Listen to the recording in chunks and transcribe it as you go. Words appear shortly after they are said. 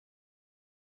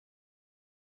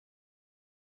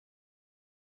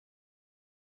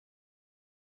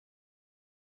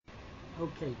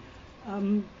Okay.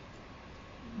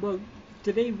 Well,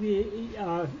 today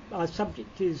our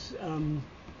subject is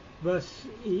verse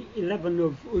 11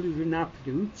 of Uڵḷadu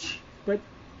Nāṛpadu. But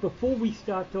before we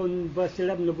start on verse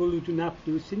 11 of Uڵḷadu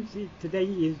Nāṛpadu, since today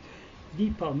is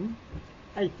Deepam,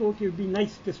 I thought it would be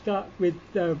nice to start with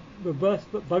the verse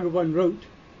that Bhagavan wrote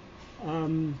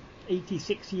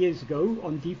 86 years ago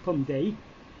on Deepam Day,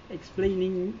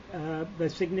 explaining the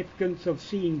significance of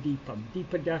seeing Deepam,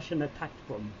 Deepadashana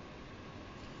Tattvam.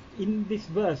 In this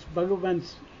verse,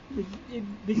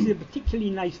 this is a particularly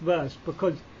nice verse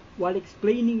because while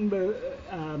explaining the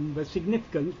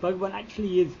significance, Bhagavan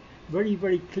actually is very,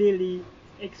 very clearly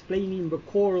explaining the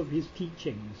core of his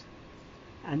teachings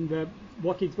and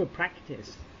what is the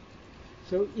practice.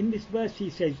 So in this verse he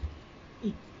says,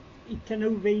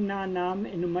 Itanuvena nam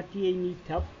enumatiye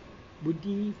nitap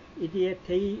buddhi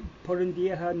ideyate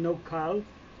porandiyaha nokal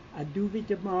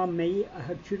aduvitama me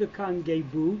ahachurakan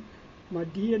gebu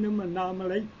madiyanam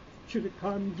anamalai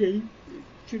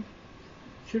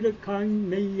churakan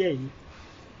meye.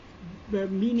 The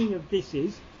meaning of this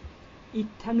is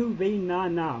Itanuvena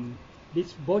nam,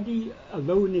 this body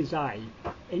alone is I,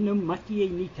 enumatiye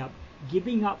nitap,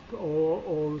 giving up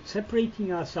or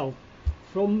separating ourselves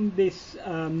from this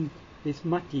this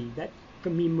mati, that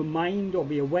can mean the mind or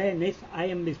the awareness, I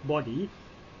am this body,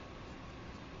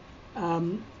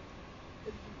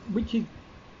 which is,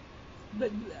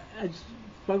 as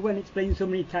Bhagavan explains so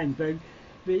many times, the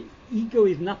ego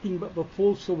is nothing but the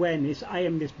false awareness, I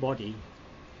am this body.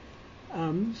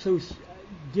 So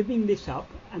giving this up,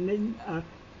 and then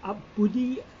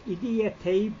buddhi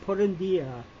ideyate porandi,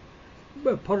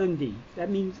 that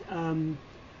means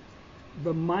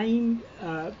the mind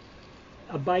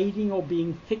abiding or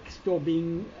being fixed or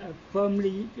being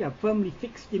firmly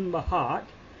fixed in the heart,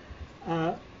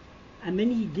 and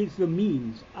then he gives the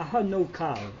means. Aha no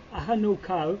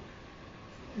kal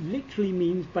literally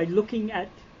means by looking at.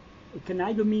 It can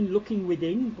either mean looking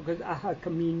within, because aha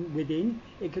can mean within.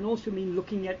 It can also mean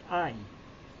looking at I.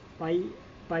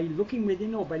 By looking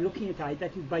within or by looking at I,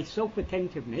 that is by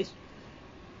self-attentiveness,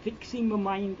 fixing the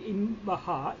mind in the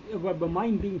heart, the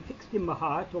mind being fixed in the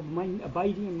heart, or the mind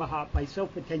abiding in the heart by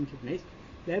self-attentiveness,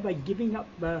 thereby giving up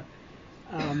the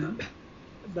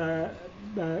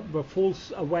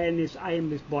false awareness, I am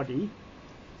this body.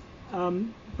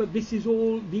 But these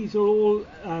are all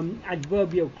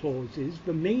adverbial clauses.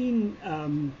 The main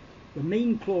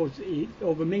clause is,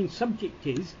 or the main subject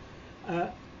is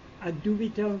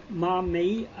aduvita ma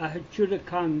me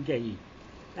ahachurakange.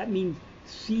 That means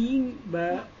seeing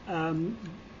the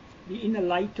inner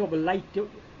light, or the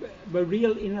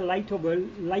real inner light, or the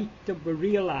light of the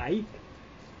real I,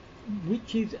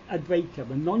 which is Advaita,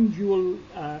 the non-dual.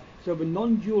 So the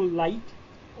non-dual light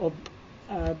of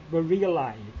the real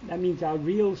I. That means our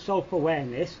real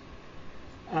self-awareness.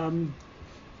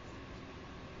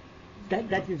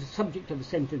 That is the subject of the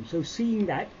sentence. So seeing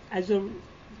that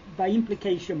by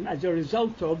implication, as a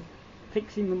result of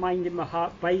fixing the mind in the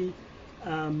heart by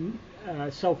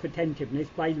self-attentiveness,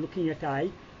 by looking at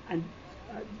I,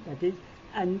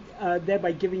 and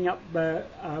thereby giving up the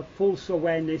false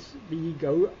awareness, the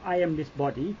ego, I am this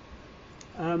body.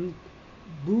 Bu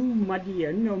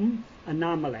madiyanam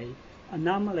anamalai,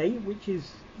 which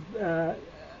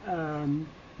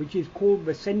is called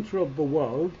the center of the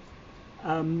world.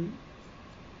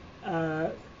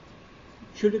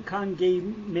 Churakan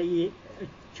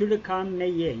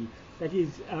meye, that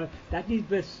is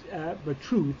the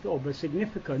truth or the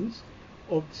significance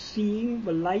of seeing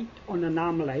the light on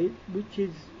anamalai, which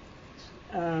is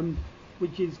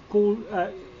called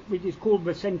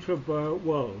the center of the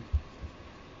world.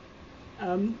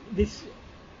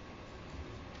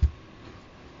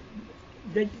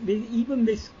 Even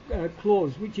this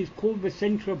clause, which is called the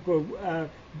center of the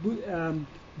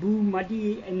Bu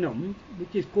Madi Enum,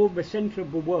 which is called the center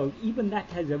of the world, even that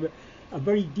has a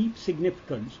very deep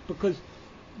significance, because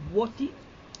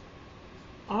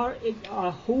our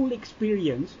whole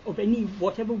experience of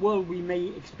whatever world we may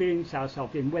experience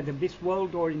ourselves in, whether this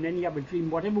world or in any other dream,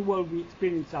 whatever world we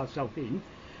experience ourselves in,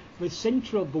 the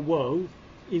center of the world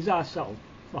is ourself.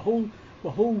 The whole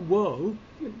world.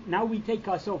 Now we take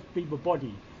ourselves to be the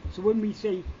body. So when we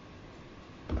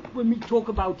talk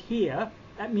about here,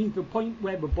 that means the point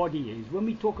where the body is. When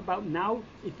we talk about now,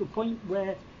 it's the point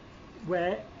where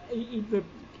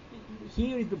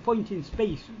here is the point in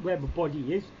space where the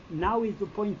body is. Now is the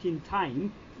point in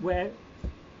time where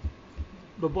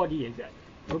the body is.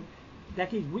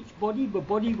 That is which body? The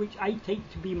body which I take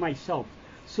to be myself.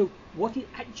 So what is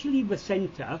actually the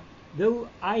center, though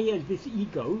I as this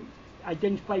ego,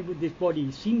 identified with this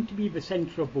body, seem to be the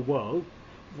center of the world,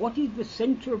 what is the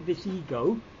center of this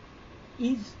ego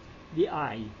is the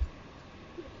I.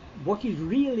 What is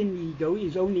real in the ego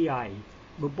is only I.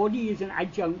 The body is an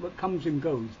adjunct that comes and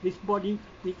goes. This body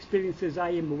we experience as I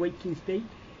in the waking state.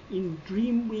 In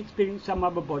dream we experience some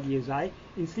other body as I.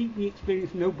 In sleep we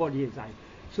experience no body as I.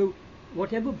 So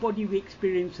whatever body we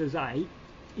experience as I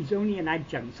is only an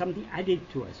adjunct, something added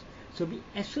to us. So the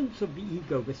essence of the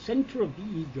ego, the center of the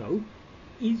ego,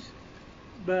 is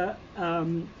the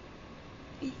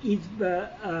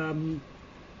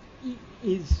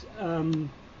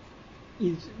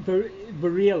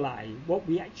real I, what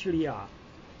we actually are.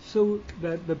 So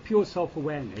the pure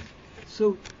self-awareness.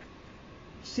 So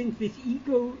since this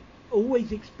ego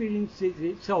always experiences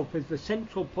itself as the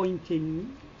central point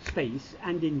in space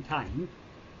and in time,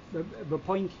 the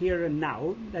point here and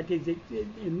now, that is,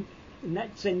 in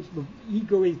that sense, the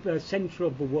ego is the center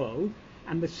of the world,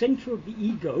 and the center of the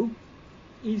ego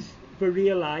is the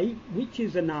real I, which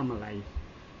is a namalai.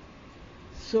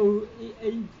 So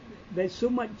there's so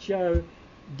much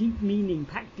deep meaning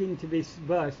packed into this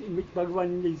verse, in which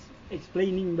Bhagavan is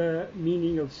explaining the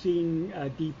meaning of seeing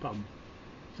Deepam.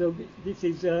 So this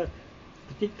is,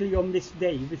 particularly on this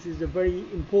day, this is a very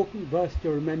important verse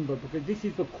to remember, because this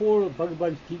is the core of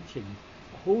Bhagavan's teaching.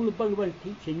 The whole of Bhagavan's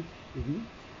teaching is,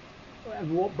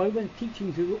 and what Bhagavan's teaching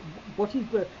is, what is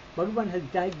the, Bhagavan has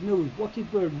diagnosed what is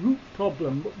the root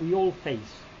problem that we all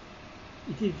face.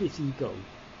 It is this ego.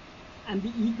 And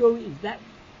the ego is that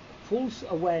false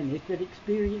awareness that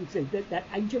experiences, that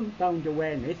adjunct bound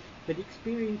awareness that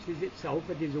experiences itself,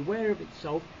 that is aware of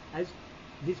itself as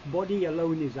this body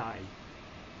alone is I.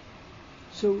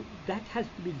 So that has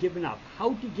to be given up.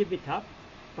 How to give it up?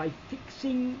 By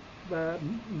fixing the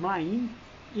mind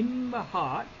in the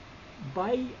heart,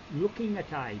 by looking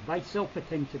at I, by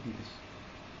self-attentiveness.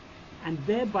 And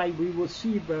thereby we will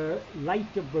see the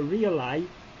light of the real I,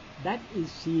 that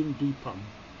is seeing Deepam.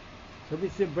 So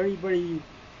this is a very, very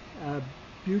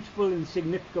beautiful and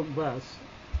significant verse,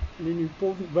 and an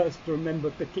important verse to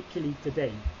remember, particularly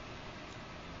today.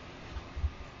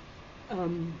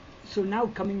 So now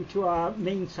coming to our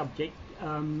main subject,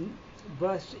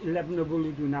 verse 11 of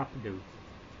Uڵḷadu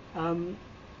Nāṛpadu.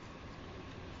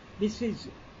 This is,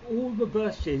 all the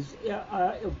verses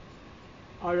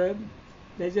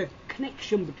there's a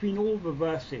connection between all the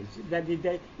verses. That is,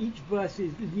 that each verse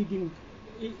is leading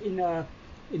in a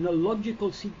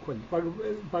logical sequence.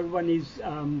 Bhagavan is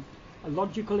a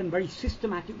logical and very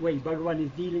systematic way. Bhagavan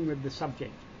is dealing with the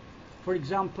subject. For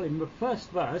example, in the first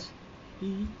verse,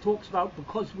 he talks about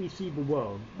because we see the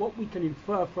world. What we can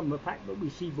infer from the fact that we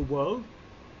see the world,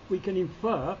 we can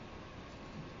infer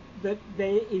that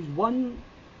there is one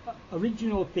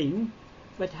original thing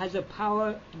that has a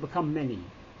power to become many.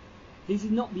 This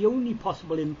is not the only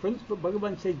possible inference, but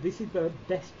Bhagavan says this is the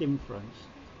best inference.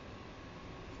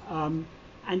 And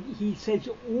he says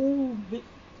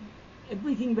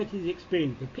everything that is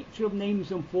experienced, the picture of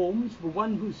names and forms, the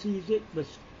one who sees it, the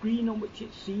screen on which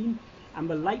it's seen, and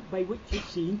the light by which it's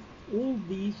seen, all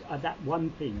these are that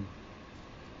one thing.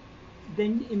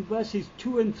 Then in verses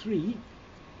 2 and 3,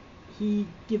 he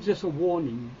gives us a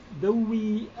warning.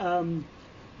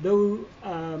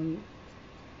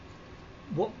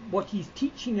 What he's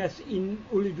teaching us in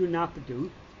Uڵḷadu Nāṛpadu,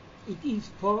 it is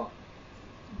for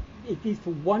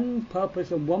one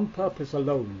purpose and one purpose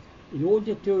alone, in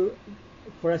order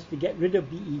for us to get rid of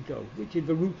the ego, which is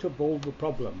the root of all the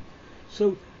problem.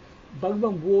 So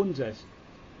Bhagavan warns us,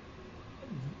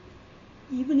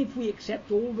 even if we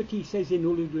accept all that he says in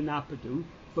Uڵḷadu Nāṛpadu,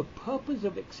 the purpose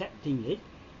of accepting it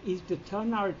is to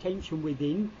turn our attention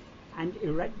within and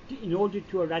in order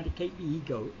to eradicate the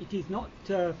ego. It is not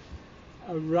to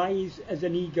arise as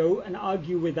an ego and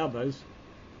argue with others.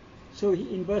 So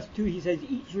in verse 2 he says,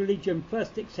 each religion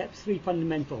first accepts three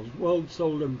fundamentals, world,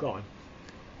 soul and God.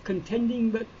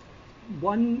 Contending that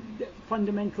one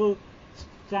fundamental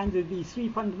standard, these three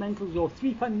fundamentals, or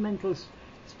three fundamentals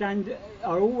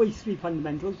are always three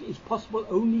fundamentals, is possible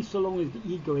only so long as the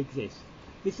ego exists.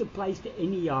 This applies to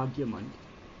any argument.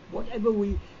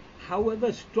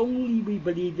 However strongly we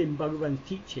believe in Bhagavan's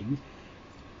teachings,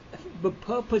 the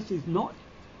purpose is not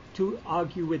to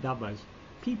argue with others.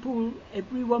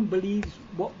 Everyone believes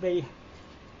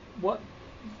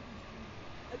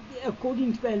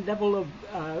according to their level of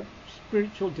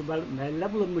spiritual development, their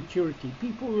level of maturity.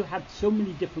 People have so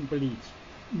many different beliefs.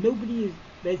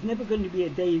 There's never going to be a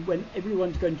day when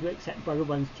everyone's going to accept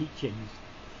Bhagavan's teachings.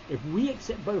 If we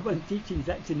accept Bhagavan's teachings,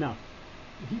 that's enough.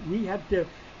 We have to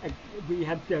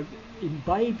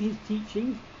imbibe his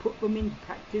teachings, put them into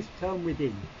practice, turn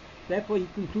within. Therefore he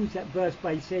concludes that verse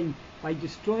by saying, by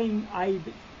destroying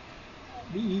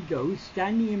the ego,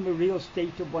 standing in the real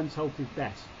state of oneself is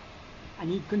best. And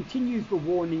he continues the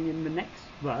warning in the next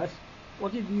verse.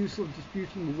 What is the use of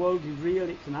disputing? The world is real,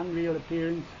 it's an unreal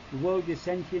appearance. The world is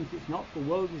sentient, it's not. The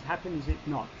world is happiness, it's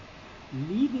not.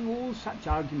 Leaving all such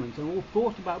arguments and all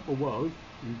thought about the world,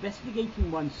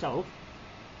 investigating oneself,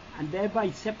 and thereby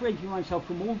separating oneself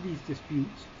from all these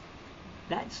disputes,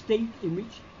 that state in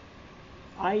which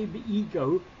I, the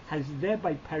ego, has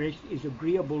thereby perished is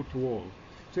agreeable to all.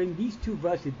 So in these two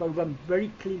verses, Bhagavan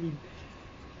very clearly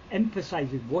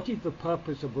emphasizes what is the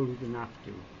purpose of Uڵḷadu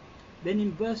Nāṛpadu. Then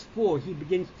in verse 4 he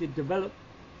begins to develop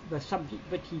the subject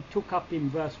that he took up in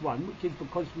verse 1, which is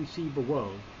because we see the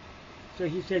world. So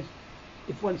he says,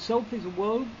 if oneself is a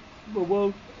world,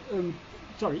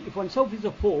 if oneself is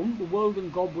a form, the world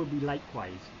and God will be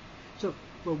likewise. So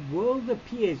the world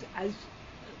appears as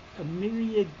a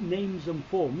myriad names and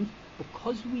forms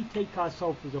because we take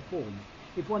ourselves as a form.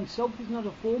 If oneself is not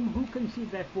a form, who can see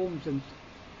their forms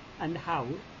and how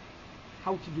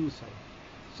to do so?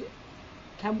 So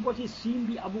can what is seen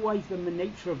be otherwise than the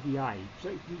nature of the eye? So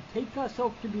if we take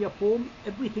ourselves to be a form,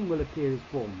 everything will appear as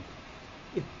form.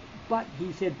 But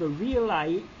he said the real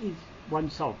I is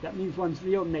oneself. That means one's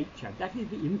real nature. That is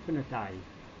the infinite I.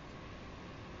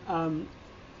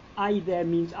 I there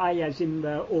means I as in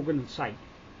the organ of sight.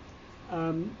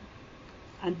 And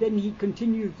then he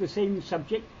continues the same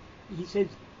subject. He says,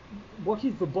 what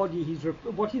is the body?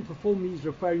 What is the form he's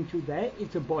referring to there?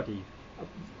 It's a body.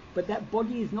 But that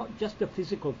body is not just a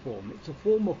physical form. It's a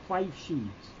form of 5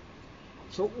 sheaths.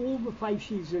 So all the 5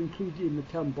 sheaths are included in the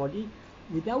term body.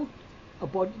 Without a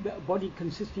body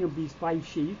consisting of these 5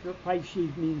 sheaths, the 5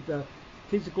 sheaths means the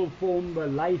physical form, the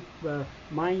life, the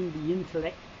mind, the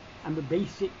intellect, and the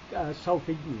basic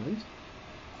self-ignorance.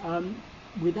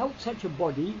 Without such a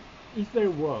body, is there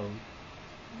a world?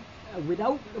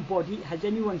 Without a body, has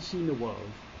anyone seen a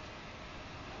world?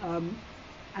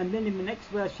 And then in the next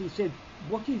verse he said,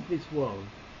 what is this world?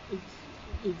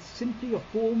 It's simply a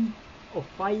form of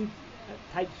 5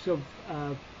 types of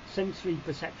sensory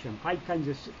perception, 5 kinds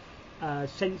of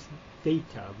sense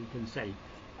data, we can say,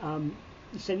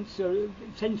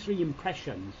 sensory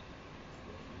impressions.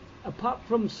 Apart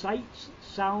from sights,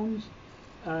 sounds,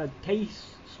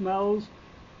 tastes, smells,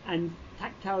 and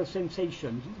tactile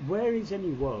sensations, where is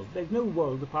any world? There's no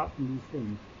world apart from these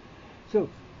things. So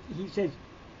he says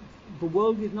the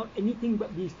world is not anything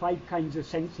but these 5 kinds of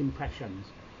sense impressions.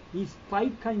 These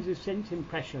 5 kinds of sense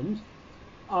impressions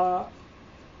are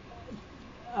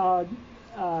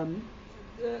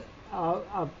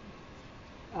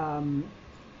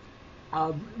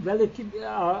relative.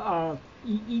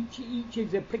 Each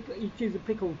is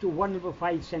applicable to one of the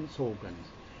 5 sense organs.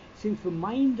 Since the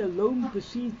mind alone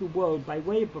perceives the world by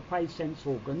way of the 5 sense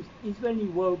organs, is there any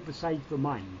world besides the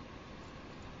mind?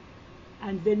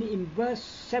 And then in verse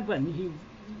 7,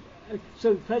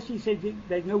 so first he says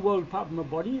there's no world apart from the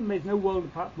body, and there's no world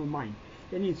apart from the mind.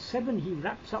 Then in 7 he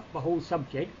wraps up the whole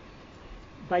subject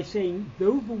by saying,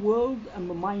 though the world and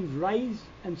the mind rise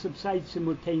and subside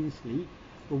simultaneously,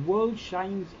 the world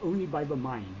shines only by the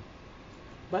mind.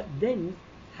 But then,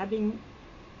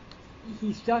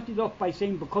 he started off by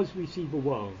saying, because we see the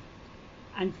world.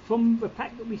 And from the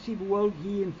fact that we see the world,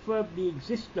 he inferred the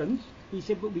existence. He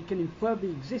said, but we can infer the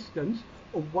existence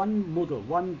of one mudal,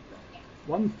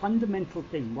 one fundamental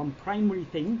thing, one primary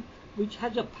thing, which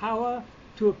has a power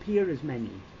to appear as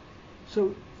many.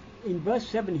 So in verse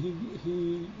 7,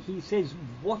 he says,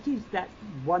 what is that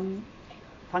one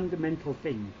fundamental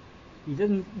thing? He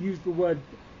doesn't use the word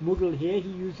mudal here,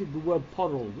 he uses the word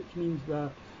porol, which means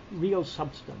the real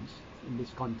substance in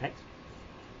this context.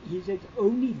 He says,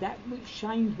 only that which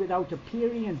shines without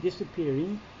appearing and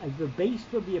disappearing, as the base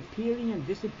for the appearing and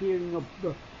disappearing of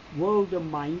the world and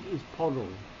mind is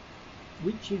porol,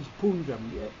 which is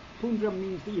pundram. Pundram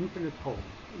means the infinite whole.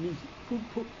 It means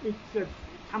it's a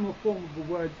Tamil form of the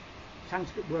word,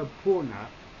 Sanskrit word purna,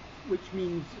 which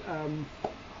means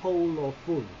whole or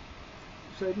full.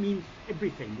 So it means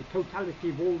everything, the totality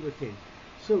of all that is.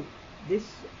 So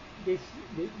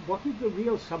what is the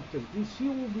real substance? We see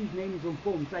all these names and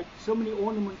forms, like so many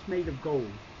ornaments made of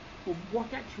gold. Well,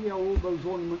 what actually are all those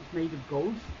ornaments made of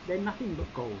gold? They're nothing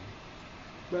but gold.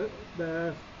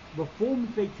 The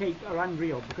forms they take are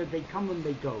unreal because they come and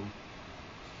they go.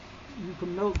 You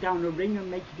can melt down a ring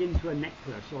and make it into a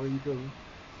necklace or into a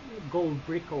gold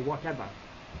brick or whatever.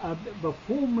 The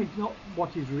form is not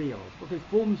what is real, because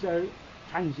forms are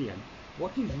transient.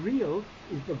 What is real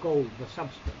is the gold, the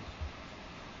substance.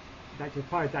 That's as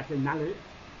far as that analogy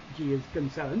is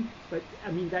concerned. But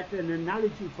I mean, that's an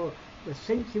analogy for the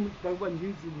sense in which one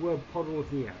uses the word porol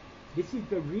here. This is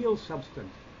the real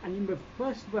substance. And in the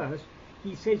first verse,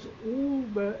 he says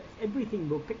everything,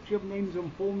 the picture of names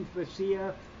and forms, the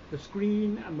seer, the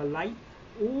screen and the light,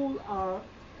 all are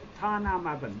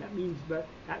taṇṇai. That means that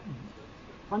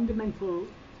fundamental,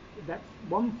 that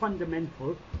one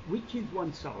fundamental, which is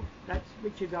oneself,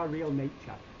 which is our real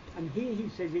nature. And here he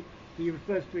says it, he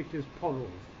refers to it as porol,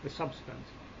 the substance.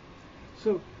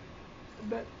 So,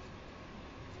 but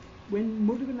when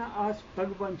Murugan asked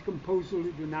Bhagavan to compose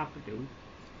Uڵḷadu Nāṛpadu,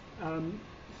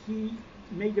 he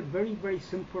made a very, very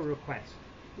simple request,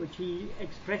 which he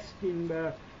expressed in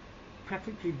the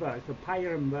prefatory verse, the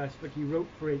Payaram verse, but he wrote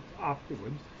for it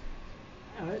afterwards.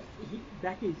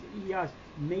 That is, he asked,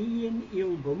 Meyin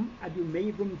ilbum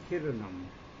adumevum tiranam.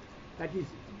 That is,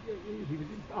 he was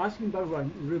asking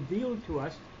Bhagavan, reveal to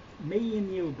us Meyin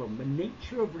ilbum, the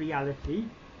nature of reality,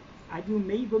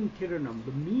 adumevum tiranam,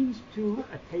 the means to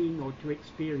attain or to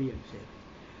experience it.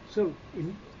 So,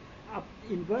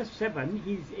 in verse 7,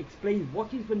 he explains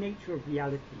what is the nature of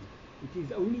reality. It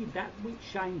is only that which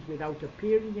shines without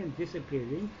appearing and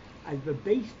disappearing, as the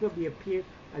base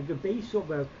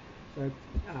of a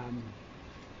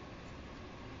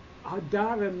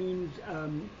ādhāra means,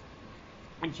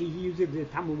 actually he uses the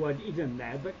Tamil word idam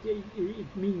there, but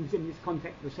it means in this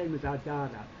context the same as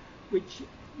ādhāra, which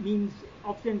means,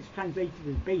 often it's translated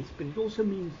as base, but it also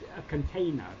means a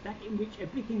container, that in which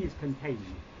everything is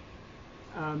contained.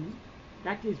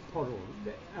 That is porol.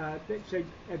 So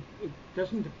it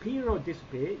doesn't appear or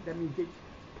disappear. That means it's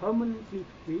permanently,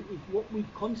 it's what we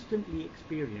constantly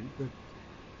experience.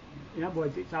 In other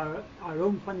words, it's our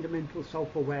own fundamental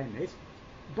self-awareness,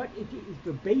 but it is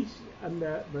the base and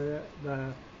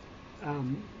the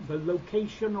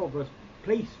location or the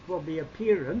place for the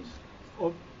appearance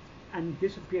of and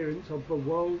disappearance of the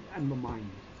world and the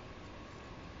mind.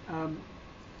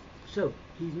 So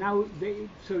he's now.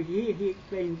 So here he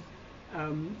explains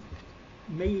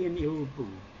Meyin ilbu,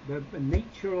 the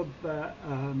nature of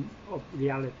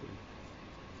reality.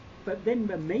 But then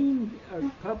the main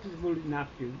purpose of Uڵḷadu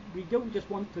Nāṛpadu, we don't just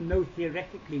want to know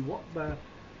theoretically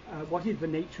what is the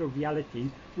nature of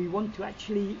reality. We want to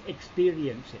actually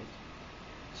experience it.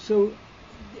 So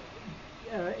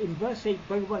in verse 8,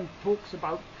 Bhagavan talks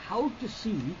about how to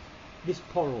see this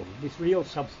porol, this real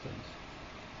substance.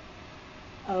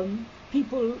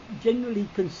 People generally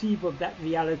conceive of that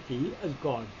reality as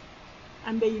God,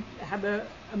 and they have a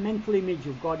mental image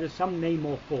of God as some name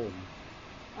or form.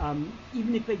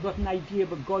 Even if they've got an idea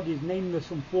that God is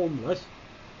nameless and formless,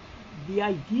 the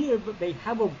idea that they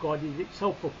have of God is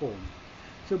itself a form.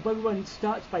 So Bhagavan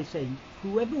starts by saying,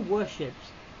 whoever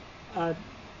worships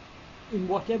in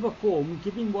whatever form,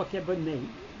 giving whatever name,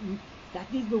 that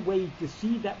is the way to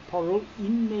see that porol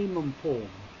in name and form.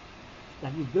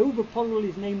 That is, though the porol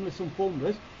is nameless and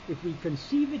formless, if we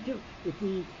conceive it, if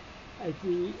we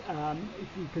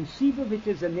conceive of it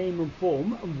as a name and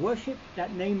form and worship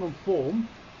that name and form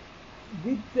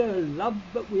with the love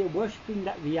that we are worshipping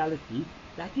that reality,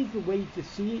 that is the way to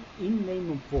see it in name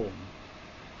and form.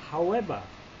 However,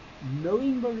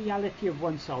 knowing the reality of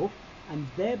oneself and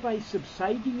thereby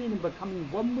subsiding in and becoming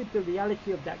one with the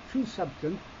reality of that true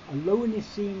substance alone is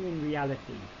seeing in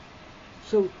reality.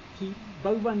 So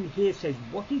Bhagavan here says,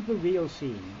 what is the real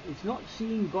seeing? It's not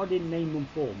seeing God in name and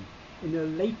form. In a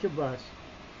later verse,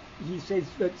 he says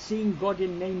that seeing God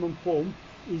in name and form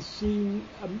is seeing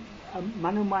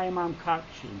Manomayamam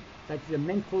Karchi, that's a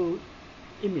mental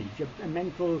image, a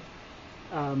mental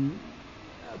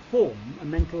form, a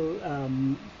mental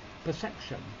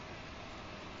perception.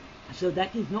 So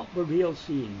that is not the real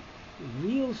seeing.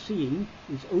 Real seeing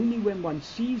is only when one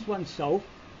sees oneself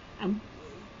and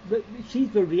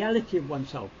sees the reality of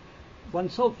oneself.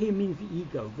 Oneself here means the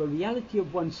ego. The reality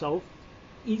of oneself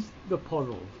is the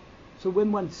porol. So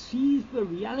when one sees the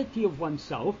reality of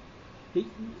oneself,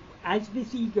 as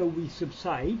this ego we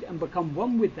subside and become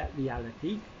one with that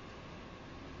reality,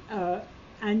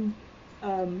 and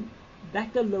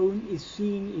that alone is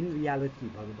seeing in reality,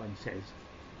 Bhagavan says.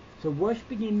 So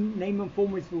worshipping in name and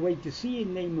form is the way to see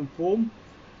in name and form.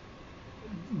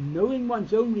 Knowing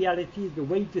one's own reality is the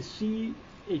way to see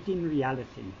it in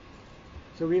reality.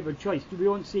 So we have a choice. Do we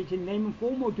want to see it in name and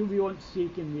form, or do we want to see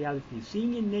it in reality?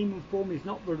 Seeing in name and form is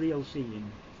not the real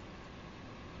seeing.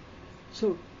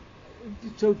 So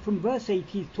from verse 8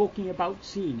 he's talking about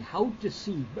seeing, how to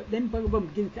see. But then Bhagavan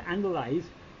begins to analyze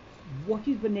what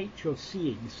is the nature of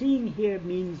seeing. Seeing here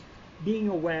means being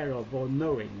aware of or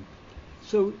knowing.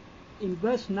 So in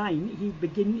verse 9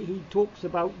 he talks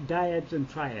about dyads and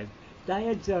triads.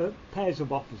 Dyads are pairs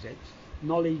of opposites: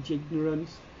 knowledge,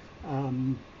 ignorance,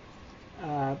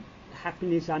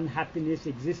 happiness, unhappiness,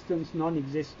 existence,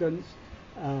 non-existence,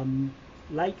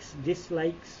 likes,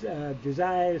 dislikes,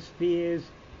 desires, fears,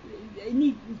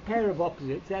 any pair of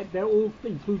opposites, they're all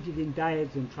included in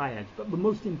dyads and triads, but the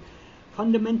most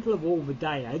fundamental of all the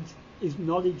dyads is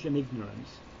knowledge and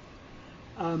ignorance.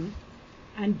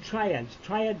 And triads.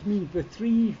 Triads means the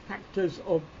three factors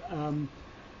of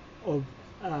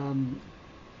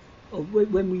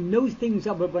when we know things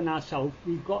other than ourselves.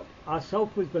 We've got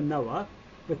ourself as the knower.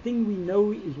 The thing we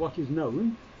know is what is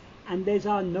known, and there's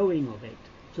our knowing of it.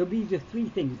 So these are three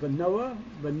things: the knower,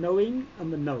 the knowing,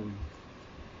 and the known.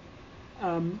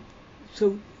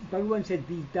 So Bhagavan said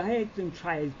these dyads and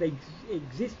triads, they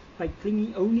exist by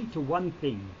clinging only to one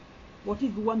thing. What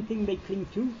is the one thing they cling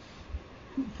to?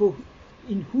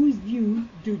 In whose view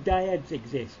do dyads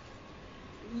exist?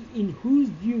 In whose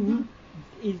view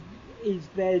is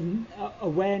there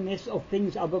awareness of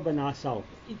things other than ourselves?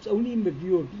 It's only in the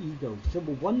view of the ego. So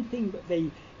the one thing that they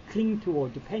cling to or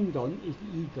depend on is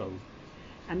the ego.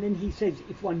 And then he says,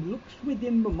 if one looks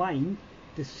within the mind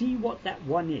to see what that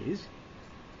one is,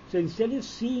 so instead of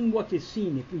seeing what is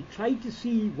seen, if we try to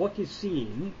see what is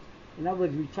seeing, in other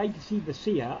words, we try to see the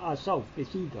seer, ourself,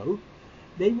 this ego,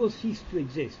 they will cease to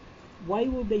exist. Why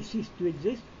will they cease to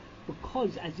exist?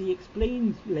 Because, as he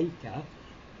explains later,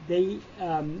 they,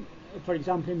 for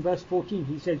example, in verse 14,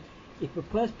 he says, if the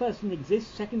first person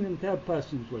exists, second and third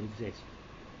persons will exist.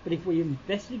 But if we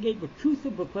investigate the truth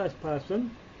of the first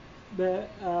person, the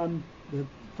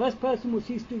first person will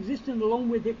cease to exist, and along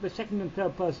with it, the second and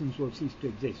third persons will cease to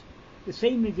exist. The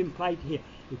same is implied here.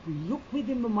 If we look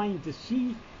within the mind to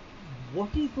see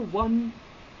what is the one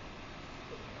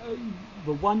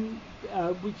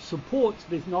which supports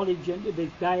this knowledge and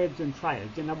these dyads and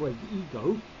triads, in other words, the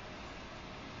ego,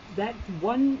 that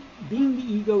one, being the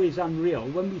ego, is unreal.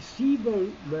 When we see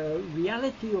the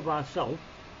reality of ourself,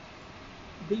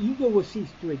 the ego will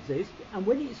cease to exist, and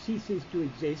when it ceases to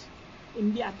exist,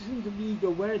 in the absence of the ego,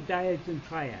 where are dyads and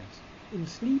triads? In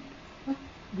sleep,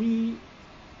 we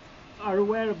are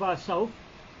aware of ourselves,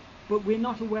 but we're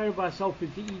not aware of ourselves as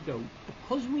the ego.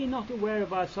 Because we're not aware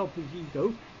of ourselves as the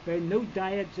ego, there are no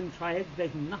dyads and triads,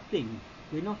 there's nothing.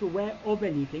 We're not aware of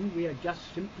anything, we are just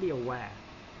simply aware.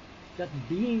 Just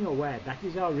being aware, that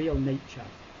is our real nature.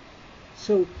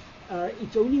 So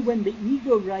it's only when the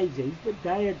ego rises that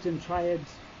dyads and triads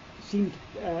seem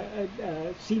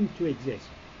to exist.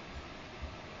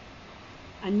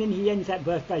 And then he ends that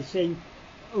verse by saying,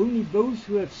 only those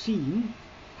who have seen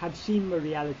the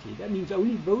reality. That means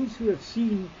only those who have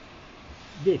seen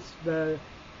this, the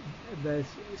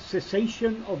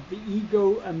cessation of the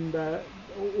ego and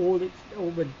all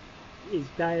its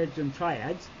dyads and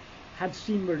triads, have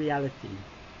seen the reality.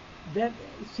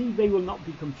 They will not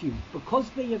be confused. Because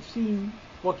they have seen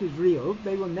what is real,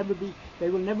 they will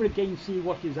never again see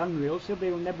what is unreal, so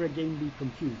they will never again be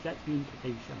confused. That's the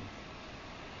implication.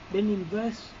 Then in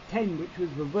verse 10, which was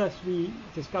the verse we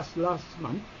discussed last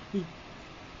month,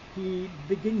 he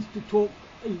begins to talk,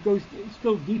 he goes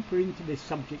still deeper into this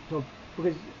subject of,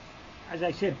 because as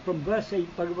I said, from verse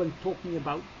 8, Bhagavan talking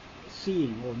about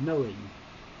seeing or knowing.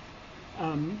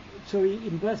 So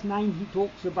in verse 9 he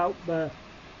talks about the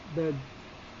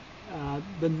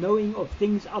knowing of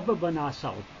things other than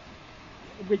ourselves,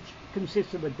 which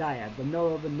consists of a dyad, the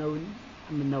knower, the known,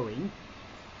 and the knowing.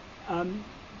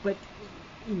 But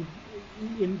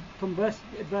from verse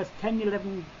 10,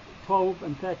 11, 12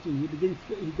 and 13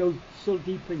 he goes still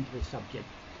deeper into the subject.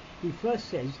 He first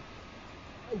says,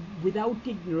 without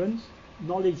ignorance,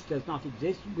 knowledge does not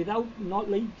exist. Without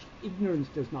knowledge, ignorance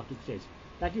does not exist.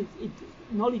 That is,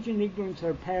 knowledge and ignorance are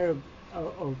a pair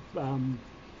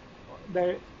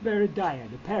they're a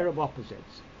dyad, a pair of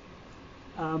opposites.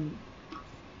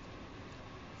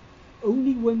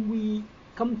 Only when we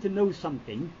come to know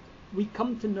something, we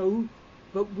come to know,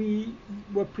 but we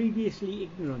were previously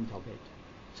ignorant of it.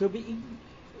 So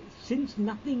since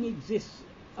nothing exists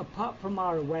apart from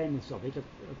our awareness of it,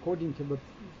 according to the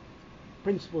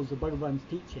principles of Bhagavan's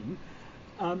teaching,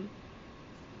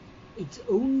 it's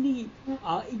only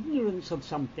our ignorance of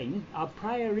something, our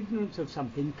prior ignorance of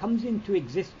something, comes into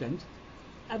existence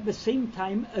at the same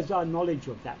time as our knowledge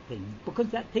of that thing, because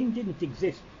that thing didn't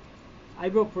exist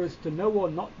either for us to know or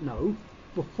not know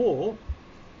before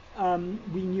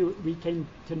we came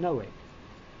to know it.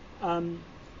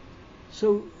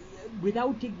 So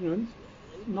without ignorance,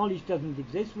 knowledge doesn't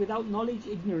exist. Without knowledge,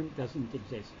 ignorance doesn't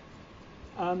exist.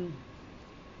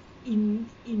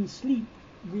 In sleep,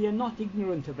 we are not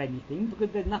ignorant of anything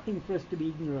because there's nothing for us to be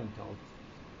ignorant of.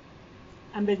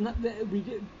 And there's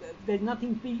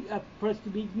nothing for us to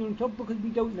be ignorant of because we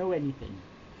don't know anything.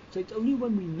 So it's only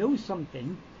when we know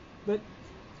something that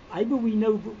either we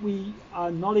know that our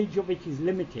knowledge of it is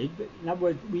limited, but in other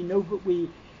words, we know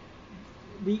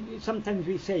that sometimes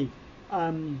we say,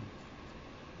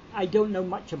 I don't know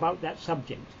much about that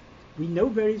subject. We know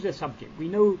there is a subject. We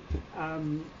know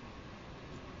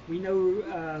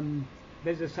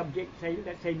there's a subject, say,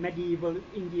 let's say medieval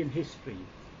Indian history.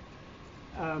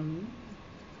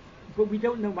 But we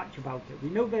don't know much about it. We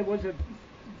know there was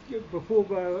before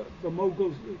the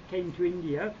Mughals came to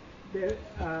India,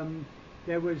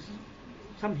 there was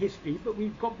some history, but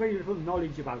we've got very little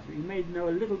knowledge about it. We may know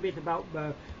a little bit about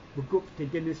the Gupta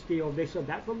dynasty or this or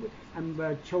that, and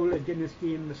the Chola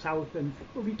dynasty in the south,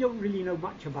 but we don't really know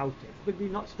much about it because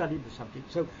we've not studied the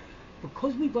subject. So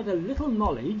because we've got a little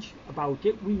knowledge about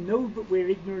it, we know that we're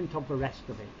ignorant of the rest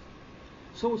of it.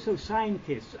 So also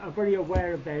scientists are very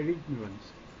aware of their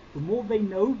ignorance. The more they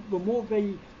know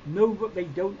what they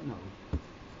don't know.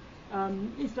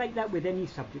 It's like that with any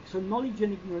subject. So knowledge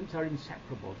and ignorance are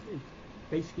inseparable. It's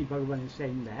basically Bhagavan is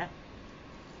saying there.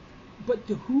 But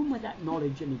to whom are that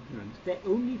knowledge and ignorance? They're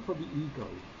only for the ego.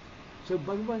 So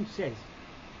Bhagavan says,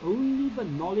 only the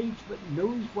knowledge that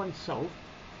knows oneself,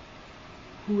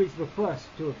 who is the first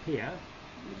to appear,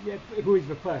 who is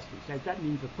the first, he says, that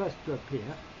means the first to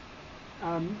appear,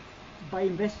 by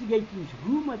investigating to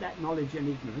whom are that knowledge and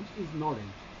ignorance is knowledge.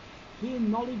 Here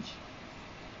knowledge,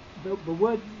 the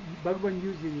word Bhagavan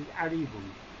uses is aṟivu,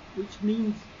 which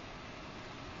means,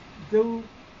 though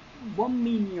one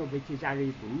meaning of it is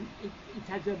aṟivu, it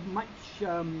has a much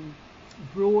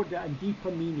broader and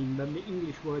deeper meaning than the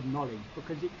English word knowledge,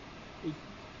 because it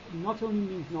not only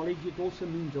means knowledge, it also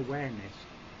means awareness.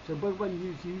 So Bhagavan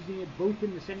is using it both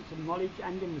in the sense of knowledge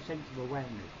and in the sense of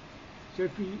awareness. So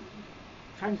if we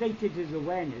translate it as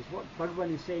awareness, what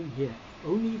Bhagavan is saying here,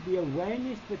 only the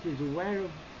awareness that is aware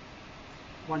of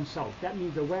oneself, that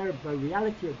means aware of the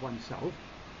reality of oneself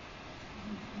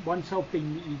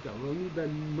being the ego, only the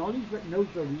knowledge that knows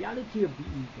the reality of the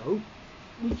ego,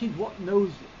 which is what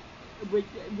knows,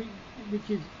 which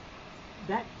is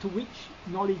that to which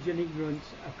knowledge and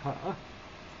ignorance occur,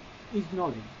 is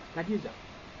knowledge. That is,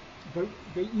 the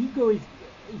ego is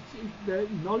the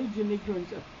knowledge and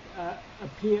ignorance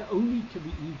appear only to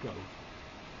the ego.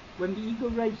 When the ego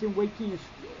arrives in waking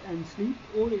and sleep,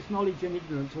 all its knowledge and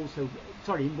ignorance also,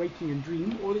 in waking and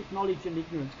dream, all its knowledge and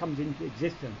ignorance comes into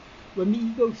existence. When the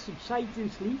ego subsides in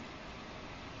sleep,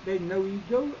 there's no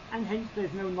ego, and hence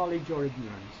there's no knowledge or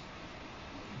ignorance.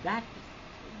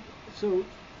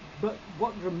 But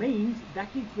what remains,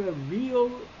 that is the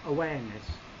real awareness.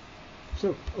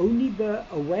 So only the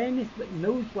awareness that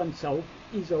knows oneself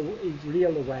is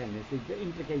real awareness, is the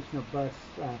implication of verse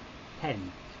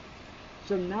 10.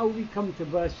 So now we come to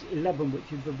verse 11,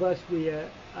 which is the verse we are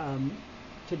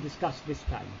to discuss this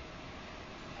time.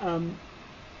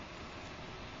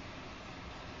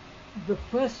 The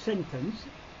first sentence,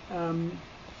 in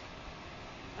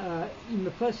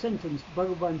the first sentence,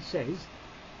 Bhagavan says,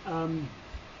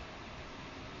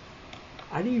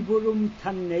 aṛivu-uṟum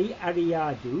taṉṇai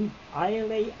aṟiyādu,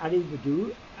 ayalai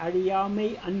aṟivadu,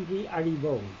 daṛiyāmai aṉḍṛi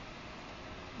aṛivō.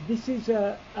 This is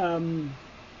a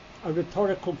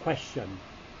rhetorical question,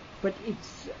 but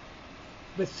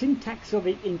the syntax of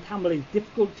it in Tamil is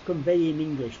difficult to convey in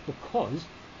English, because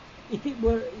if it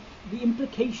were the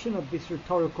implication of this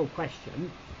rhetorical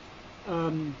question,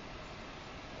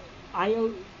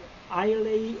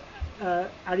 ayalai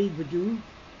aṛivadu,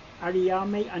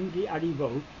 daṛiyāmai aṉḍṛi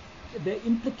aṛivō, the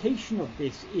implication of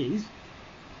this is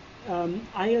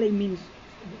ayalai means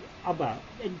other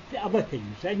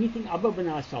things, anything other than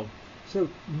ourselves. So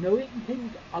knowing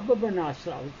things other than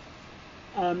ourselves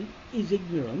is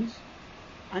ignorance,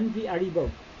 aṉḍṛi aṛivō.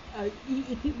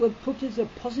 If it were put as a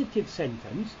positive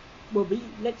sentence,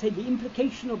 let's say the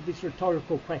implication of this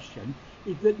rhetorical question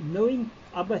is that knowing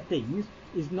other things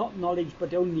is not knowledge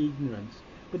but only ignorance.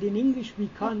 But in English we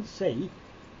can't say,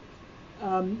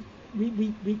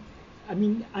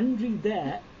 aṉḍṛi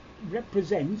there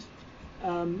represents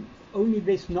only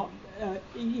this,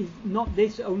 is not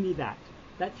this, only that.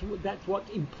 That's what's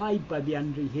implied by the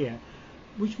aṉḍṛi here,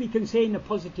 which we can say in a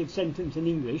positive sentence in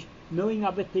English. Knowing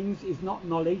other things is not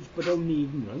knowledge but only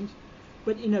ignorance.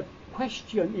 But in a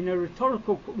question, in a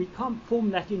rhetorical, we can't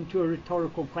form that into a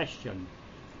rhetorical question.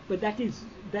 But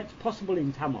that's possible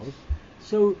in Tamil.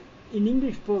 So in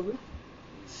English, for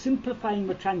simplifying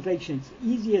the translation, it's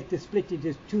easier to split it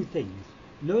as two things.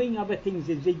 Knowing other things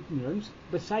is ignorance.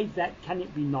 Besides that, can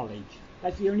it be knowledge?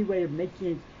 That's the only way of making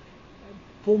it,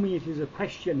 forming it as a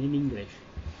question in English.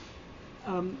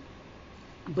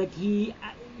 But the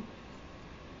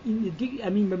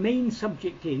main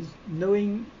subject is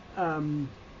knowing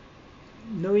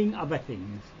other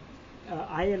things,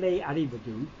 ayalai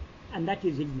aṛivadu, and that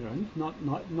is ignorance, not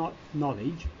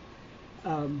knowledge.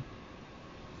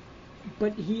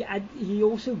 But he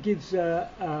also gives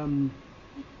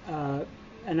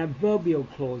an adverbial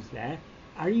clause there,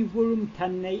 aṟivuṛum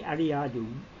taṉṇai aṟiyādu,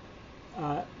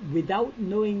 without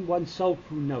knowing oneself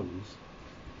who knows.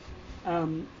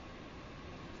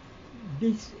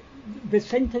 The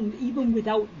sentence, even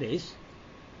without this,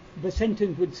 the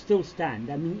sentence would still stand.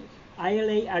 I mean,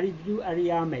 ayalai, aṟivadu,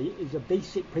 aṟiyāmai is a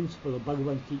basic principle of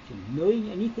Bhagavan's teaching. Knowing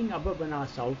anything other than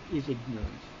ourselves is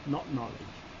ignorance, not knowledge.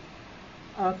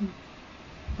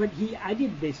 But he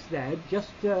added this there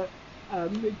just to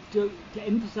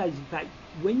emphasize the fact,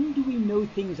 when do we know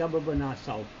things other than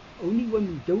ourselves? Only when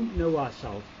we don't know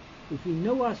ourselves. If we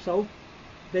know ourselves,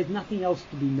 there's nothing else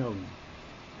to be known.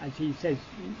 As he says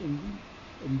in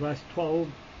verse 12,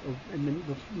 and the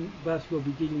verse we'll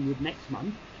be dealing with next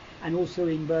month, and also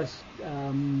in verse,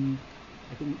 I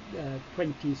think,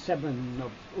 27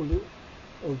 of I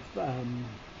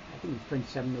think it's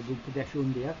 27 of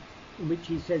Padacchēdam, in which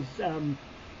he says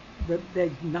that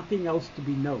there's nothing else to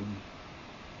be known.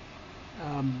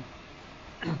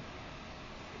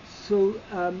 So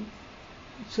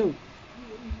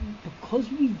because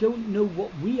we don't know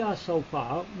what we ourselves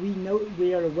are,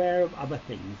 we are aware of other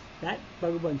things. That,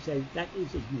 Bhagavan says, that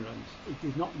is ignorance. It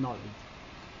is not knowledge.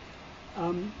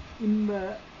 In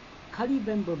the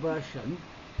Kalivemba version,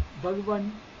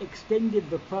 Bhagavan extended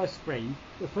the first phrase.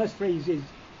 The first phrase is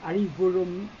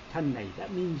aṛivuṛum taṉṇai.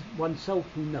 That means oneself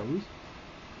who knows.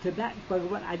 To that,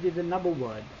 Bhagavan added another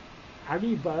word,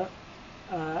 aṛiva,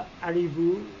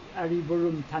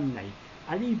 aṛivuṛum taṉṇai.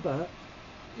 Aṛiva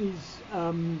is,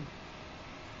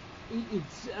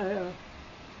 it's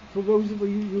for those of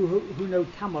you who know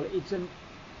Tamil, it's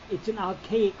an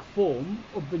archaic form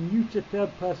of the neuter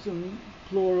third person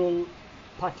plural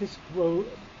participial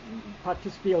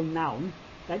noun,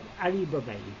 like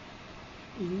aṛivavai.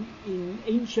 In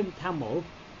ancient Tamil,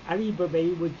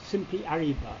 aṛivavai was simply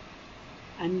aṛiva,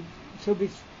 and so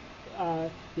this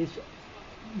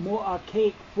more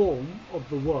archaic form of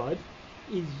the word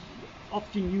is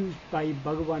often used by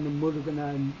Bhagavan and Murugan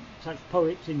and such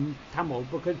poets in Tamil,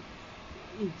 because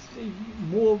it's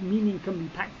more meaning can be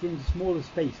packed into smaller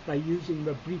space by using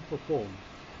the briefer form.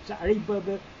 So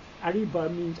aṛiva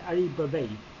means aṛivavai,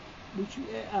 which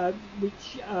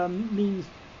means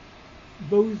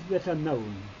those that are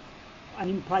known, and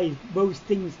implies those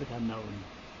things that are known.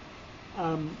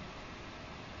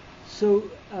 So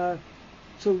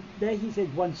there he says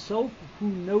oneself who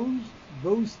knows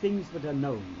those things that are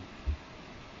known.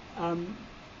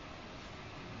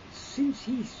 Since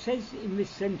he says in this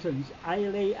sentence,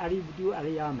 ayalai, aṛivadu,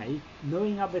 aṛiyāmai,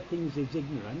 knowing other things is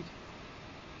ignorant,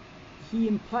 he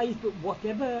implies that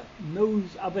whatever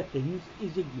knows other things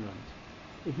is ignorant.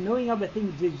 If knowing other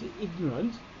things is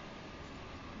ignorant,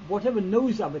 whatever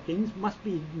knows other things must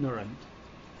be ignorant.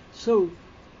 So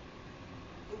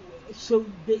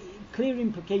the clear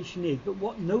implication is that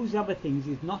what knows other things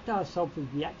is not ourself as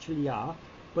we actually are,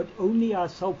 but only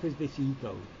ourself as this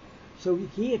ego. So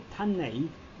here taṉṇai,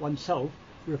 oneself,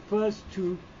 refers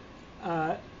to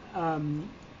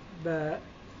the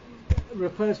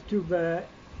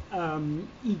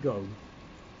ego.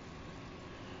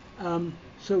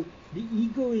 So the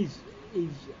ego is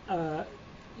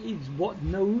what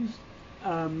knows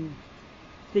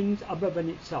things other than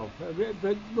itself.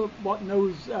 But what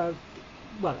knows,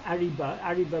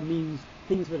 aṛiva means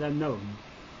things that are known,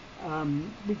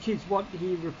 which is what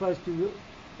he refers to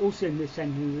also in this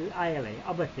sentence with ayalai,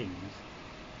 other things.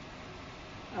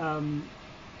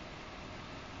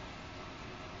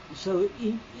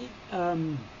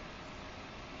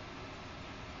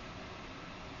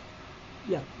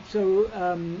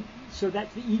 So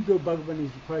that's the ego Bhagavan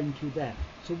is referring to there.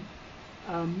 So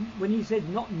when he says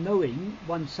not knowing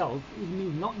oneself, it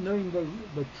means not knowing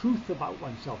the truth about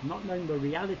oneself, not knowing the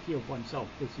reality of oneself,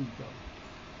 this ego.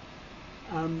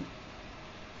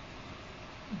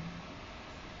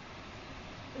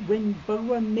 When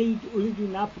Bhagavan made Uڵḷadu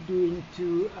Nāṛpadu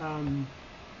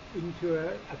into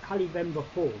a Kalivemba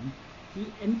form, he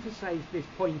emphasized this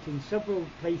point in several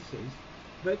places,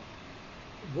 that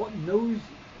what knows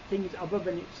things other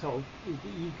than itself is the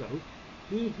ego.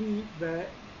 Here the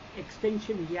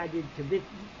extension he added to this,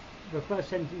 the first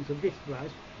sentence of this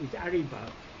verse, is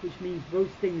aṛiva, which means those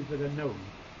things that are known.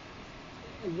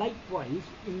 Likewise,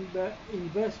 in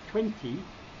verse 20,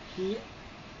 he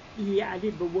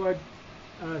added the word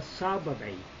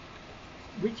sabhavai,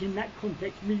 which in that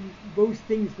context means those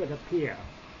things that appear.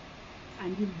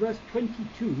 And in verse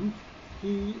 22,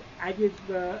 he added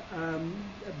the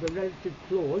relative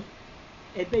clause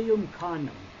ebeyum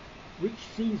kānam, which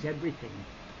sees everything.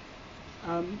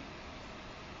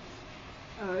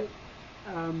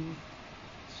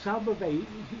 Sabhavai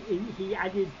he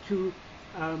added to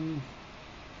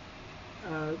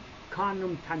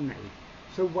kānam taṉṇai.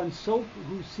 So oneself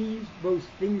who sees those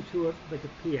things that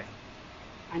appear.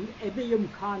 And evayam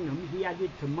karnam he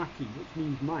added to mati, which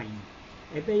means mind.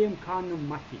 Evayam karnam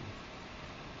mati.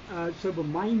 So the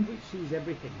mind which sees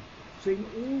everything. So in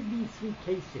all these three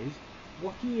cases,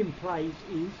 what he implies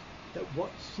is that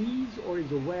what sees or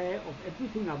is aware of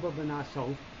everything other than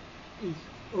ourself is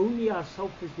only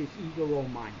ourself as this ego or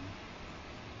mind.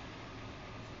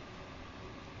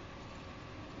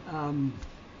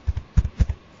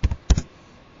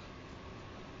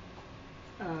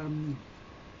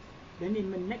 Then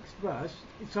in the next verse,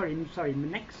 in the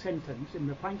next sentence,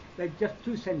 there are just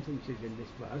two sentences in this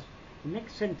verse. The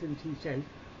next sentence he says,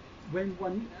 when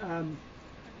one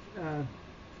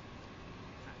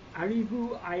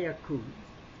aṟivu-ayalai,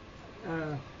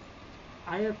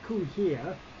 ayaṟku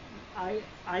here,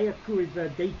 ayaṟku is a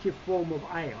dative form of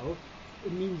ayal,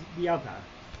 it means the other.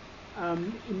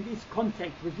 In this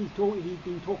context, he's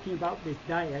been talking about this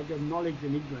dyad of knowledge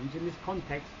and ignorance. In this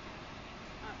context,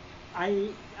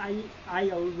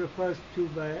 ayal refers to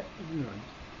the ignorance.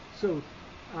 So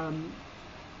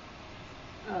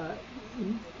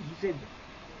he said,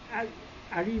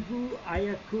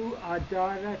 aṟivu-ayalai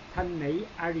ādhāra taṉṇai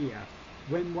aṛiyā.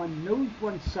 When one knows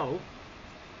oneself,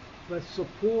 the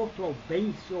support or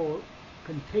base or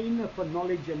container for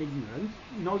knowledge and ignorance,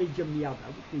 knowledge and the other,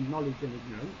 which means knowledge and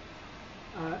ignorance,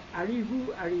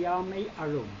 aṟivu-yaṛiyāmai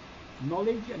aṛum.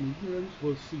 Knowledge and ignorance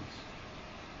will cease.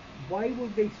 Why will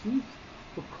they cease?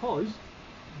 Because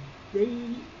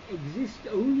they exist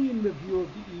only in the view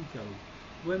of the ego.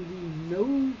 When we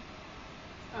know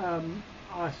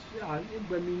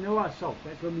when we know ourselves,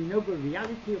 that's when we know the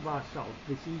reality of ourselves,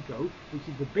 this ego, which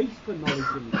is the base for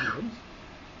knowledge and ignorance,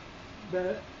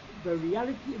 the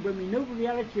reality, when we know the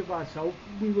reality of ourselves,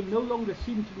 we will no longer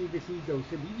seem to be this ego.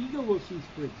 So the ego will cease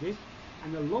to exist,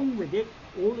 and along with it,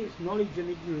 all its knowledge and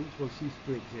ignorance will cease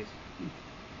to exist.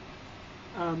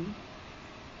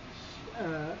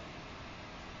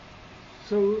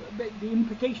 So the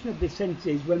implication of this sentence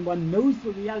is, when one knows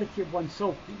the reality of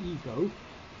oneself, the ego,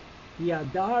 the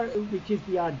ādhāra, which is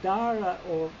the ādhāra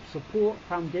or support,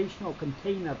 foundation or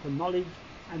container for knowledge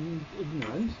and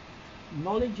ignorance,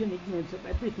 knowledge and ignorance of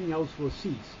everything else will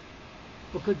cease.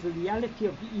 Because the reality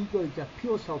of the ego is a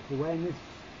pure self-awareness.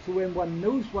 So when one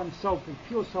knows oneself with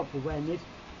pure self-awareness,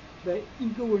 the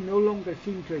ego will no longer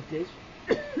seem to exist,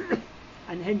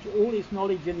 and hence all its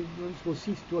knowledge and ignorance will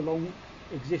cease to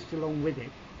exist along with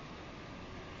it.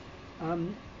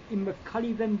 In the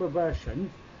Kalivemba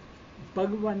version,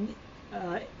 Bhagavan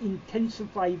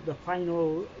intensified the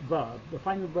final verb. The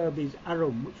final verb is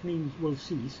aṛum, which means will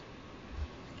cease.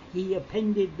 He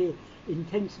appended the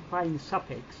intensifying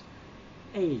suffix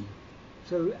a.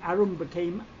 So aṛum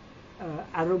became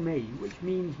aṛumai, which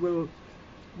means will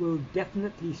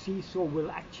definitely cease or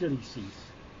will actually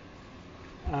cease.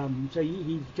 So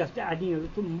he's just adding a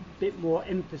little bit more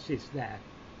emphasis there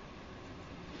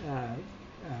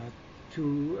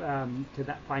to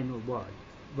that final word,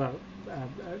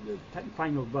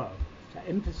 final verb. So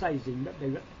emphasizing that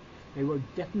they will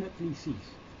definitely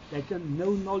cease.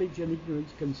 No knowledge and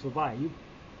ignorance can survive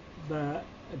the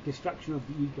destruction of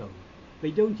the ego.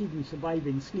 They don't even survive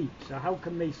in sleep. So how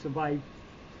can they survive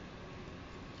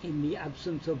in the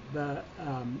absence of the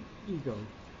ego?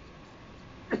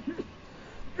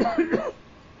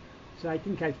 So I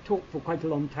think I've talked for quite a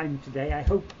long time today. I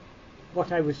hope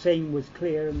what I was saying was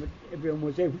clear and that everyone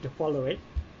was able to follow it.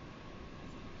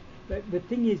 But the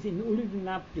thing is, in Uڵḷadu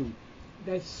Nāṛpadu,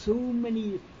 there's so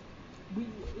many.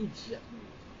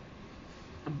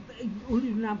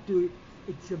 Uڵḷadu Nāṛpadu,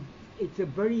 it's a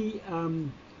very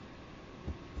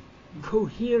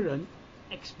coherent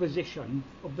exposition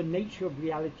of the nature of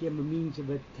reality and the means of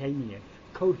attaining it.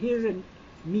 Coherent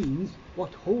means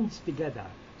what holds together.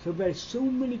 So there's so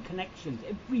many connections.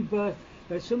 Every verse,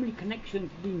 there's so many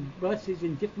connections between verses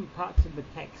in different parts of the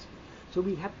text. So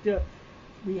we have to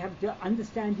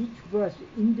understand each verse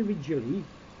individually,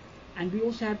 and we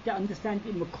also have to understand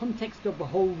it in the context of the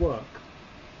whole work.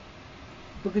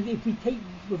 Because if we take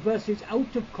the verses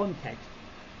out of context,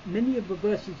 many of the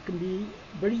verses can be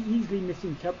very easily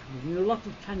misinterpreted. In a lot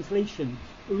of translations,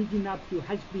 Uڵḷadu Nāṛpadu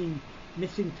has been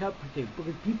misinterpreted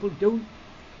because people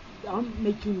aren't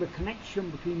making the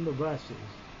connection between the verses,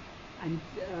 and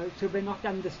so they're not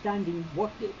understanding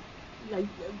what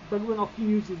Bhagavan often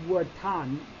uses the word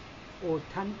tan or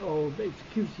its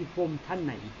accusative form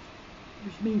taṉṇai,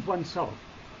 which means oneself.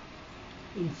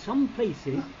 In some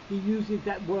places he uses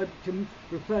that word to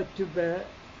refer to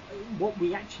what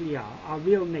we actually are, our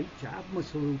real nature,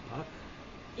 Atma-vichara.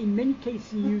 In many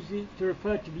cases he uses it to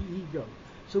refer to the ego.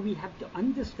 So we have to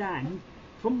understand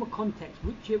from the context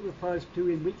which it refers to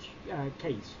in which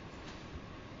case.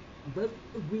 But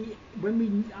when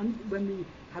we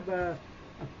have a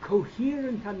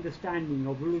coherent understanding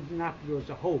of Uڵḷadu Nāṛpadu as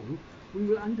a whole, we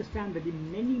will understand that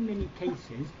in many, many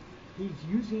cases he's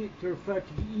using it to refer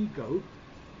to the ego,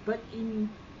 but in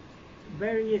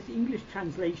various English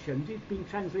translations it's been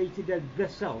translated as the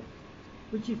self,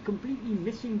 which is completely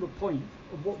missing the point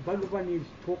of what Bhagavan is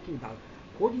talking about.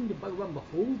 According to Bhagavan, the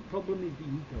whole problem is the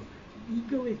ego. The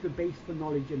ego is the base for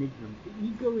knowledge and ignorance. The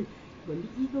ego is, when the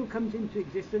ego comes into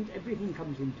existence, everything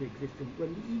comes into existence.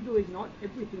 When the ego is not,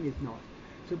 everything is not.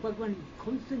 So Bhagavan is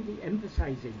constantly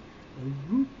emphasizing the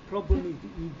root problem is the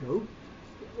ego.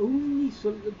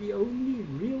 The only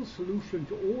real solution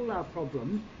to all our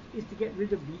problems is to get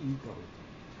rid of the ego.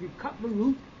 If you cut the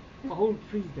root, the whole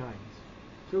tree dies.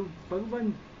 So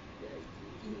Bhagavan,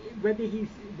 whether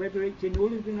it's in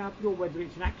Uڵḷadu Nāṛpadu or whether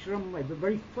it's in Aksharam, the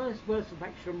very first verse of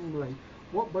Aksharam,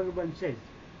 what Bhagavan says,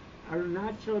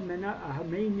 Arunachala mena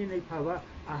ahame pava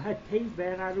ahate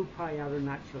verarupai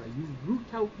Arunachala. You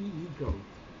root out the ego.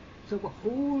 So the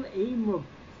whole aim of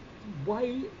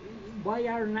why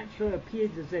Arunachala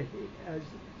appeared as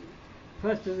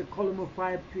first as a column of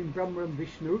fire between Brahma and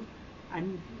Vishnu,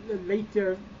 and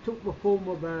later took the form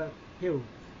of a hill.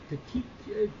 To teach,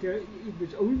 it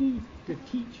was only to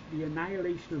teach the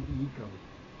annihilation of the ego.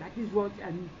 That is what,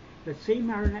 and the same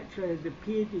Arunachala has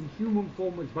appeared in human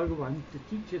form as Bhagavan to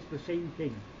teach us the same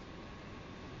thing.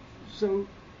 So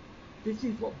this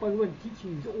is what Bhagavan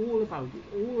teaching is all about.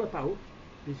 It's all about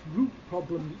this root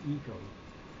problem, the ego.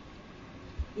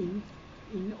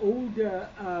 In older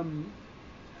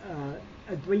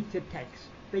Advaita texts,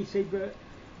 they say the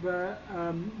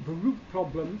root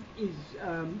problem is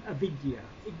avidya,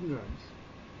 ignorance.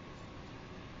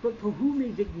 But for whom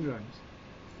is ignorance?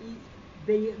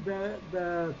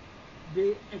 The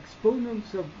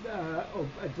exponents of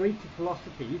Advaita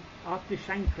philosophy after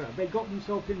Shankara, they got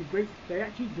themselves in they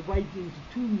actually divided into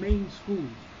two main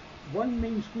schools. One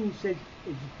main school says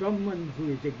it's Brahman who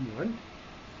is ignorant,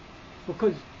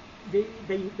 because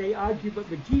they argue that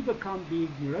the jiva can't be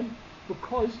ignorant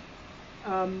because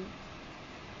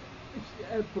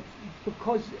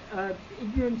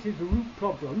ignorance is the root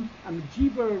problem, and the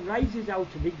jiva arises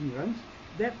out of ignorance,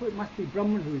 therefore it must be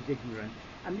Brahman who is ignorant.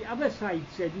 And the other side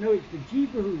said, no, it's the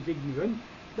jiva who is ignorant,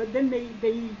 but then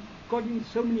they got in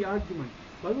so many arguments.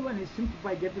 Bhagavan has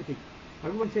simplified everything.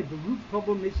 Bhagavan said the root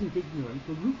problem isn't ignorance,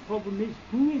 the root problem is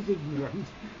who is ignorant,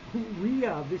 who we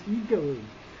are, this ego is.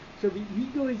 So the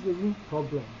ego is the root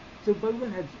problem. So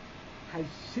Bhagavan has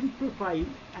simplified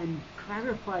and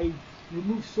clarified,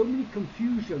 removed so many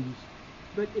confusions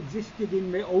that existed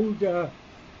in the older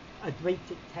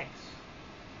Advaitic texts.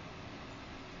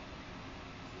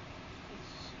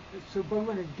 So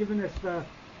Bhagavan has given us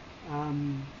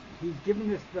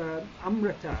the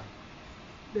Amrita.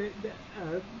 The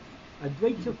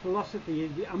Advaita philosophy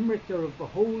is the Amrita of the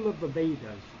whole of the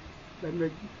Vedas. When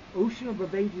the ocean of the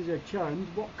Vedas are churned,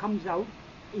 what comes out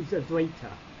is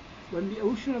Advaita. When the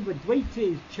ocean of Advaita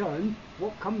is churned,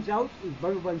 what comes out is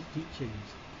Bhagavan's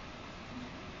teachings.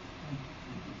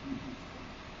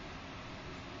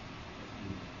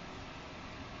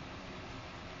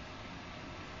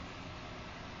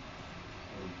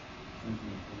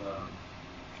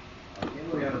 Okay,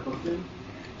 we have a question.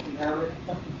 You have it?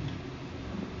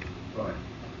 Go ahead.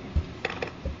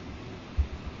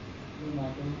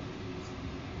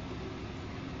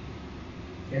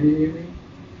 Can you hear me?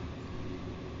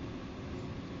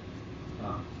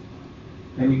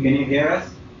 Can you hear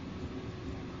us?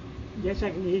 Yes,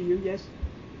 I can hear you, yes.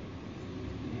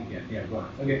 Yeah, go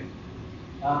ahead. Okay.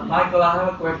 Michael, I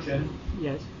have a question.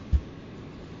 Yes.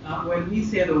 When we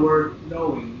say the word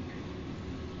knowing,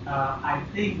 I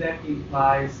think that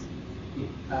implies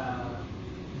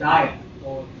daya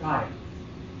or traya.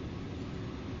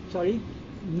 Sorry,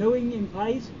 knowing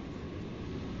implies?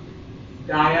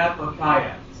 Daya or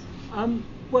traya.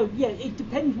 Well, yeah, it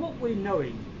depends what we're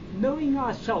knowing. Knowing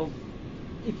ourselves,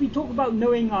 if we talk about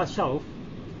knowing ourselves,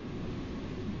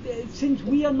 since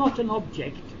we are not an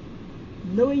object,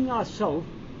 knowing ourselves,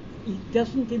 it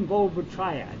doesn't involve a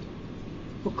triad.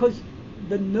 Because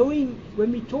the knowing,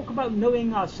 when we talk about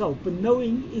knowing ourselves, the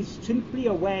knowing is simply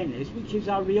awareness, which is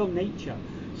our real nature.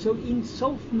 So in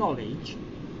self-knowledge,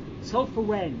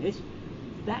 self-awareness,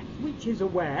 that which is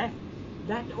aware,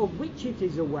 that of which it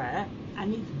is aware,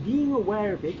 and its being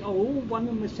aware of it are all one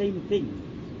and the same thing.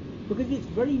 Because its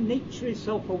very nature is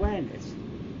self-awareness.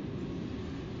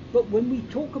 But when we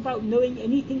talk about knowing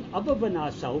anything other than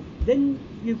ourselves, then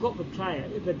you've got the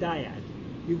triad, the dyad.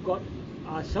 You've got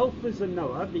ourself as the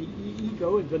knower, the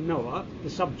ego as the knower, the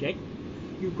subject.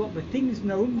 You've got the things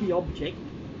known, the object.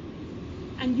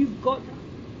 And you've got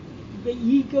the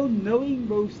ego knowing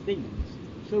those things.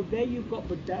 So there you've got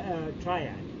the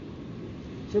triad.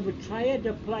 So the triad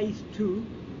applies to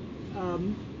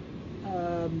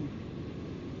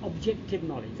objective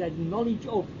knowledge, that knowledge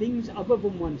of things other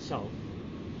than oneself.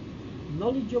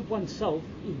 Knowledge of oneself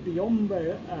is beyond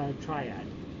the triad,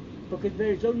 because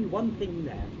there is only one thing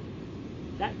there.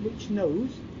 That which knows,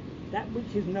 that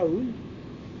which is known,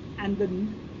 and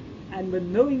the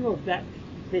knowing of that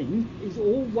thing is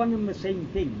all one and the same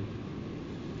thing.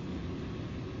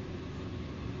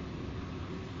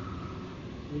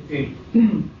 Okay.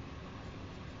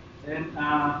 Then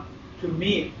to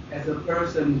me, as a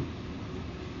person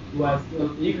who is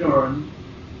still ignorant,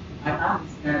 I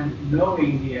understand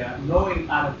knowing here, knowing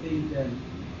other things than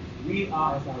we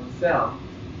are as ourselves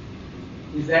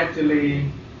is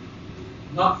actually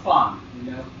not fun,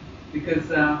 because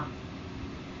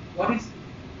what is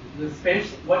the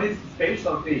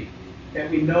special thing that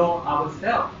we know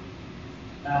ourselves,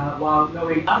 while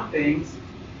knowing other things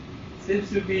seems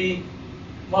to be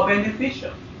more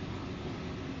beneficial.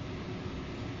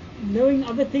 Knowing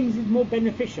other things is more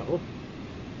beneficial?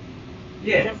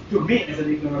 Yes, to me as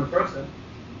an ignorant person.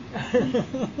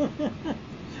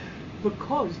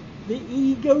 Because the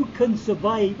ego can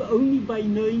survive only by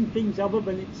knowing things other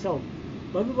than itself.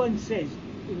 Bhagavan says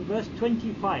in verse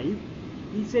 25,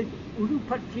 he says,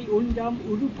 Urupatri undam,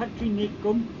 urupatri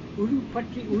nekum,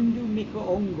 urupatri undu mika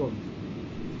ongum,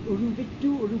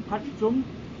 uruvittu urupatrum,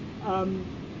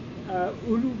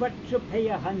 uruvatra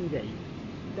payahande.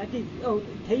 That is,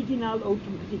 tedinal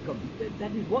automaticum.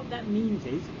 That is what that means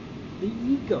is, the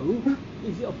ego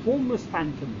is a formless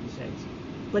phantom, he says,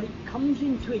 but it comes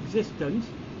into existence.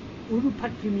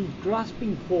 Urupatri means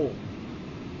grasping form.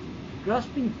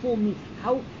 Grasping form means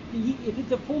how, if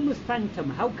it's a formless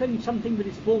phantom, how can something that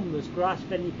is formless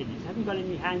grasp anything? It hasn't got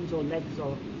any hands or legs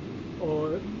or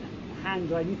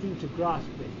hands or anything to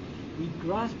grasp it. We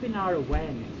grasp in our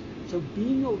awareness. So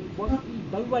being, what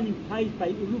Bhagavan implies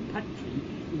by Urupatri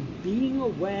is being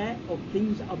aware of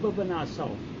things other than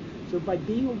ourselves. So by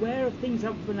being aware of things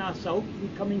other than ourselves, we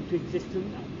come into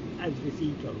existence as this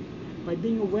ego. By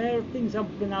being aware of things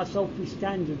other than ourselves, we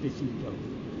stand as this ego.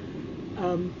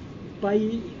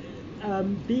 By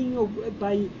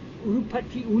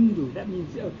Urupatri undu, that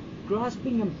means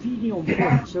grasping and feeding on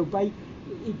food. So by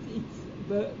it's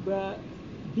the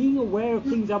being aware of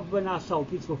things other than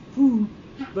ourselves is for food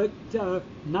that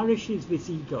nourishes this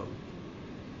ego.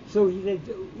 So he says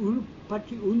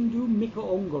Urupatri undu mika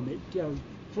ongum, it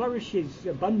flourishes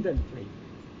abundantly.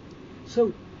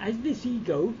 So as this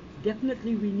ego,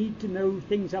 definitely we need to know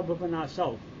things other than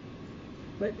ourselves.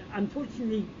 But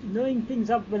unfortunately, knowing things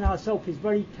other than ourselves is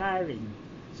very tiring.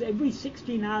 So every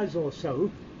 16 hours or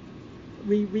so,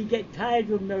 we get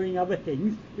tired of knowing other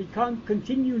things. We can't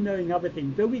continue knowing other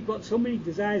things. Though we've got so many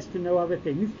desires to know other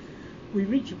things, we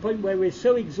reach a point where we're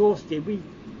so exhausted,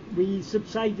 we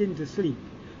subside into sleep.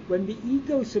 When the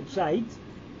ego subsides,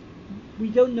 we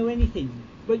don't know anything.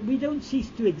 But we don't cease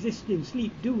to exist in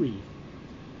sleep, do we?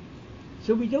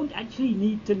 So we don't actually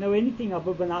need to know anything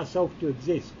other than ourselves to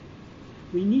exist.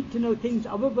 We need to know things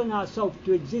other than ourselves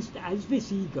to exist as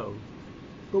this ego.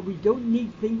 But we don't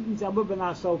need things other than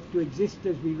ourselves to exist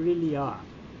as we really are.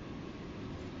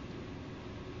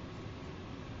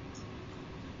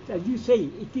 As you say,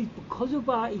 it is because of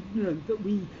our ignorance that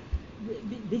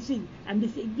this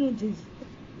ignorance is,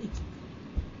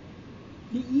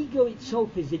 the ego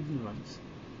itself is ignorance.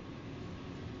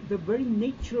 The very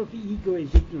nature of the ego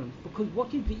is ignorance, because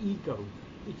what is the ego?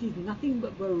 It is nothing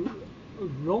but the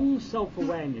wrong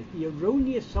self-awareness, the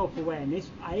erroneous self-awareness,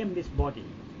 I am this body.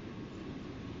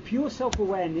 Pure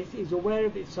self-awareness is aware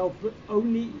of itself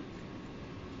only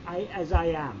as I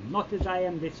am, not as I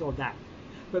am this or that.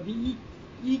 But the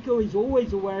ego is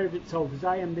always aware of itself as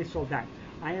I am this or that.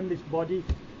 I am this body,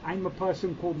 I'm a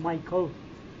person called Michael,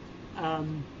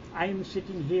 I am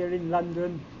sitting here in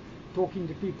London, talking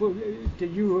to people, to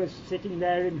you who are sitting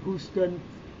there in Houston.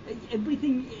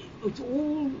 Everything, it's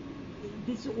all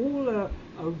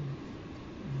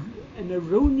an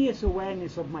erroneous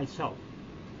awareness of myself.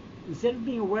 Instead of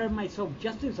being aware of myself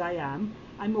just as I am,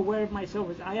 I'm aware of myself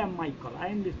as I am Michael, I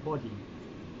am this body.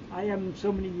 I am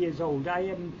so many years old, I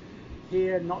am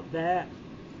here, not there,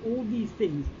 all these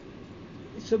things.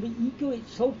 So the ego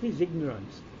itself is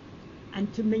ignorance.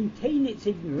 And to maintain its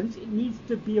ignorance, it needs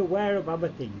to be aware of other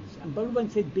things. And Bhagavan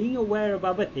said, being aware of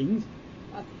other things,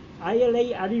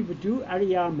 ayalai, aṟivudu,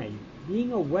 aṟiyāmai.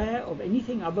 Being aware of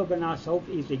anything other than ourselves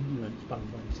is ignorance,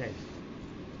 Bhagavan says.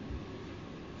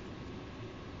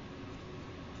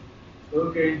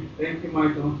 Okay, thank you,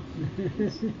 Michael.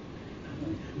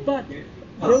 But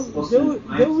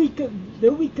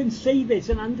though we can say this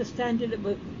and understand it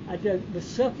at the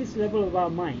surface level of our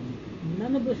mind,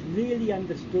 none of us really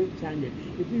understand it.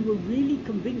 If we were really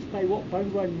convinced by what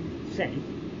Bhagavan said,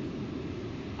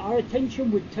 our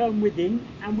attention would turn within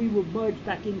and we would merge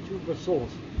back into the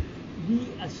source.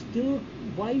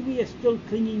 Why we are still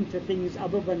clinging to things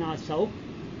other than ourselves?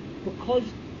 Because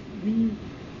we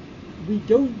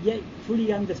don't yet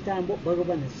fully understand what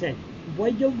Bhagavan has said.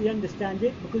 Why don't we understand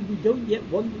it? Because we don't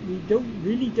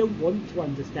really want to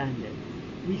understand it.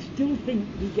 We still think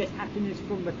we get happiness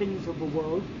from the things of the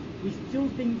world. We still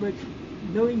think that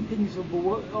knowing things of the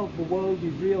world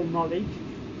is real knowledge.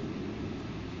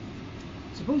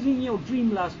 Supposing in your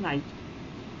dream last night,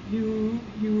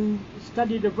 you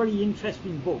studied a very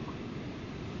interesting book,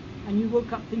 and you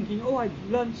woke up thinking, oh, I've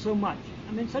learned so much,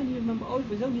 and then suddenly you remember, oh, it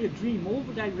was only a dream. All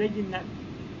that I read in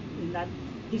that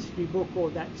history book or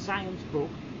that science book,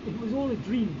 it was all a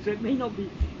dream. So it may not be.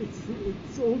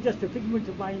 It's all just a figment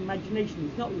of my imagination.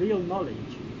 It's not real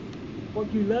knowledge.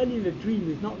 What you learn in a dream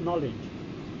is not knowledge.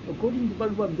 According to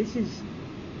Bhagavan,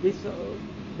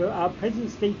 our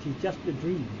present state is just a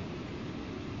dream.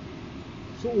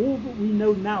 So all that we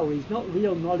know now is not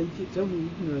real knowledge, it's only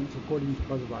ignorance according to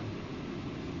Bhagavan.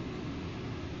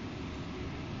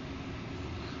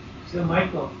 So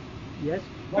Michael, yes?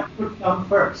 What would come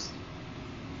first?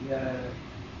 The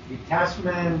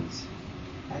detachment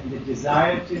and the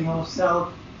desire to know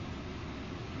self,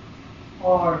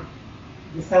 or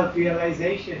the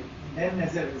self-realization, and then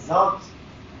as a result,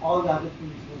 all the other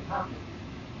things will happen?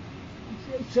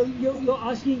 So you're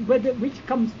asking which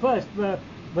comes first, the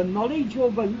knowledge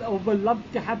or the love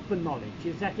to have the knowledge,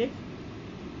 is that it?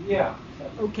 Yeah.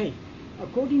 Okay.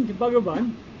 According to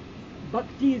Bhagavan,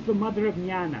 bhakti is the mother of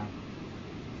jnana.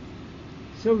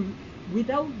 So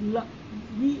without love,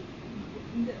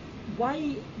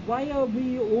 why are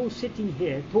we all sitting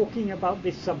here talking about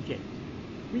this subject?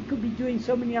 We could be doing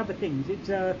so many other things. It's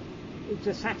a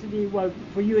Saturday, well,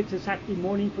 for you it's a Saturday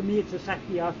morning, for me it's a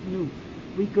Saturday afternoon.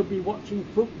 We could be watching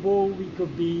football, we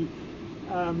could be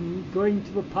going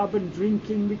to the pub and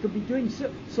drinking, we could be doing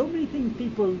so many things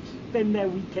people spend their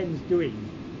weekends doing.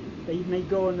 They may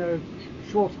go on a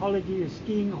short holiday, a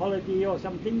skiing holiday or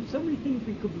something, so many things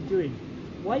we could be doing.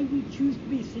 Why we choose to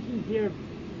be sitting here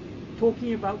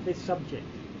talking about this subject?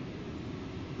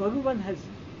 Bhagavan has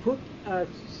put a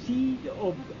seed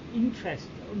of interest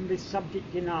on this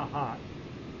subject in our heart.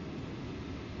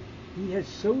 He has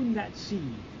sown that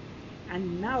seed,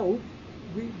 and now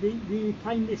we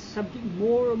find this subject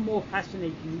more and more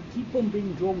fascinating. We keep on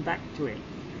being drawn back to it.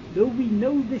 Though we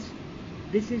know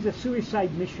this is a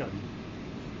suicide mission.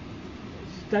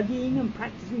 Studying and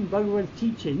practicing Bhagavan's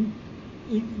teaching,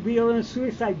 we are on a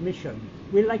suicide mission.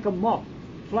 We're like a moth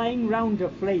flying round a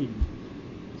flame.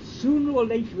 Sooner or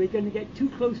later we're going to get too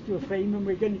close to a flame and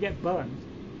we're going to get burned.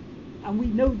 And we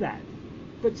know that.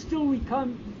 But still we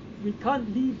can't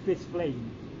leave this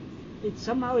flame.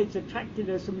 Somehow it's attracted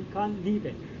us and we can't leave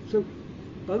it. So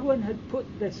Bhagavan had put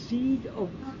the seed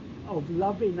of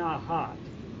love in our heart.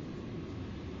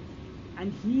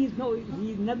 And he is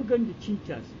never going to cheat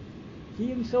us. He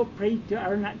himself prayed to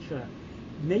Arunachala,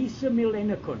 Nesa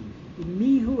Milenakun, to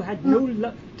me who had no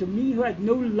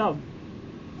love,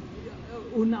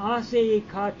 unase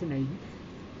kātane,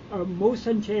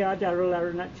 mosanche ādhāra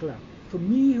Arunachala. For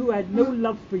me who had no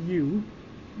love for you,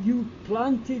 you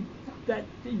planted that,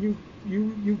 you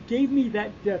gave me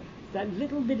that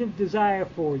little bit of desire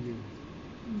for you.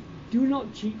 Do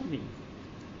not cheat me.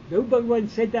 Though Bhagavan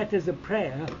said that as a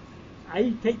prayer,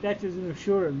 I take that as an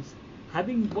assurance.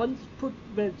 Having once put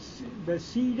the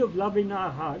seed of love in our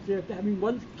heart, having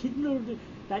once kindled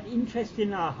that interest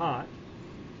in our heart,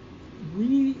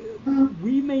 we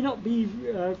may not be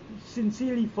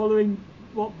sincerely following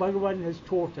what Bhagavan has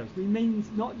taught us. We may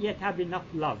not yet have enough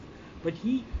love. But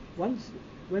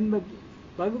when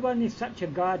Bhagavan is such a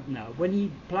gardener, when he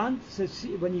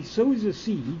when he sows a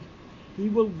seed, he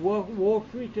will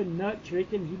water it and nurture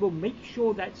it, and he will make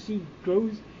sure that seed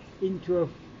grows into a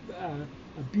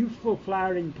beautiful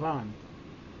flowering plant.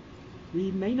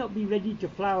 We may not be ready to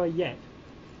flower yet,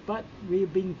 but we are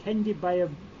being tended by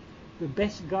the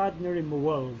best gardener in the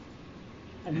world.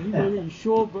 And he will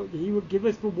ensure that he will give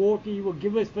us the water, he will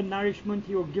give us the nourishment,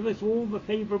 he will give us all the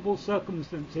favourable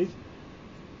circumstances.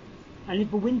 And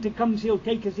if the winter comes, he'll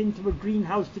take us into the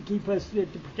greenhouse to keep us, to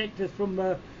protect us from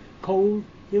the cold.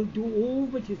 He'll do all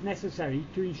that is necessary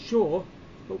to ensure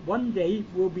that one day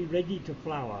we'll be ready to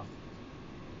flower.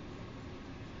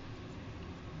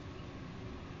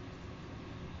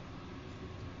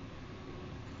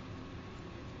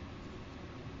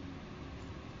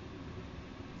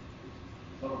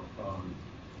 So,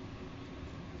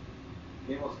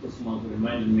 Keva's question also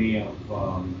reminded me of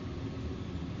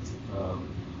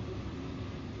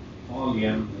Paul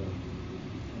Young,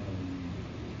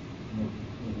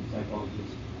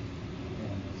 psychologist.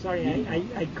 Sorry,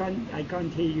 I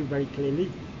can't hear you very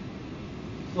clearly.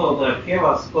 So the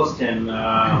Keva's question,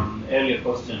 earlier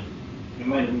question,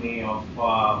 reminded me of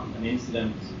an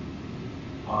incident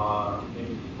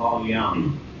with Paul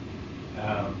Young.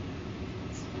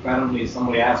 Apparently,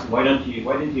 somebody asked, "Why didn't you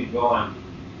go and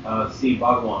see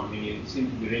Bhagavan? I mean, you seem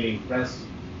to be really impressed."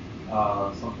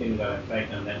 Something to that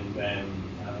effect, and then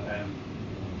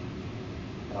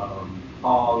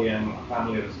Paul Young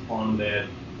apparently responded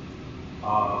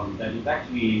that he's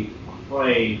actually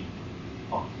afraid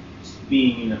of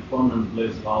being in a permanent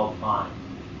bliss at all times.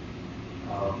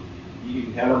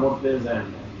 You heard about this,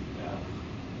 and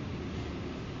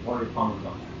what are your comments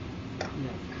on that?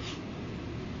 Yeah.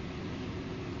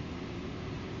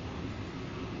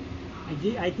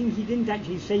 I think he didn't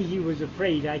actually say he was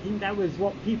afraid. I think that was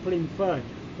what people inferred.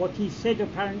 What he said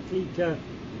apparently to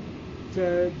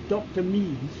Dr.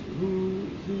 Mees,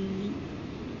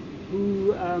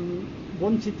 who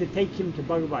wanted to take him to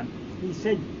Bhagavan. He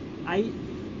said, I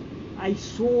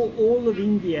saw all of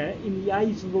India in the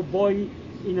eyes of a boy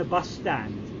in a bus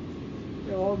stand,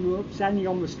 standing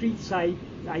on the street side.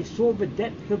 I saw the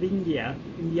depth of India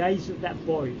in the eyes of that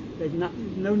boy. There's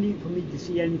no need for me to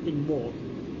see anything more.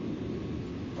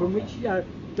 From which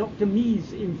Dr.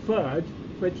 Mees inferred,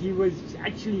 but he was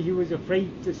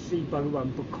afraid to see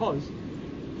Bhagavan because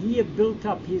he had built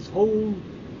up his whole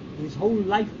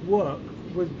life work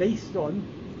was based on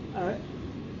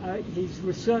his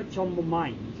research on the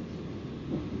mind.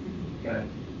 Okay.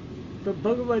 But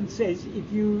Bhagavan says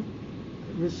if you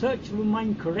research the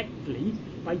mind correctly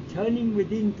by turning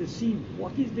within to see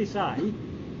what is this I,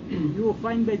 you will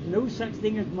find there's no such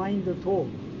thing as mind at all.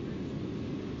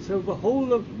 So the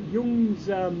whole of Jung's,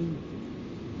 all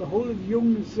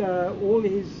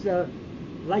his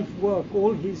life work,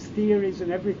 all his theories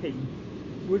and everything,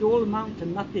 would all amount to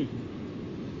nothing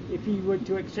if he were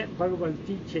to accept Bhagavan's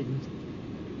teachings.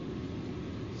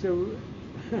 So,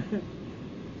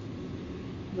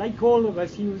 like all of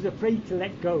us, he was afraid to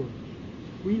let go.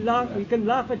 We can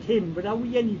laugh at him, but are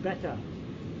we any better?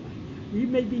 We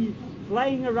may be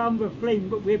flying around the flame,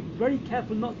 but we're very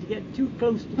careful not to get too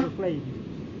close to the flame,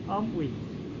 aren't we?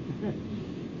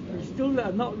 We still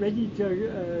are not ready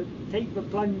to take the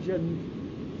plunge and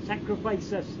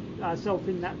sacrifice ourselves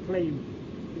in that flame,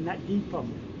 in that deepam.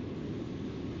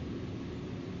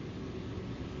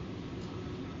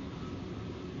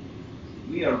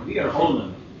 We are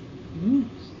holding.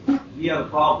 We are the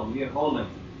problem. We are holding.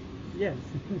 Yes.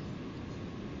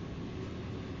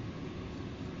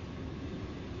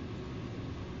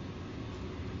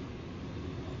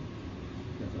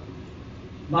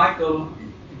 Michael,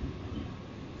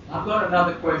 I've got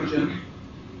another question.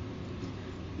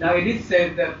 Now it is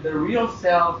said that the real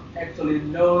self actually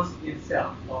knows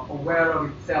itself, or aware of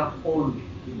itself only.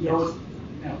 It knows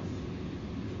nothing else.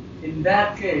 In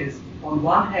that case, on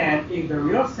one hand, if the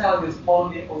real self is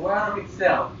only aware of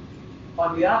itself,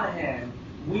 on the other hand,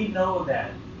 we know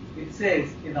that it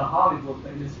says in the holy book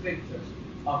and the scriptures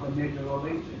of the major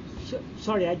religions.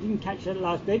 Sorry, I didn't catch that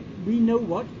last bit. We know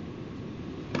what?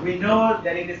 We know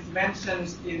that it is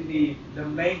mentioned in the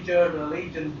major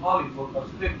religion holy book of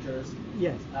scriptures.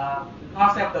 Yes. The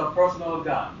concept of personal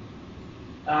God,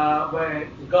 where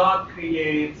God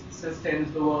creates, sustains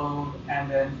the world,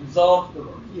 and then dissolves the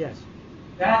world. Yes.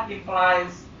 That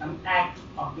implies an act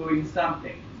of doing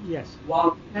something. Yes.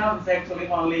 While self is actually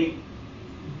only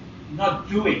not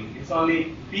doing, it's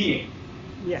only being.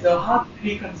 Yes. So how do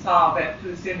we reconcile that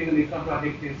two seemingly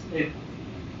contradictory statements?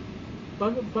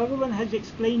 Bhagavan has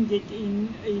explained it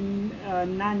in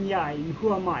taṉṇai, in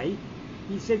Who Am I?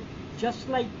 He said, just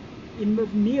like in the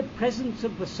mere presence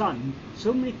of the sun,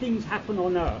 so many things happen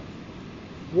on earth.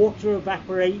 Water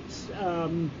evaporates,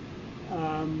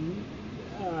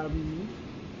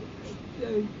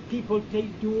 people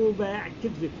do all their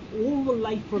activities. All the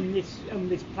life on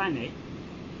this planet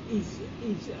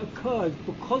occurs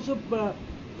because of the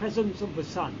presence of the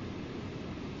sun.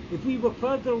 If we were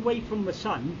further away from the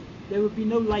sun, there would be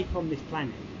no life on this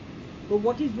planet. But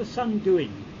what is the sun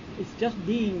doing? It's just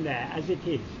being there as it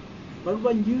is. But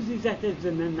one uses that as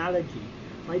an analogy.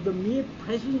 By the mere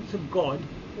presence of God,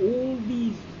 all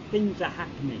these things are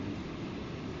happening.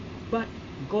 But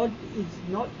God is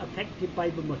not affected by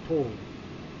them at all.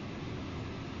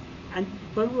 And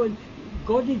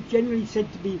God is generally said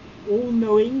to be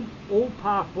all-knowing,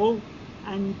 all-powerful,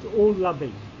 and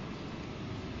all-loving.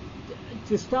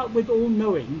 To start with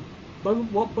all-knowing,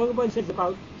 what Bhagavan says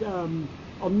about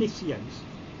omniscience,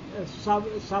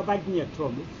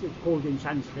 Sarvajñatvam, it's called in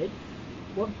Sanskrit.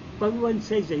 What Bhagavan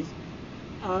says is,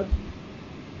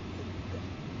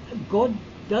 God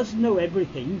does know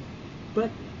everything, but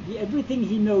the everything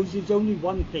he knows is only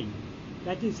one thing,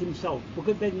 that is himself,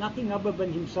 because there's nothing other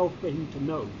than himself for him to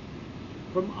know.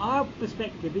 From our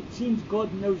perspective, it seems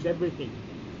God knows everything,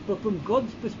 but from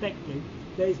God's perspective,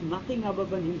 there is nothing other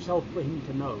than himself for him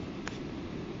to know.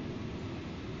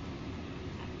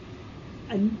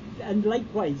 And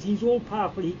likewise, he's all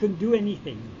powerful, he can do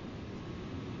anything.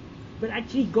 But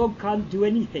actually God can't do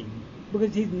anything,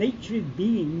 because his nature is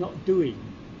being, not doing.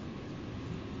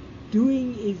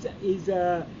 Doing is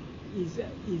an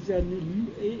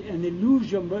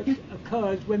illusion that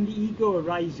occurs when the ego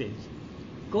arises.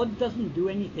 God doesn't do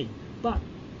anything. But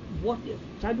what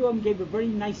Sadhuram gave a very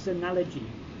nice analogy.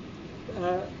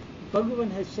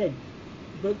 Bhagavan has said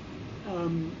that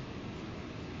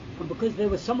because there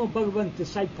were some of Bhagavan's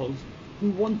disciples who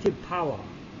wanted power,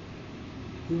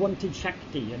 who wanted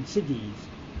Shakti and Siddhis,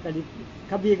 that if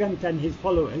Kabirganta and his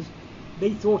followers,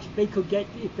 they thought they could get,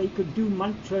 if they could do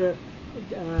mantra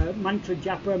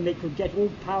japa, and they could get all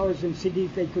powers and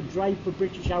Siddhis, they could drive the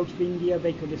British out of India,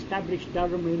 they could establish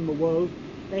Dharma in the world.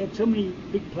 They had so many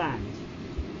big plans.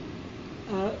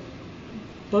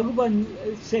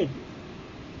 Bhagavan said,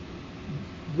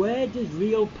 where does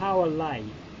real power lie?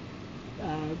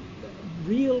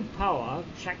 Real power,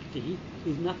 Shakti,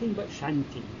 is nothing but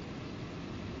Shanti.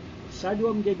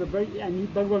 Sadhuram gave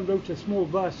Bhagavan wrote a small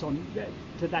verse on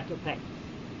to that effect.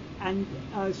 And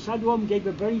Sadhuram gave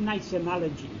a very nice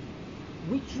analogy.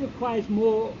 Which requires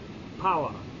more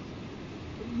power?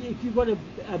 If you've got a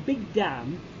big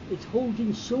dam, it's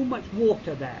holding so much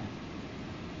water there.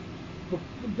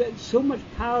 But so much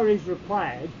power is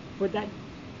required for that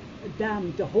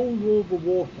dam to hold all the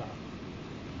water.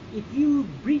 If you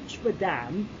breach the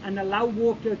dam and allow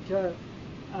water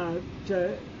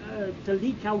to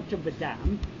leak out of the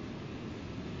dam,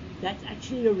 that's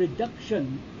actually a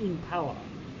reduction in power.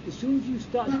 As soon as you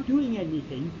start doing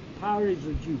anything, power is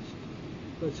reduced.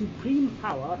 The supreme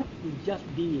power is just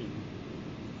being.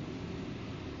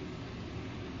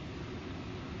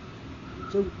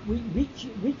 So which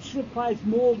requires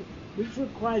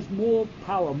more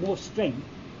power, more strength,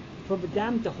 for the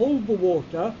dam to hold the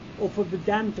water, or for the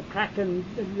dam to crack and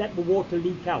let the water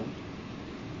leak out?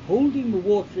 Holding the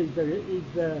water is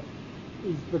the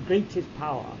greatest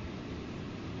power.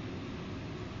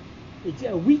 It's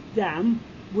a weak dam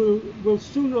will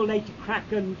sooner or later crack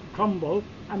and crumble,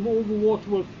 and all the water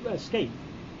will escape.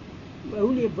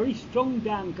 Only a very strong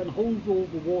dam can hold all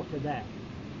the water there.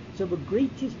 So the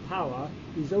greatest power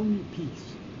is only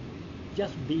peace,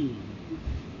 just being.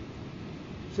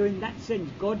 So in that sense,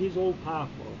 God is all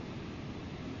powerful,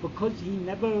 because he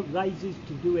never rises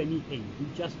to do anything. He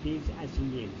just is as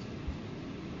he is.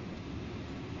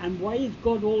 And why is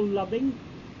God all loving?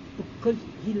 Because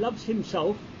he loves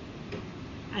himself,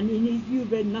 and in his view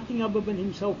there nothing other than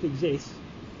himself exists.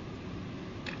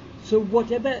 So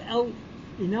whatever else,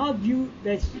 in our view,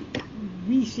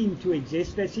 we seem to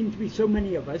exist, there seem to be so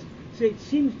many of us, so it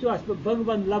seems to us that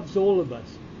Bhagavan loves all of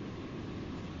us.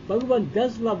 Bhagavan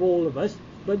does love all of us,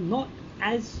 but not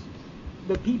as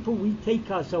the people we take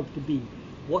ourselves to be.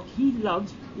 What he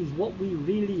loves is what we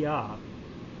really are,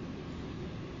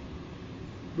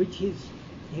 which is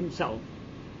himself.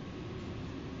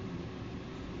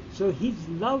 So his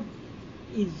love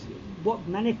is what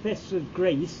manifests as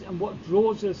grace and what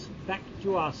draws us back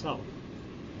to ourselves.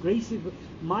 Grace is,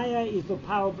 Maya is the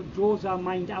power that draws our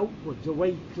mind outwards,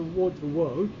 away towards the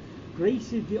world.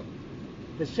 Grace is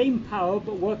the same power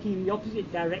but working in the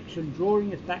opposite direction,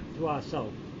 drawing us back to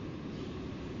ourselves.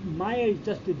 Maya is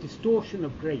just a distortion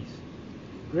of grace.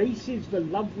 Grace is the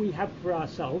love we have for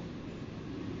ourselves.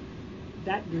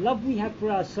 That love we have for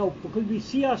ourselves, because we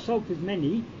see ourselves as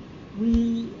many,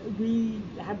 we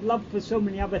have love for so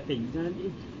many other things,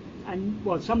 and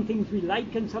some things we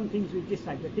like and some things we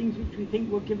dislike. The things which we think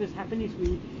will give us happiness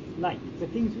we like. The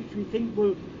things which we think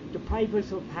will deprive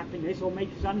us of happiness or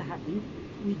make us unhappy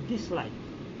we dislike.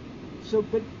 So,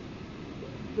 but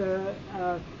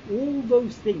all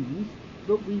those things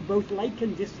that we both like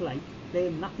and dislike, they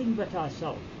are nothing but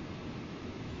ourselves.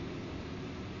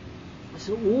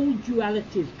 So all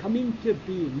dualities come into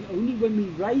being only when we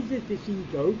rise as this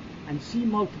ego and see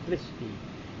multiplicity.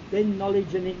 Then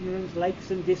knowledge and ignorance,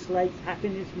 likes and dislikes,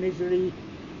 happiness, misery,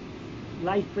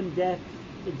 life and death,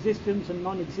 existence and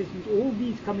non-existence, all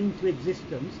these come into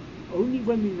existence only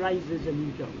when we rise as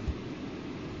an ego.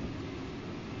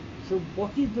 So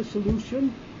what is the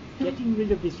solution? Getting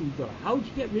rid of this ego. How to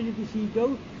get rid of this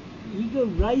ego? Ego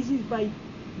rises by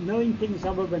knowing things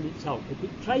other than itself. If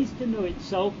it tries to know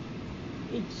itself,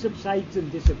 it subsides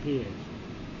and disappears.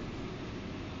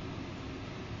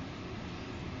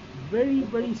 Very,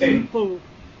 very simple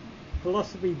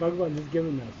philosophy Bhagavan has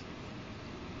given us.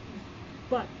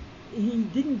 But he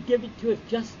didn't give it to us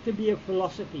just to be a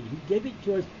philosophy. He gave it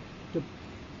to us to,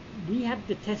 we have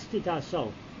to test it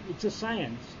ourselves. It's a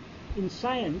science. In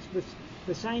science,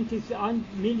 the scientists aren't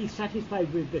merely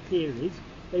satisfied with the theories.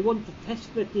 They want to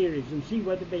test the theories and see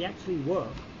whether they actually work.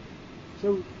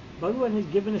 So Bhagavan has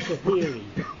given us a theory.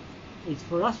 It's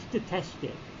for us to test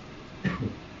it,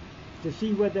 to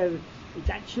see whether it's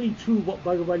actually true what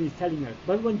Bhagavan is telling us.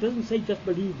 Bhagavan doesn't say just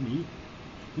believe me.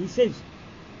 He says,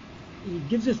 he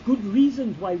gives us good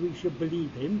reasons why we should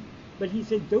believe him, but he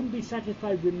says don't be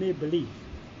satisfied with mere belief.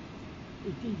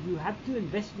 You have to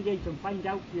investigate and find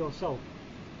out for yourself.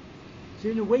 So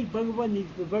in a way, Bhagavan is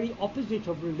the very opposite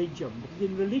of religion, because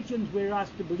in religions we're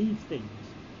asked to believe things.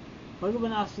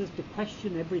 Bhagavan asks us to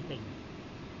question everything.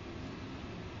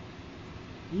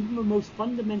 Even the most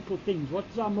fundamental things.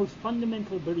 What's our most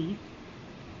fundamental belief?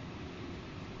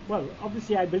 Well,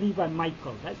 obviously I believe I'm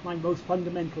Michael. That's my most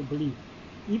fundamental belief.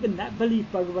 Even that belief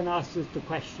Bhagavan asks us to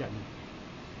question.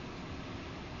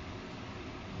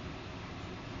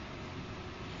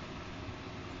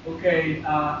 Okay,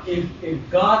 if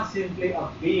God simply a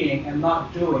being and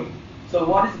not doing, so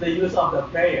what is the use of the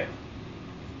prayer?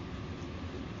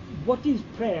 What is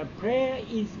prayer? Prayer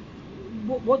is,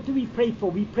 what do we pray for?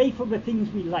 We pray for the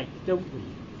things we like, don't we?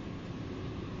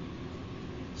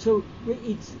 So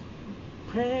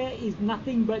prayer is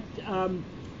nothing but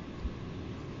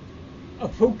a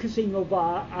focusing of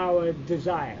our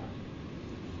desire.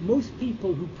 Most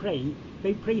people who pray,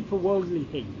 they pray for worldly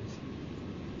things.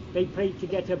 They pray to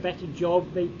get a better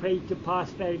job, they pray to pass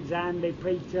their exam, they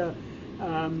pray for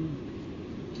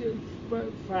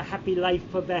a happy life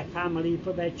for their family,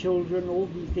 for their children, all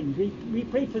these things. We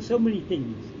pray for so many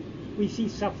things. We see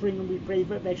suffering and we pray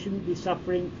that there shouldn't be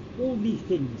suffering, all these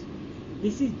things.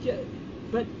 This is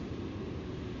but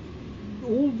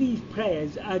all these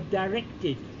prayers are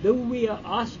directed, though we are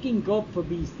asking God for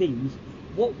these things,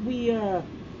 what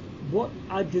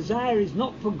our desire is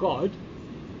not for God.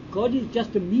 God is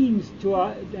just a means to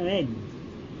an end.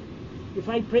 If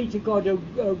I pray to God,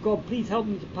 oh God, please help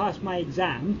me to pass my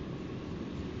exam,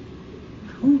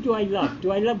 who do I love?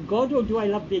 Do I love God or do I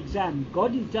love the exam?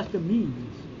 God is just a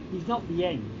means. He's not the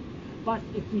end. But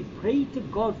if we pray to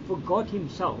God for God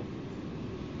himself,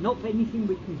 not for anything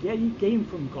we can gain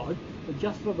from God, but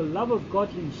just for the love of God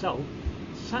himself,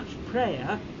 such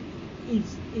prayer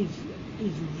is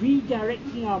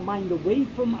redirecting our mind away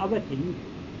from other things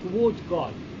towards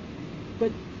God.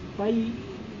 But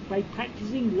by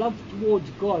practicing love towards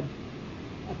God,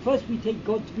 at first we take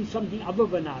God to be something other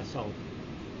than ourselves.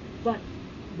 But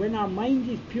when our mind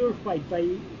is purified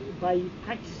by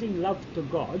practicing love to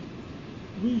God,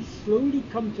 we slowly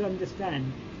come to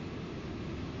understand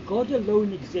God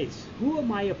alone exists. Who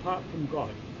am I apart from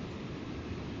God?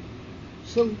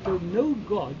 So to know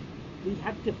God, we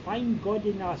have to find God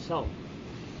in ourselves.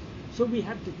 So we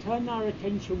have to turn our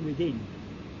attention within.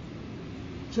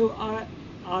 So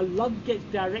our love gets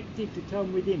directed to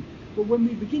turn within. But when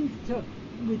we begin to turn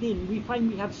within, we find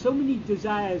we have so many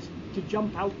desires to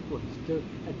jump outwards, to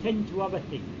attend to other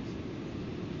things.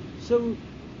 So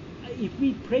if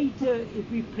we pray to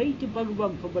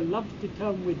Bhagavan for the love to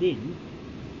turn within,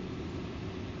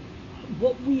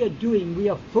 what we are doing, we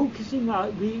are focusing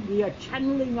we are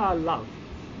channeling our love.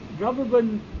 Rather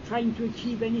than trying to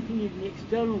achieve anything in the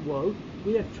external world,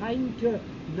 we are trying to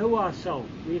know ourselves.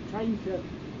 We are trying to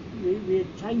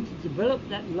develop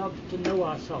that love to know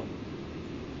ourselves.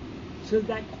 So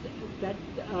that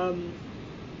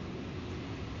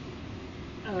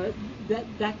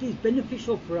is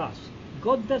beneficial for us.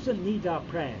 God doesn't need our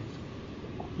prayers.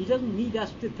 He doesn't need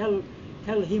us to tell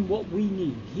him what we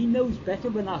need. He knows better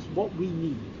than us what we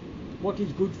need, what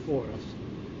is good for us.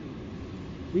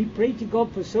 We pray to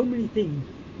God for so many things,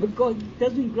 but God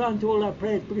doesn't grant all our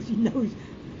prayers because he knows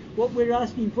what we're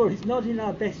asking for is not in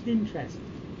our best interest.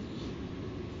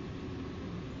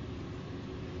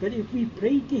 But if we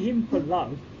pray to him for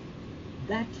love,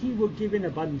 that he will give in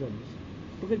abundance,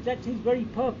 because that's his very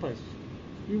purpose.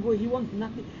 He wants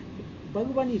nothing.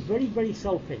 Bhagavan is very, very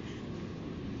selfish.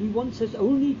 He wants us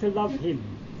only to love him.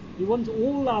 He wants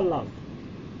all our love.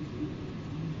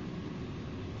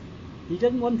 He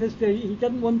doesn't want us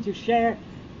to share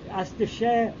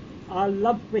our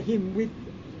love for him with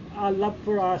our love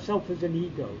for ourselves as an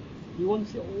ego. He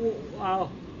wants our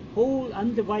whole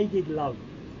undivided love.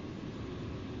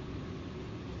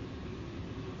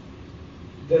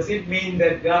 Does it mean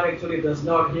that God actually does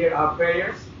not hear our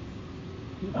prayers?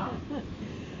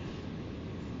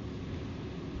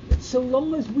 so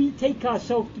long as we take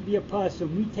ourselves to be a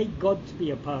person, we take God to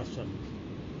be a person.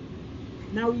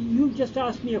 Now, you just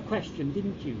asked me a question,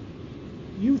 didn't you?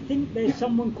 You think there's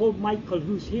someone called Michael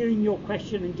who's hearing your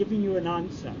question and giving you an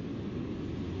answer.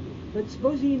 But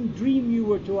supposing in dream you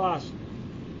were to ask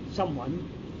someone,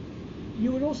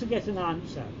 you would also get an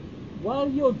answer. While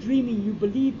you're dreaming, you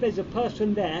believe there's a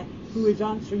person there who is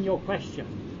answering your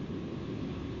question.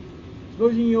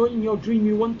 Supposing in your dream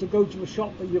you want to go to a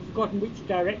shop but you've forgotten which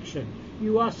direction.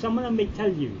 You ask someone and they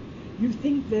tell you. You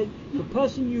think that the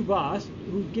person you've asked,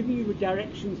 who's giving you the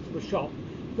directions to the shop,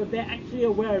 that they're actually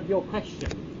aware of your question,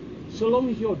 so long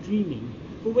as you're dreaming.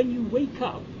 But when you wake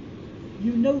up,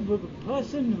 you know that the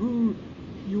person who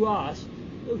you asked,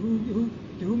 to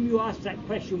whom you asked that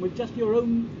question, was just your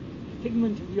own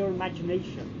figment of your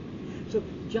imagination. So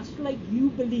just like you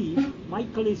believe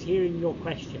Michael is hearing your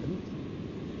question,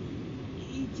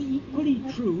 it's equally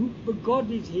true that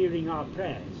God is hearing our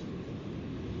prayers.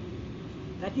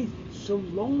 That is, so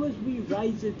long as we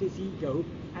rise as this ego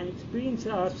and experience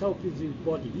ourselves as his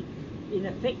body, in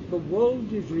effect the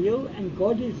world is real and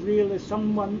God is real as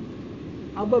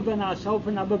someone other than ourselves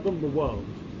and other than the world.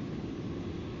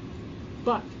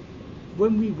 But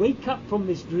when we wake up from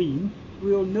this dream,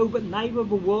 we will know that neither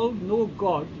the world nor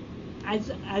God as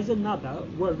another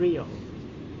were real.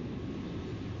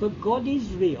 But God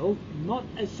is real, not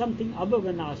as something other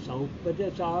than ourselves, but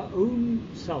as our own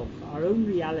self, our own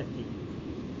reality.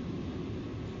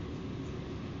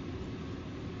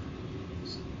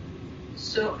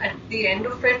 So at the end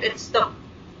of it, it's the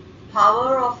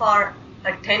power of our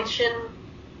attention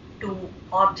to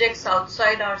objects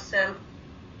outside ourselves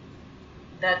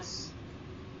that's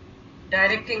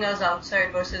directing us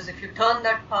outside, versus if you turn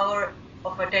that power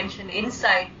of attention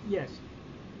inside. Yes.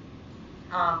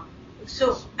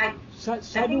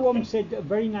 Sadhu Om said a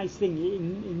very nice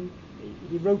thing.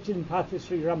 He wrote in Path of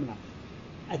Sri Ramana.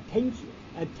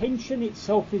 Attention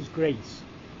itself is grace.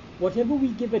 Whatever we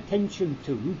give attention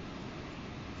to,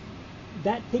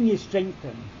 that thing is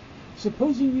strengthened.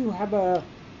 Supposing you have a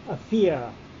fear.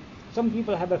 Some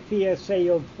people have a fear, say,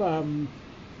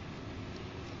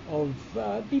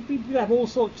 people have all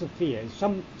sorts of fears.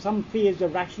 Some fears are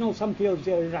rational, some fears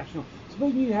are irrational.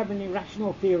 Suppose you have an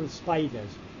irrational fear of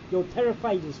spiders. You're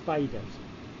terrified of spiders.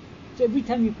 So every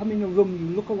time you come in a room,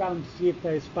 you look around to see if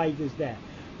there are spiders there.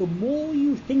 The more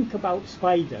you think about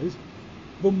spiders,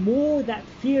 the more that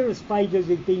fear of spiders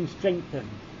is being strengthened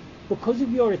because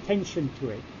of your attention to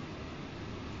it.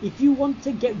 If you want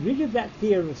to get rid of that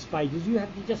fear of spiders, you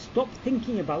have to just stop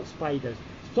thinking about spiders.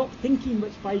 Stop thinking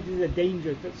that spiders are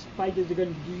dangerous, that spiders are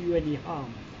going to do you any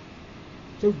harm.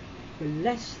 So the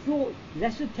less thought,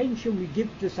 less attention we give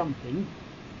to something,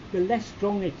 the less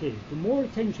strong it is. The more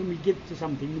attention we give to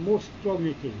something, the more strong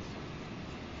it is.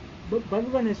 But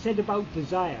Bhagavan has said about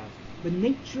desire, the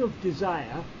nature of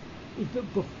desire is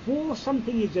that before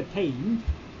something is attained,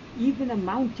 even a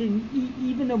mountain,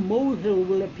 even a molehill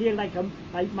will appear like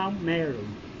Mount Meru.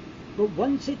 But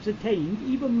once it's attained,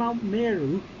 even Mount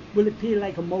Meru will appear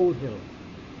like a molehill.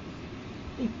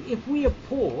 If we are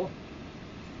poor,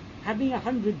 having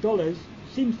 $100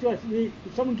 seems to us, if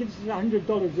someone gives us $100,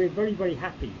 we're very, very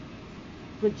happy.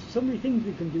 But so many things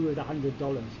we can do with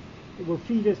 $100. It will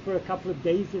feed us for a couple of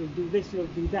days, it'll do this, it'll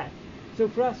do that. So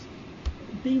for us,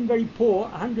 being very poor,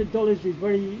 $100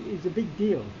 is a big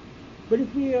deal. But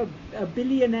if we are a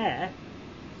billionaire,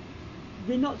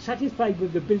 we're not satisfied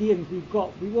with the billions we've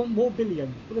got. We want more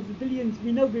billions. But of the billions,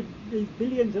 we know the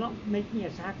billions are not making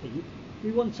us happy.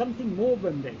 We want something more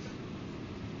than this.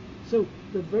 So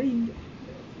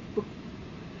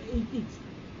it's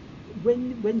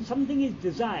when something is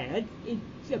desired, it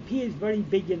appears very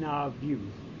big in our view.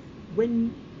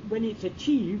 When it's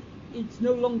achieved, it's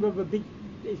no longer a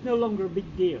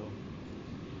big deal.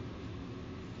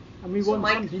 And we want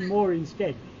something more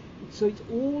instead. So it's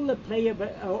all a play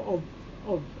of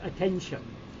attention.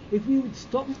 If we would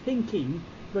stop thinking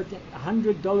that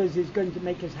 $100 is going to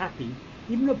make us happy,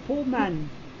 even a poor man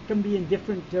can be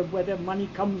indifferent to whether money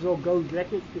comes or goes.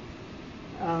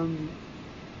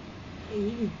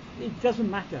 It doesn't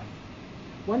matter.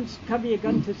 Once Kavi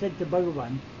Aganta said to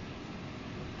Bhagavan,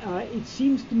 it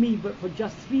seems to me that for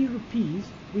just 3 rupees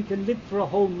we can live for a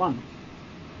whole month.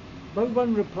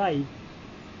 Bhagavan replied,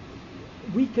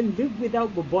 we can live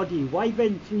without the body, why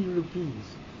then 3 rupees?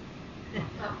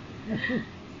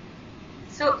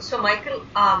 So Michael,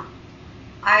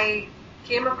 I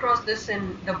came across this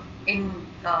in the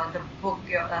book,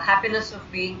 Happiness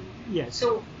of Being. Yes.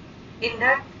 So in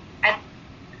that,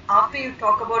 after you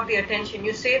talk about the attention,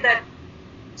 you say that,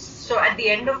 so at the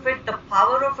end of it, the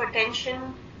power of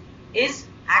attention is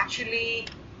actually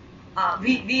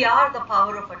we are the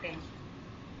power of attention.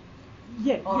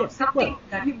 Yeah, Or yeah. something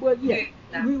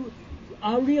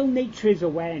Our real nature is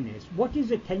awareness. What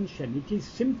is attention? It is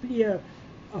simply a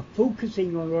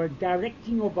focusing or a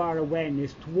directing of our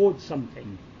awareness towards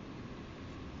something.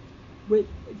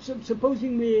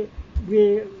 Supposing we're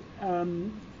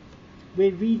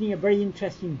reading a very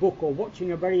interesting book or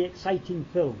watching a very exciting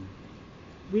film.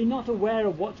 We're not aware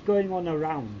of what's going on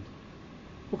around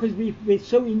because we're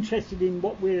so interested in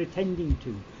what we're attending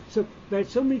to. So there are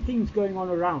so many things going on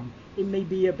around. It may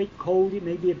be a bit cold, it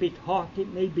may be a bit hot,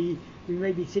 we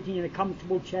may be sitting in a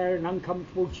comfortable chair, an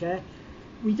uncomfortable chair.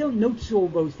 We don't notice all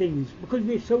those things because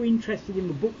we're so interested in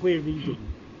the book we're reading.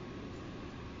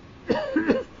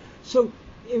 So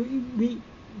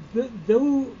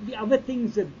though the other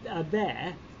things that are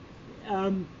there,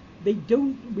 they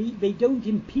don't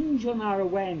impinge on our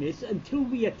awareness until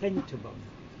we attend to them.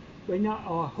 When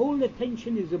our whole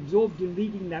attention is absorbed in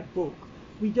reading that book,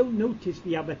 we don't notice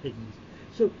the other things.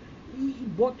 So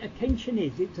what attention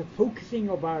is, it's a focusing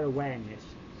of our awareness.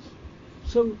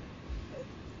 So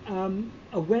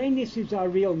awareness is our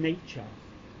real nature.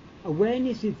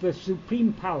 Awareness is the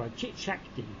supreme power, Chit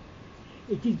Shakti.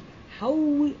 It is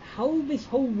how this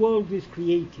whole world is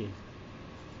created.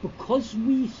 Because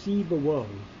we see the world,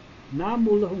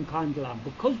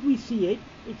 because we see it,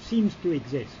 it seems to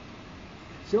exist.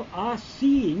 So our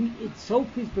seeing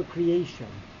itself is the creation.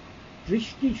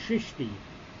 Drishti Shrishti.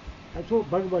 That's what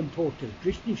Bhagavan taught us.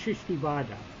 Drishti Shrishti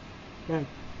Vada. The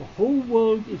whole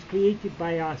world is created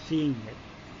by our seeing it.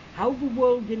 How the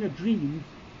world in a dream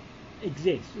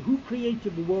exists. Who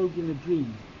created the world in a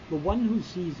dream? The one who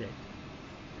sees it.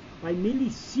 By merely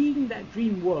seeing that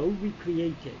dream world, we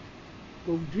create it.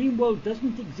 The dream world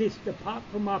doesn't exist apart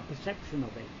from our perception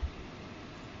of it.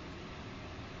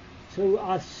 So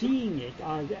our seeing it,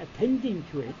 our attending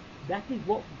to it, that is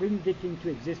what brings it into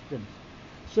existence.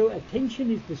 So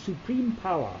attention is the supreme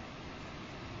power.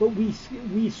 But we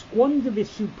squander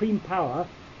this supreme power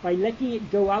by letting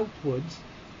it go outwards.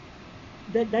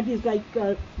 That is like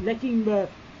letting a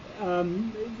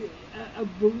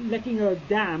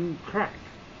dam crack.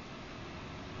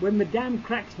 When the dam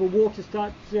cracks, the water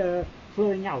starts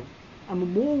flowing out. And the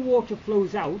more water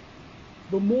flows out,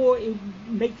 the more it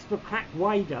makes the crack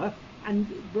wider, and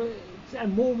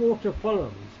more water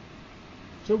follows.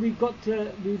 So we've got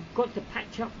to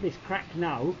patch up this crack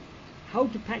now. How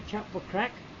to patch up the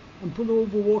crack and put all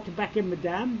the water back in the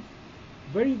dam?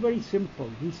 Very, very simple.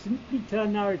 We simply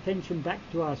turn our attention back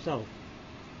to ourselves.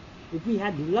 If we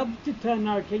had loved to turn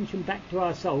our attention back to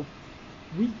ourselves,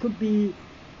 we could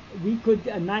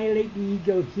annihilate the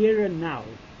ego here and now.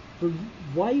 But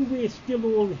why we're still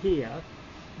all here,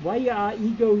 why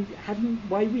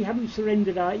we haven't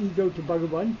surrendered our ego to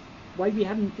Bhagavan, why we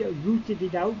haven't rooted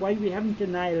it out, why we haven't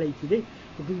annihilated it,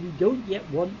 because we don't yet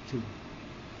want to.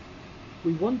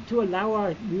 We want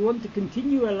to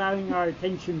continue allowing our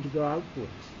attention to go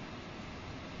outwards.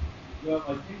 Well,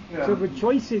 I think, so the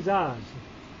choice is ours.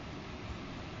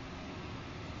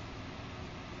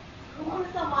 Who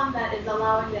is the one that is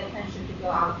allowing the attention to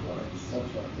go outwards?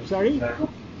 that's right. Sorry? Exactly.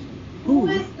 Who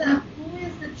is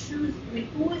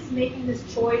making this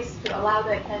choice to allow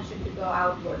the attention to go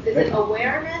outwards? Is it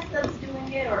awareness that's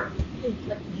doing it, or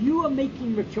you are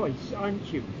making the choice,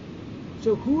 aren't you?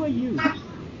 So who are you?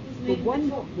 The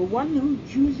one who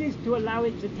chooses to allow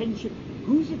its attention.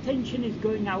 Whose attention is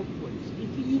going outwards?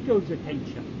 It's the ego's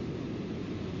attention.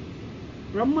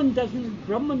 Brahman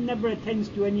never attends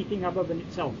to anything other than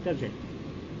itself, does it?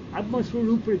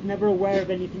 Atma-Swarupa is never aware of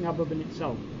anything other than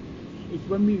itself. It's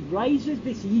when we rise as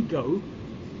this ego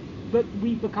that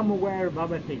we become aware of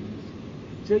other things.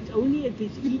 So it's only as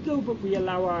this ego that we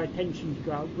allow our attention to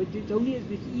go outwards. It's only as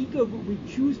this ego that we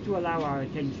choose to allow our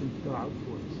attention to go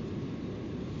outwards.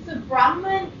 So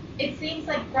Brahman, it seems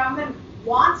like Brahman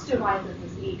wants to rise as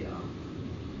this ego.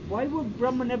 Why would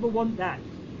Brahman ever want that?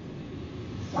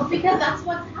 Well, because that's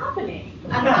what's happening.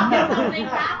 And how can something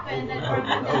happen that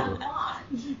Brahman doesn't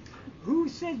want? Who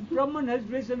says Brahman has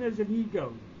risen as an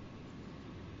ego?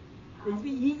 It's the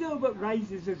ego that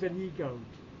rises as an ego.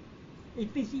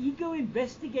 If this ego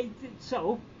investigates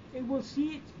itself, it will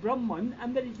see it's Brahman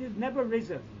and that it has never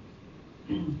risen.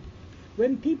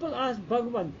 When people ask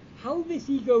Bhagavan how this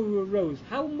ego arose,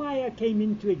 how Maya came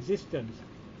into existence,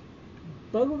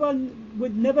 Bhagavan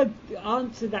would never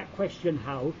answer that question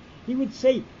how. He would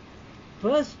say,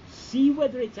 first see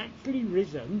whether it's actually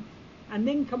risen, and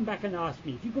then come back and ask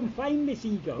me. If you can find this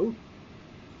ego,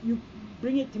 you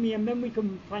bring it to me, and then we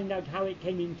can find out how it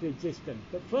came into existence.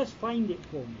 But first find it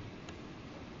for me.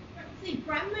 See,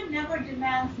 Brahman never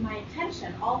demands my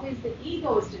attention. Always the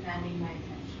ego is demanding my attention.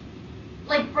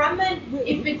 like Brahman,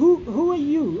 if it's Who are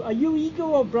you? Are you ego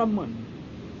or Brahman?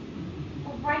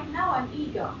 right now I'm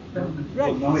ego.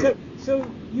 Right. no, So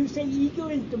you say ego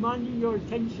is demanding your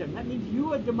attention. That means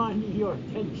you are demanding your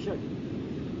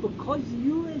attention. Because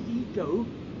you as ego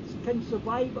can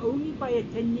survive only by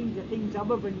attending to things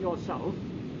other than yourself,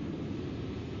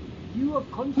 you are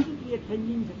constantly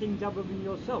attending to things other than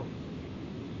yourself.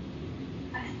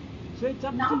 So it's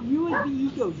up to you as the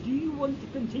ego. Do you want to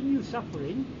continue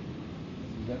suffering?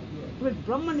 Because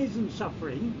Brahman isn't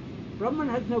suffering. Brahman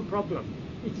has no problem.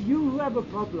 It's you who have a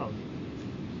problem.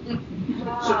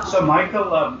 So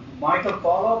Michael,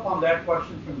 follow up on that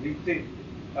question from Deepti.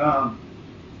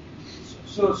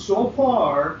 So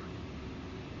far,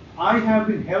 I have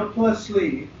been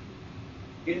helplessly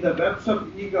in the webs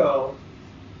of ego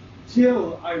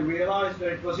till I realized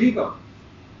that it was ego.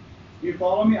 You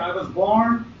follow me? I was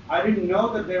born, I didn't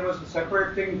know that there was a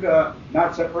separate thing,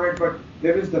 not separate, but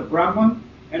there is the Brahman,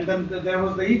 and then there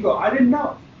was the ego. I didn't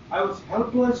know. I was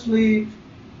helplessly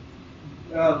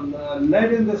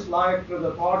led in this life through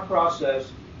the thought process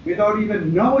without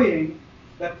even knowing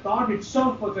that thought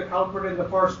itself was the culprit in the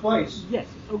first place. Yes,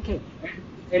 okay.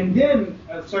 And then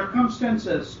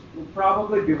circumstances,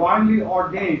 probably divinely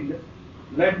ordained,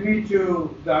 led me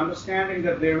to the understanding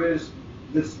that there is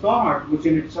this thought, which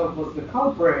in itself was the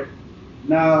culprit.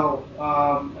 Now,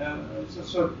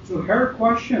 so to her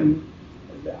question,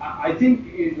 I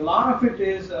think a lot of it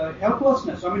is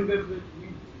helplessness. I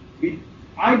mean,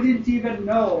 I didn't even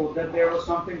know that there was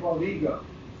something called ego.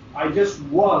 I just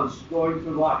was going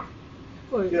through life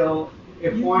till a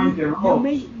point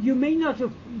arose. You may not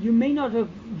have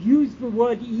used the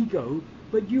word ego,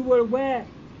 but you were aware.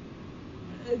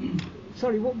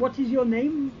 Sorry, what is your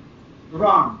name?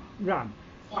 Ram. Ram.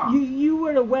 You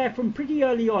were aware from pretty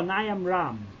early on, I am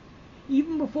Ram.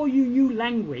 Even before you knew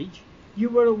language, you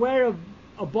were aware of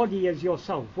a body as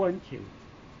yourself, weren't you?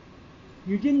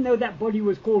 You didn't know that body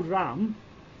was called Ram,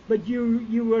 but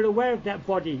you were aware of that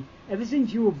body. Ever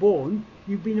since you were born,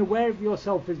 you've been aware of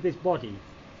yourself as this body.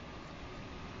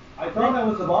 I thought that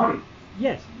was the body.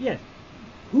 Yes.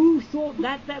 Who thought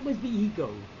that was the ego?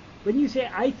 When you say,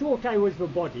 I thought I was the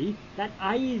body, that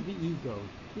I is the ego.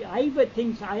 The I that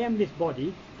thinks I am this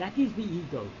body, that is the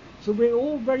ego. So we're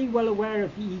all very well aware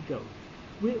of the ego.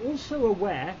 We're also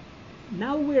aware,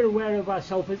 now we're aware of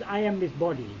ourselves as I am this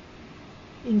body.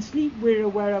 In sleep we're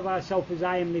aware of ourselves as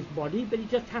I am this body, but it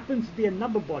just happens to be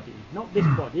another body, not this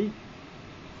body.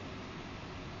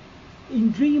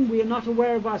 In dream we are not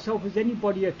aware of ourselves as any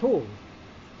body at all,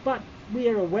 but we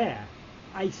are aware,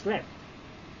 I slept.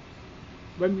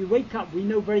 When we wake up we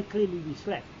know very clearly we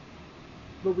slept,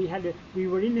 but we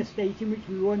were in a state in which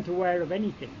we weren't aware of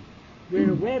anything.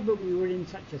 We're aware that we were in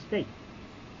such a state.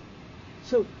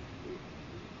 So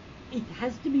it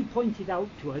has to be pointed out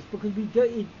to us because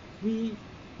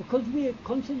because we are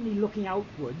constantly looking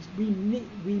outwards, we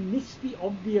miss the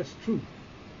obvious truth.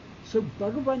 So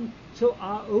so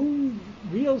our own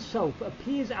real self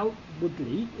appears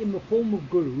outwardly in the form of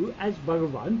Guru as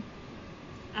Bhagavan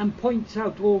and points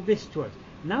out all this to us.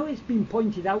 Now it's been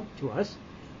pointed out to us,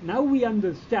 now we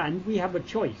understand we have a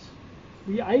choice.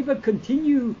 We either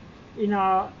continue in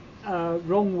our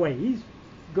wrong ways,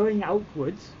 going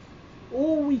outwards,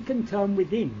 or we can turn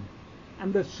within.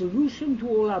 And the solution to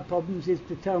all our problems is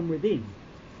to turn within.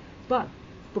 But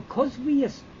because we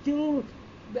are still,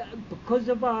 because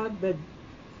of the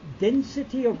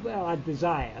density of our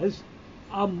desires,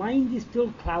 our mind is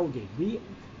still clouded.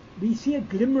 We see a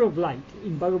glimmer of light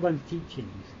in Bhagavan's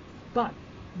teachings, but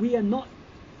we are not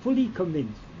fully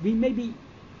convinced. We may be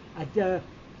at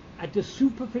the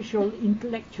superficial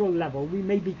intellectual level, we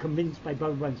may be convinced by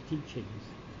Bhagavan's teachings.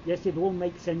 Yes, it all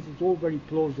makes sense, it's all very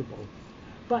plausible.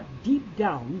 But deep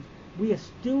down, we are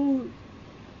still,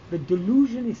 the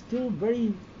delusion is still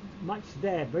very much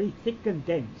there, very thick and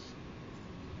dense.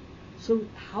 So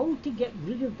how to get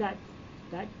rid of that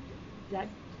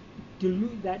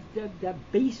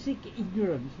basic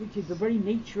ignorance, which is the very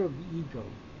nature of the ego?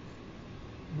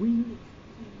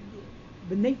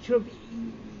 The nature of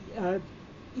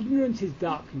ignorance is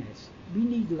darkness. We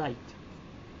need light.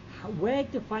 Where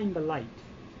to find the light?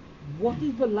 What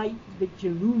is the light which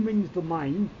illumines the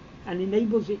mind and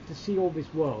enables it to see all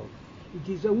this world? It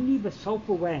is only the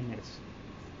self-awareness,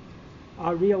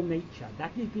 our real nature.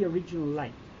 That is the original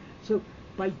light. So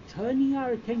by turning our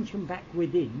attention back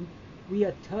within, we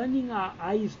are turning our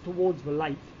eyes towards the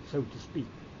light, so to speak.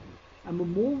 And the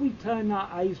more we turn our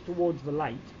eyes towards the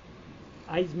light,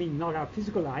 eyes mean not our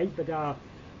physical eye, but our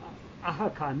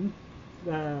ahakan,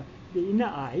 the inner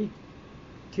eye,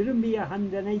 Tiramiya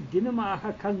handane dinama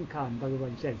ahakan kan,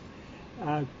 Bhagavan says.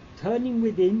 Turning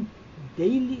within,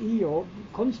 daily or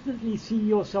constantly see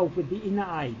yourself with the inner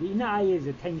eye. The inner eye is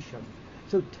attention.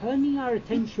 So turning our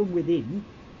attention within,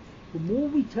 the more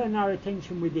we turn our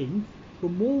attention within, the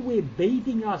more we're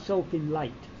bathing ourselves in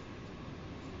light.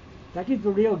 That is the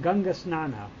real Ganga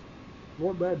Snana,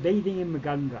 what we're bathing in the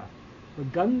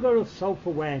Ganga of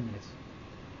self-awareness.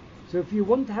 So if you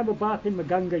want to have a bath in the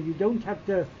Ganga, you don't have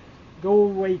to go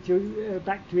away to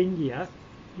back to India.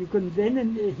 You can then,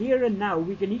 and here and now,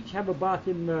 we can each have a bath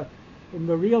in the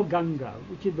real Ganga,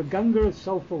 which is the Ganga of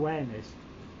self-awareness,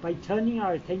 by turning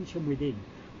our attention within.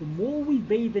 The more we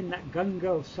bathe in that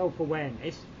Ganga of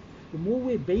self-awareness, the more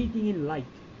we're bathing in light.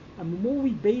 And the more we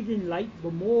bathe in light,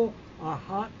 the more our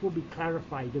heart will be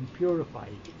clarified and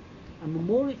purified. And the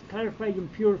more it's clarified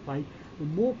and purified, the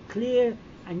more clear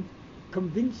and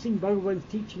convincing Bhagavan's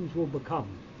teachings will become.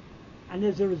 And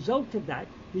as a result of that,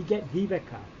 we get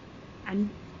viveka. And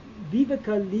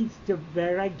viveka leads to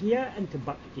vairagya and to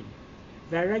bhakti.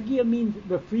 Vairagya means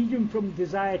the freedom from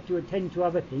desire to attend to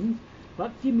other things.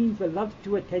 Bhakti means the love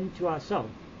to attend to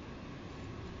ourselves.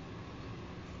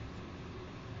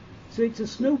 So it's a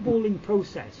snowballing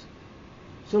process.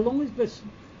 So long as the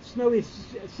snow is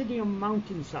sitting on a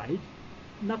mountainside,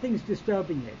 nothing's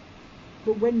disturbing it.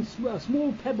 But when a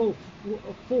small pebble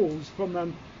falls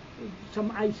from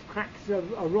some ice cracks a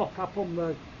rock up on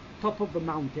the top of the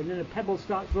mountain, and a pebble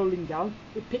starts rolling down,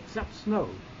 it picks up snow.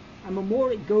 And the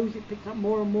more it goes, it picks up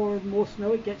more and more and more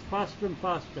snow. It gets faster and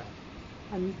faster.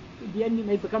 And in the end, it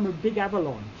may become a big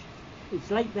avalanche.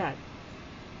 It's like that.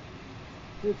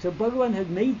 So Bhagavan has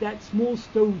made that small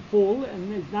stone fall,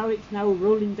 and it's now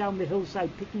rolling down the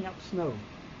hillside, picking up snow.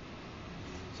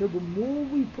 So the more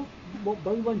we put what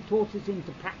Bhagavan taught us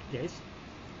into practice,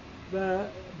 the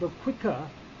quicker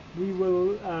we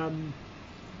will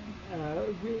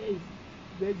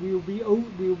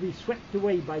be swept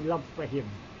away by love for him.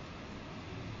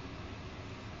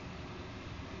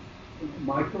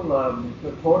 Michael,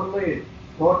 totally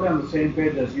on the same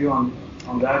page as you on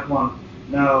that one.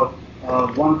 Now,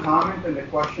 one comment and a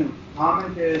question.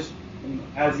 Comment is,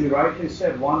 as you rightly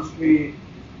said, once we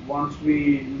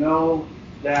know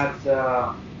that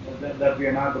that we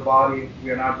are not the body,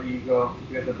 we are not the ego,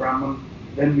 we are the Brahman,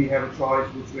 then we have a choice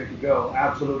which way to go.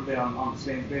 Absolutely on the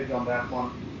same page on that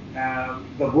one.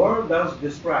 The world does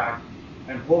distract,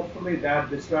 and hopefully that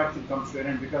distraction comes to an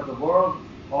end, because the world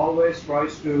always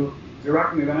tries to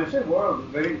direct me. When I say world,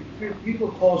 very few people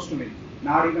close to me,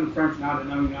 not even friends,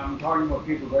 I'm talking about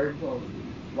people very close,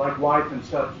 like wife and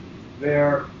such,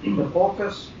 where the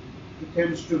focus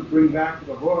tends to bring back to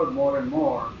the world more and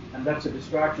more, and that's a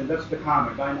distraction. That's the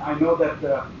comment. I know that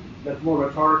that's more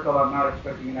rhetorical. I'm not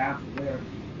expecting an answer there.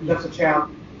 That's a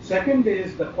challenge. Second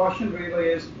is, the question really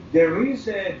is, there is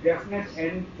a definite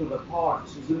end to the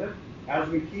thoughts, isn't it? As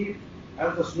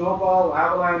the snowball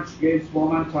avalanche gains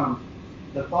momentum,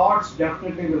 the thoughts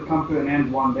definitely will come to an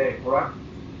end one day, correct?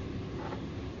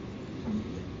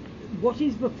 What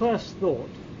is the first thought?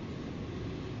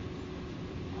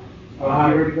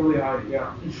 Theoretically,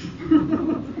 yeah.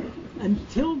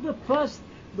 Until the first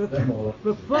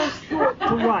thought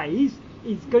to rise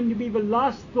is going to be the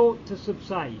last thought to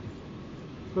subside.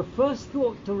 The first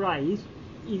thought to rise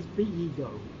is the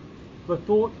ego. The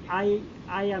thought, I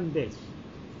am this.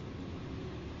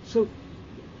 So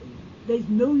there's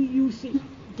no use in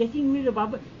getting rid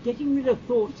of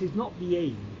thoughts is not the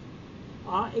aim.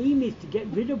 Our aim is to get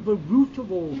rid of the root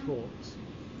of all thoughts.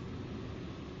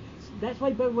 That's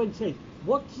why Bhagavan says,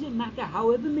 what does it matter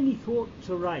however many thoughts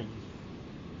arise?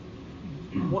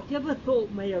 Whatever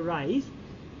thought may arise,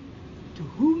 to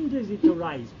whom does it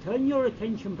arise? Turn your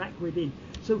attention back within.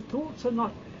 So thoughts are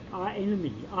not our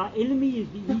enemy. Our enemy is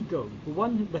the ego,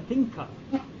 the thinker.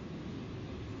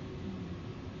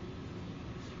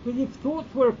 Because if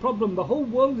thoughts were a problem, the whole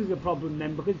world is a problem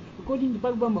then, because according to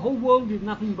Bhagavan, the whole world is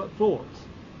nothing but thoughts.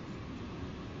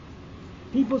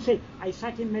 People say, I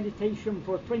sat in meditation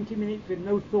for 20 minutes with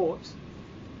no thoughts.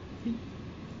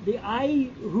 The I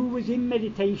who was in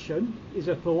meditation is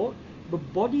a thought, the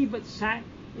body that sat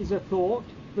is a thought,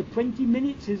 the 20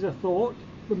 minutes is a thought,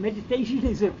 the meditation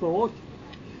is a thought.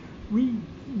 We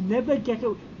never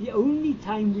the only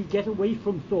time we get away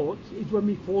from thoughts is when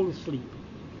we fall asleep.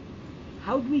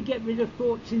 How do we get rid of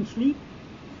thoughts in sleep?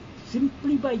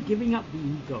 Simply by giving up the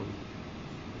ego.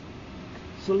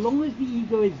 So long as the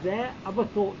ego is there, other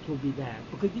thoughts will be there,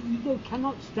 because the ego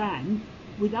cannot stand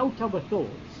without other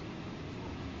thoughts.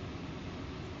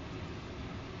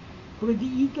 Because the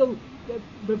ego,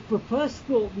 the first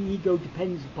thought the ego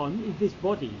depends upon is this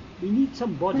body. We need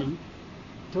some body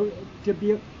to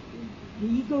be. The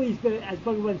ego is as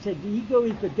Bhagavan said, the ego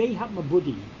is the dehatma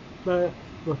buddhi, the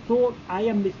thought, I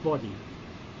am this body.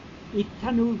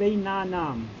 Ittanu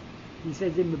Veinanam. He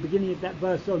says in the beginning of that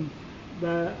verse on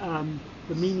the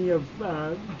meaning of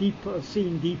deepa,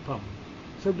 seeing deepam.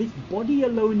 So this body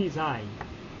alone is I.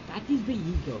 That is the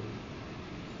ego.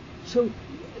 So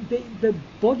the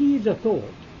body is a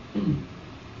thought.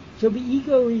 So the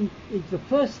ego is the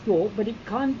first thought, but it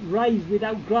can't rise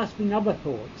without grasping other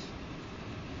thoughts.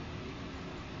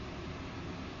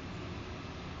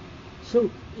 So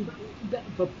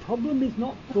the problem is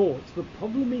not thoughts, the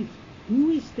problem is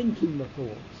who is thinking the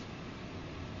thoughts.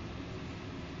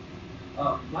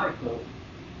 Michael,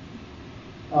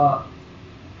 I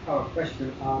have a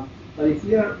question. But if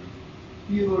we are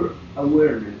pure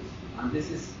awareness, and this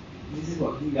is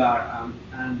what we are,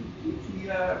 and if we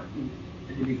are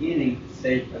at the beginning,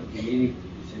 say at the beginning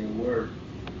to say a word,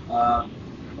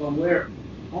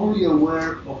 only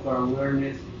aware of our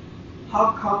awareness,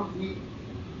 how come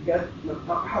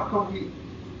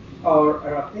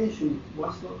our attention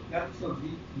got so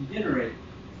degenerate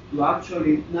to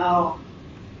actually now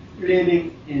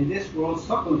living in this world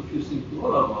so confusing to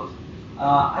all of us?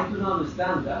 I do not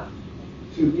understand that.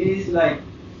 To me, it's like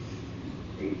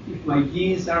if my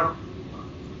genes are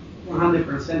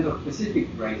 100% of specific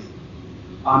race,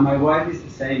 and my wife is the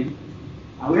same,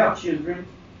 and we have children,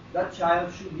 that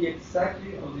child should be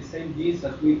exactly of the same genes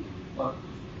as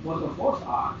most of us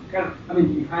are.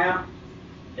 If I am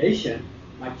Asian,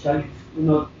 my child will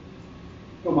not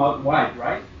come out white,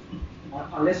 right?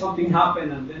 Unless something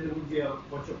happened, and then there would be a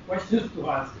bunch of questions to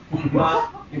ask. But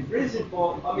in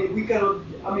principle, we cannot.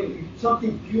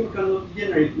 Something pure cannot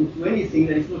generate into anything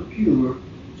that is not pure.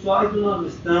 So I do not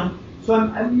understand. So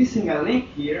I'm missing a link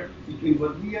here between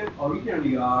what we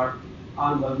originally are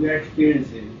and what we are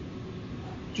experiencing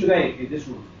today in this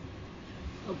room.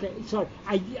 Okay, sorry,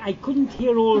 I couldn't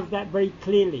hear all of that very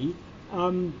clearly.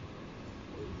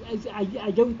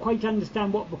 I don't quite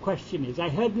understand what the question is. I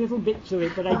heard little bits of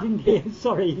it, but I didn't hear.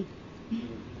 Sorry.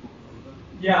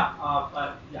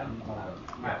 My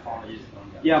apologies.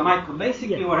 Yeah, Michael.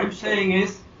 Basically, what I'm saying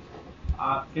is,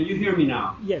 can you hear me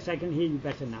now? Yes, I can hear you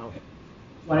better now.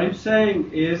 What I'm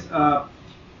saying is,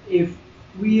 if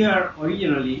we are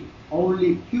originally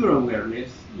only pure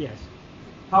awareness, yes,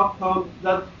 how come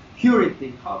that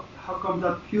purity? How come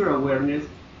that pure awareness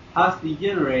has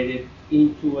degenerated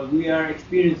into what we are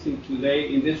experiencing today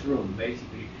in this room,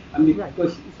 basically? Right.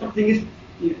 Because something is,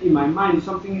 in my mind,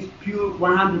 something is pure,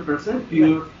 100%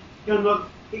 pure, right. Cannot,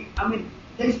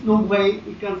 there is no way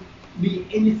it can be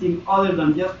anything other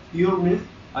than just pureness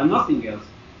and nothing else.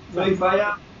 Right.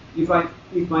 So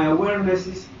if my awareness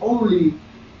is only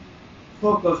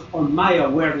focused on my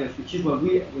awareness, which is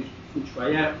which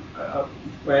I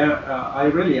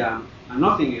really am, and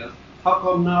nothing else, how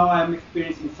come now I'm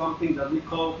experiencing something that we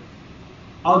call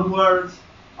outwards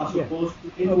as opposed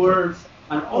to inwards,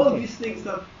 and all these things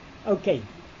that... Okay,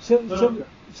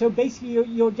 so basically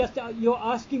you're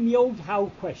asking the old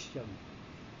how question.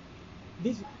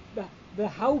 The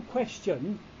how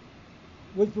question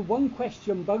was the one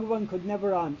question Bhagavan could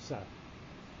never answer.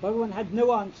 Bhagavan had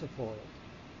no answer for it.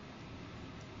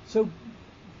 So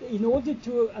in order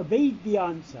to evade the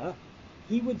answer,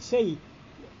 he would say,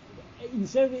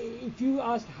 instead of, if you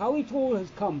asked how it all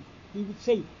has come, he would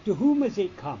say, to whom has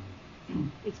it come?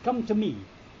 It's come to me.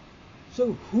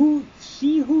 So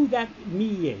see who that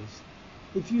me is.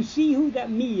 If you see who that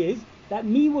me is, that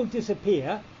me will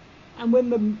disappear, and when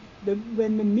the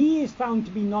me is found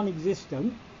to be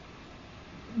non-existent,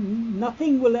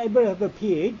 nothing will ever have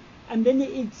appeared, and then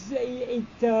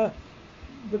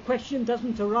the question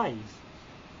doesn't arise.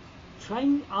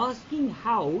 Asking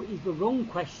how is the wrong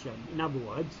question. In other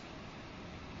words,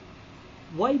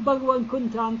 why Bhagavan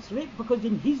couldn't answer it? Because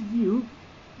in his view,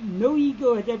 no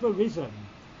ego had ever risen.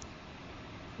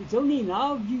 It's only in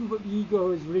our view that the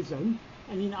ego has risen,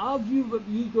 and in our view that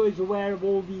the ego is aware of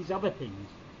all these other things.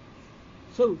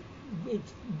 So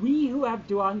it's we who have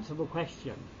to answer the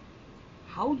question.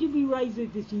 How did we rise as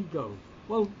this ego?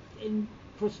 Well,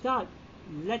 for a start,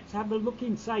 let's have a look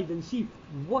inside and see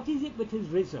what is it that has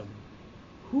risen.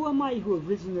 Who am I who have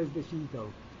risen as this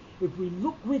ego? If we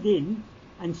look within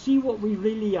and see what we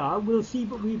really are, we'll see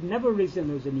that we've never risen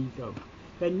as an ego.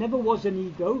 There never was an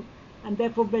ego, and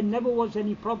therefore there never was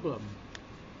any problem.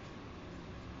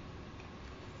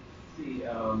 See,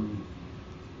 so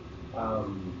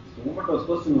Umberto's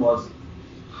question was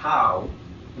how,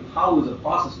 and how is a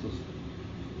process question.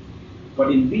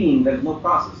 But in being, there is no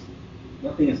process.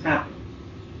 Nothing is happening.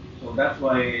 So that's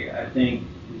why I think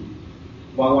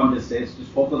Bhagavan just says,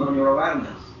 just focus on your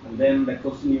awareness, and then the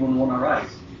question even won't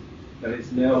arise. There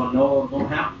is no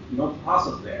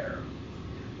process there.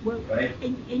 Well, right?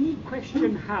 any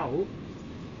question how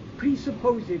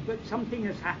presupposes that something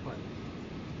has happened.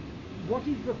 What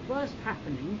is the first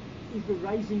happening is the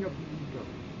rising of the ego.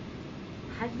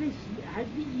 Has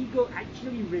the ego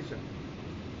actually risen?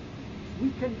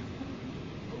 We can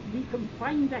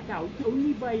find that out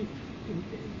only by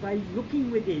looking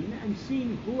within and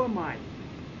seeing who am I.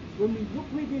 When we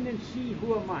look within and see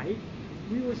who am I,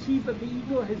 we will see that the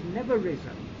ego has never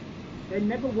risen. There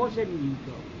never was any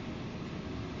ego.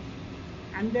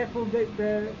 And therefore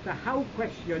the how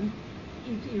question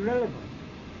is irrelevant.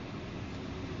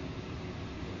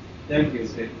 Thank you,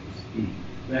 Sid.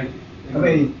 Thank you. I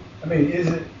mean, is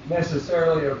it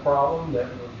necessarily a problem that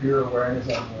pure awareness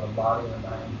of the body and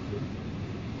mind too?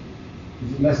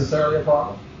 Is it necessarily a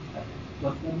problem?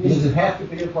 Does it have to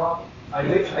be a problem? I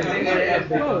think it has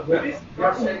been.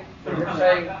 You're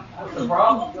saying what's the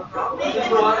problem? The problem is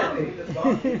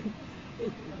duality.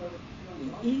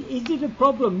 Is it a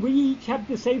problem? We each have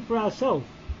to say for ourselves.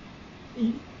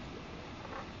 We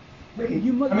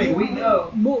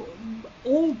know.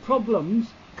 All problems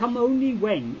come only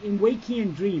when, in waking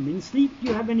and dream. In sleep,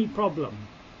 you have any problem.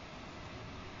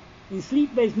 In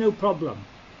sleep, there's no problem.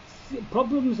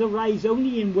 Problems arise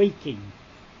only in waking.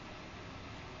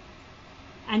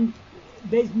 And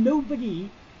there's no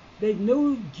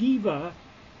jiva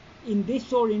in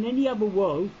this or in any other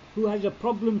world who has a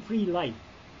problem-free life.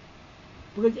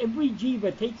 Because every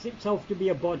jiva takes itself to be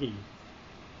a body.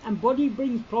 And body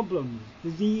brings problems,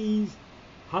 disease,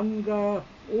 hunger,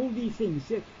 all these things.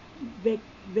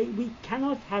 We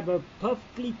cannot have a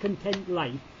perfectly content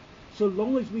life so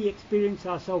long as we experience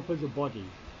ourselves as a body.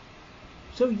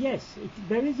 So yes,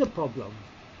 there is a problem.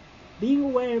 Being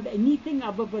aware of anything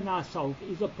other than ourselves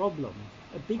is a problem,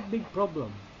 a big, big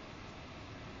problem.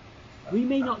 We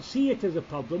may not see it as a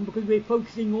problem because we're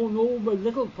focusing on all the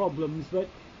little problems that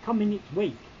come in its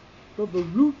wake. But the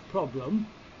root problem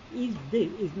is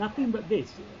nothing but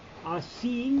this, our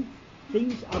seeing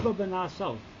things other than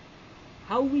ourselves.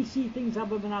 How we see things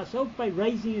other than ourselves? By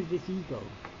rising as this ego.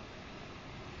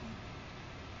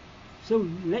 So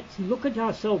let's look at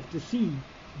ourselves to see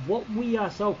what we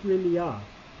ourselves really are.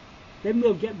 Then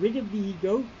we'll get rid of the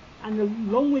ego, and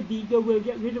along with the ego we'll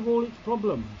get rid of all its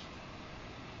problems.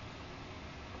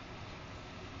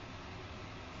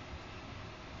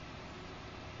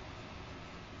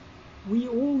 We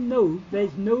all know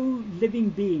there's no living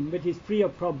being that is free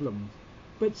of problems,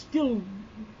 but still,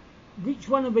 which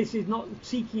one of us is not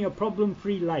seeking a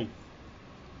problem-free life?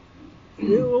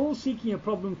 We're all seeking a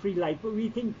problem-free life, but we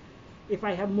think, if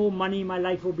I have more money, my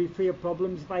life will be free of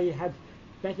problems. If I have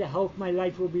better health, my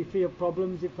life will be free of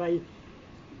problems.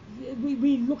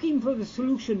 We're looking for the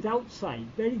solutions outside.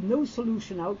 There is no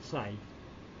solution outside,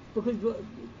 because the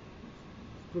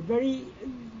very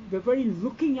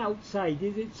looking outside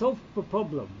is itself the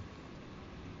problem.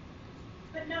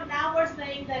 But no, now we're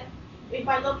saying that if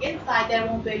I look inside, there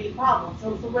won't be any problem.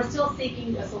 So we're still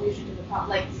seeking a solution to the problem,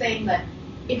 like saying that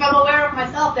if I'm aware of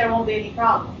myself, there won't be any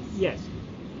problems. Yes.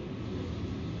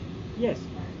 Yes.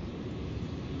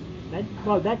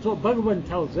 That's what Bhagavan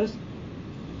tells us.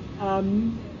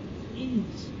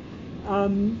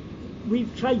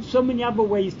 We've tried so many other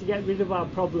ways to get rid of our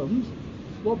problems.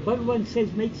 What Bhagavan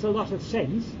says makes a lot of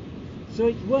sense. So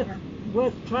it's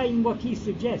worth trying what he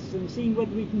suggests and seeing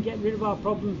whether we can get rid of our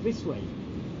problems this way.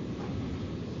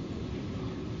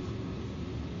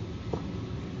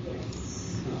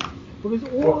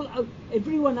 Because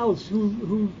everyone else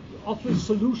who offers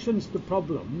solutions to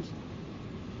problems,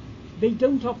 they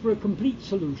don't offer a complete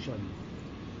solution.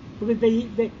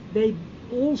 Because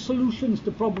all solutions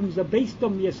to problems are based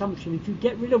on the assumption if you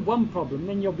get rid of one problem,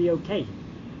 then you'll be okay.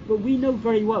 But we know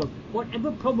very well,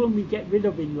 whatever problem we get rid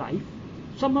of in life,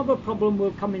 some other problem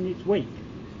will come in its wake.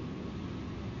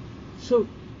 So,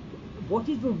 what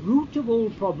is the root of all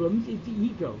problems is the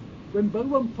ego. When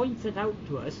Bhagavan points it out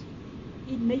to us,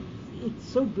 it's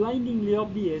so blindingly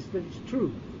obvious that it's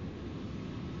true.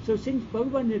 So since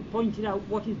Bhagavan had pointed out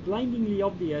what is blindingly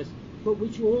obvious, but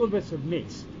which all of us have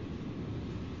missed,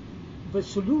 the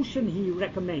solution he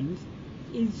recommends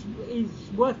is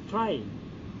worth trying.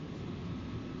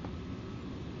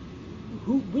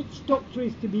 Which doctor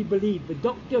is to be believed? The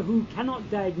doctor who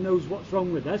cannot diagnose what's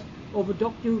wrong with us, or the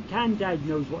doctor who can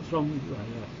diagnose what's wrong with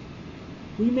us?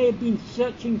 We may have been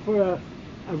searching for a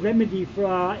remedy for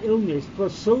our illness for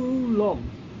so long,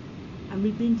 and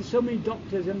we've been to so many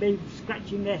doctors and they're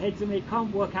scratching their heads and they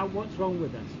can't work out what's wrong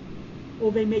with us.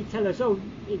 Or they may tell us, oh,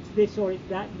 it's this or it's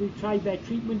that, we've tried their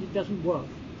treatment, it doesn't work.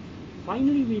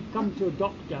 Finally we've come to a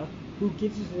doctor who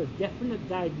gives us a definite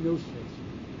diagnosis.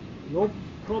 Your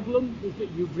problem is that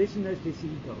you've risen as this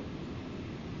ego.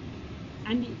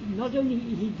 And not only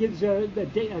he gives a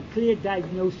clear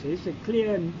diagnosis, a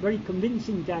clear and very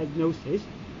convincing diagnosis,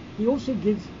 he also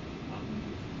gives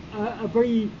a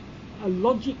very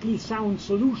logically sound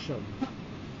solution.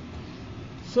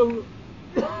 So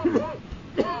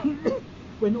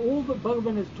when all that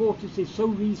Bhagavan has taught us is so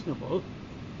reasonable,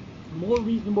 more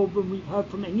reasonable than we've heard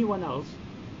from anyone else,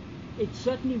 it's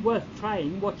certainly worth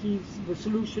trying the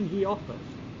solution he offers.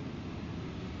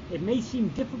 It may seem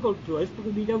difficult to us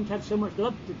because we don't have so much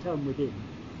love to turn within,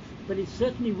 but it's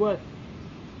certainly worth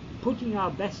putting our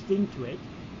best into it,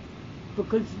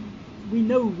 because we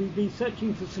know we've been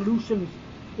searching for solutions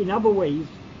in other ways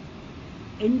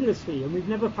endlessly, and we've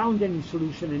never found any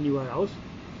solution anywhere else.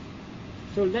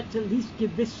 So let's at least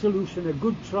give this solution a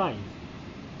good try.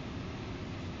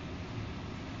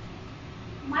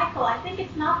 Michael, I think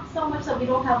it's not so much that we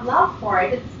don't have love for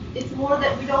it. It's more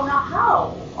that we don't know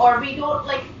how, or we don't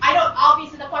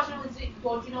obviously the question was,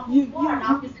 don't you know who you are? And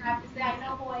obviously I have to say I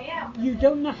know who I am. You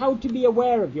don't know how to be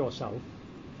aware of yourself.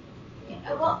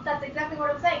 Well, that's exactly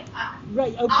what I'm saying.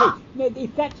 Right, okay. Now,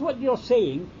 if that's what you're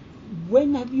saying,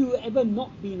 when have you ever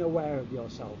not been aware of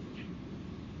yourself?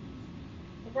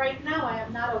 Right now, I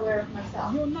am not aware of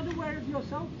myself. You're not aware of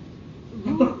yourself?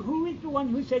 Who is the one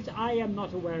who says, I am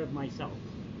not aware of myself?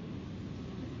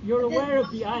 You're aware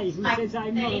of the I who says,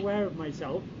 I'm not aware of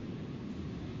myself.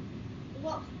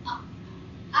 Well,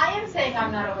 I am saying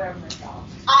I'm not aware of myself.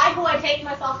 I, who I take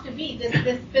myself to be,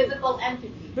 this physical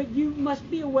entity. But you must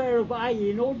be aware of I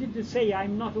in order to say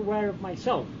I'm not aware of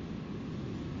myself.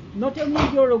 Not only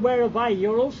you're aware of I,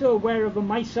 you're also aware of a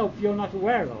myself you're not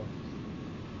aware of.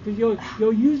 Because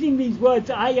you're using these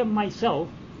words, I am myself,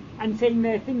 and saying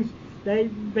they're things, they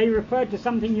refer to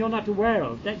something you're not aware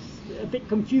of. That's a bit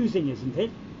confusing, isn't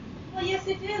it? Well, yes,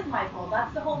 it is, Michael.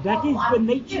 That's the whole That problem. is the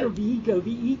nature of the ego. The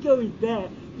ego is there.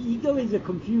 The ego is a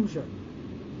confusion.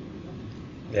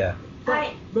 Yeah.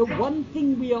 But one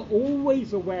thing we are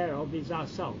always aware of is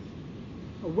ourselves.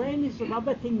 Awareness of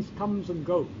other things comes and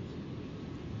goes.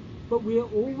 But we are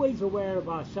always aware of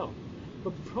ourselves.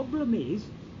 The problem is,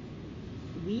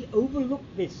 we overlook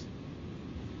this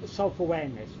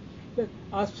self-awareness.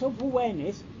 Our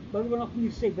self-awareness, but we're not going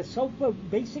to say the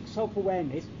basic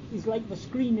self-awareness is like the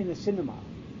screen in a cinema.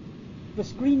 The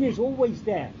screen is always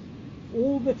there.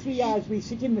 All the 3 hours we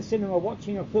sit in the cinema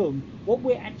watching a film, what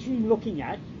we're actually looking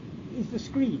at is the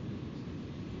screen.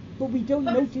 But we don't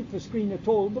notice the screen at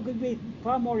all because we're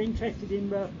far more interested in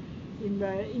the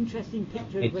interesting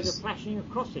pictures that are flashing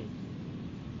across it.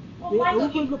 Well, We're Michael,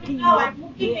 overlooking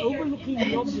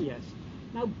the obvious.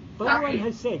 Now, Bhagavan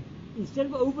has said, instead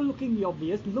of overlooking the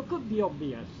obvious, look at the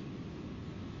obvious.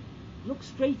 Look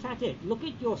straight at it. Look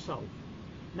at yourself.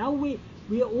 Now we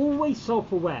are always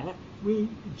self-aware. We're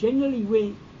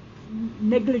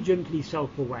negligently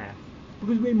self-aware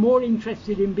because we're more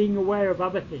interested in being aware of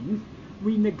other things.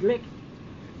 We neglect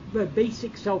the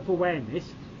basic self-awareness,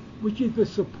 which is the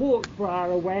support for our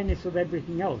awareness of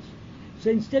everything else. So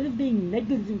instead of being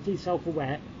negligently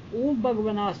self-aware, all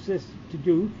Bhagavan asks us to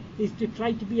do is to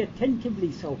try to be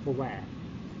attentively self-aware.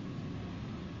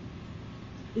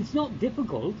 It's not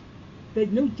difficult.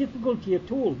 There's no difficulty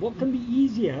at all. What can be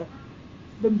easier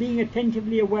than being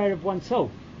attentively aware of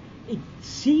oneself? It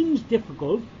seems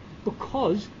difficult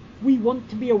because we want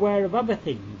to be aware of other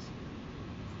things.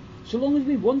 So long as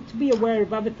we want to be aware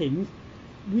of other things,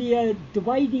 we are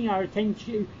dividing our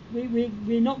attention.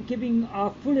 We're not giving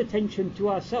our full attention to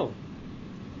ourselves.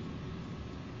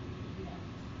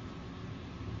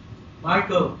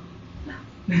 Michael,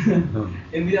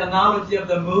 in the analogy of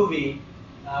the movie,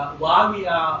 why we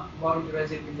are more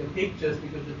interested in the pictures,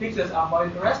 because the pictures are more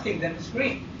interesting than the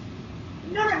screen.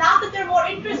 No, not that they're more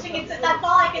interesting. That's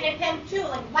all I can attend to.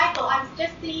 Like, Michael, I'm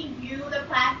just seeing you, the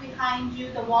plant behind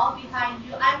you, the wall behind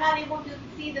you. I'm not able to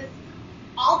see this.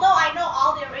 Although I know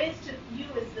all there is to you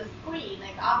is the screen.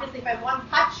 Like, obviously, if I want to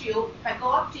touch you, if I go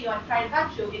up to you and try to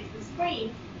touch you, it's the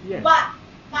screen. Yes. But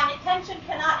my attention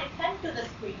cannot attend to the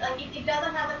screen. Like, it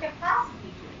doesn't have the capacity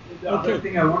to. The other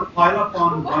thing I want to pile up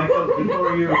on, Michael,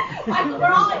 before you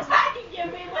We're all attacking you.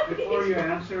 before you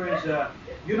answer is,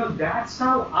 that's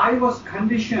how I was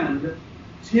conditioned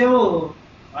till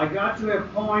I got to a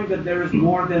point that there is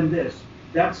more than this.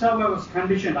 That's how I was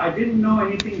conditioned. I didn't know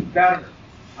anything better.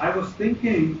 I was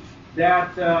thinking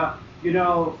that,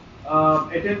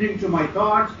 attending to my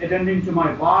thoughts, attending to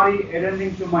my body,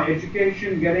 attending to my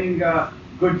education, getting a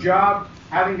good job,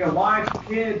 having a wife,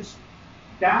 kids,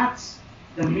 that's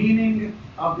the meaning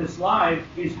of this life,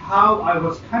 is how I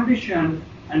was conditioned,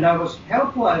 and I was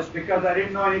helpless because I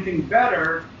didn't know anything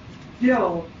better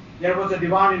till there was a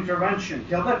divine intervention.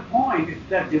 Till that point, if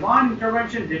that divine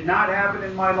intervention did not happen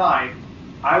in my life,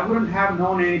 I wouldn't have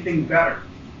known anything better.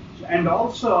 And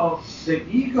also, the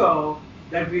ego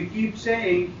that we keep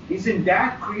saying, isn't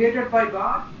that created by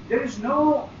God? There is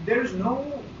no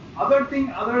other thing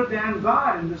other than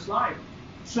God in this life.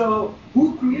 So,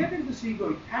 who created this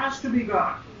ego? It has to be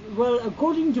God. Well,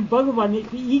 according to Bhagavan,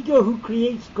 it's the ego who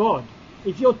creates God.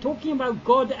 If you're talking about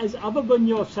God as other than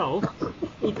yourself,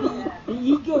 the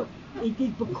ego, it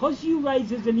is because you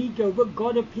rise as an ego that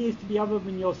God appears to be other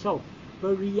than yourself.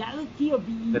 The reality of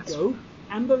the ego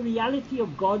and the reality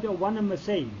of God are one and the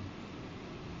same.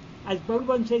 As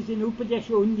Bhagavan says in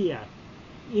Upadesha Undiya,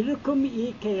 Irukum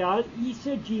ekayal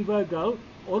isa jivagal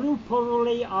oru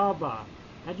porole ava.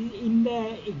 That is, in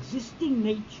their existing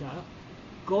nature,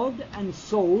 God and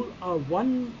soul are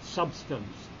one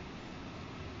substance.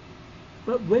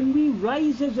 But when we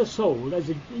rise as a soul, as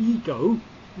an ego,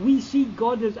 we see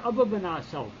God as other than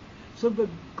ourselves. So the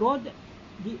God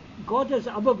as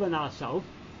other than ourselves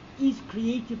is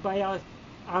created by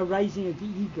our rising as the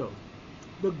ego.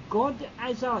 The God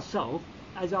as ourself,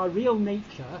 as our real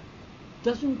nature,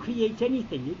 doesn't create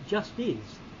anything, it just is.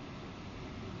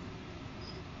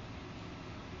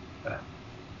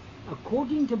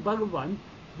 According to Bhagavan,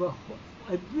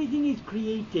 everything is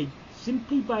created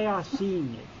simply by our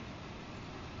seeing it.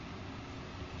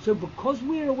 So because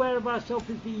we're aware of ourselves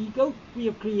as the ego, we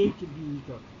have created the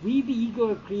ego. We, the ego,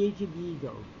 have created the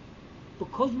ego.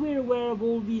 Because we're aware of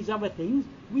all these other things,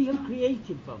 we have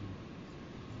created them.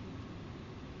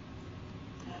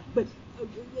 But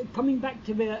coming back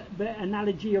to the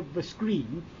analogy of the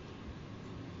screen,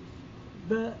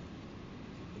 the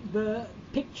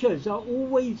pictures are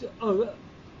always,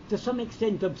 to some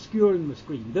extent, obscuring the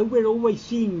screen. Though we're always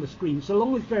seeing the screen, so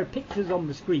long as there are pictures on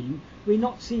the screen, we're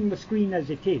not seeing the screen as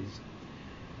it is.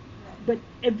 But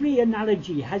every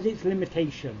analogy has its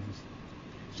limitations.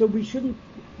 So we shouldn't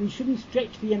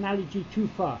stretch the analogy too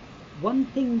far. One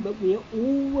thing that we are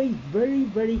always very,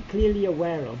 very clearly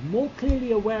aware of, more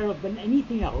clearly aware of than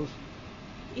anything else,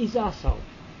 is ourself.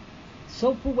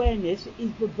 Self-awareness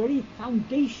is the very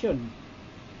foundation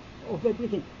of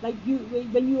everything. Like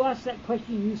when you ask that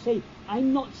question, you say,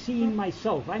 I'm not seeing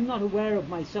myself, I'm not aware of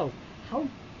myself.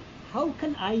 How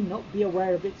can I not be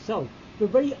aware of itself? The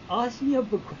very asking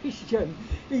of the question,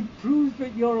 it proves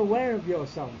that you're aware of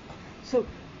yourself. So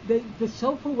the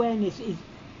self-awareness is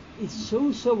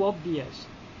so obvious.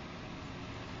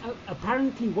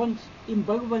 Apparently once in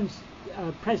Bhagavan's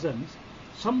presence,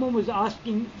 someone was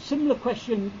asking similar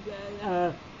question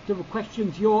to the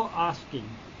questions you're asking.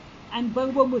 And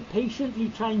Bhagavan was patiently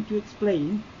trying to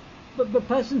explain, but the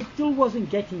person still wasn't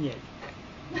getting it.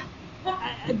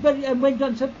 And went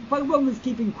on, so Bhagavan was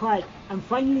keeping quiet, and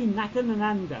finally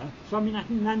Swami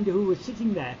Natananda, who was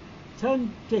sitting there,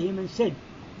 turned to him and said,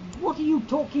 "What are you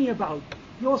talking about?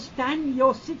 You're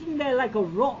sitting there like a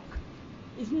rock.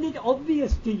 Isn't it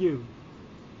obvious to you?"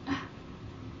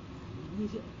 And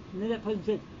then that person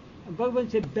said, and Bhagavan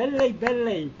said,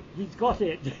 Belle, he's got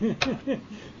it.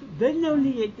 Then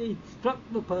only it struck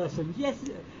the person. Yes,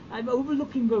 I'm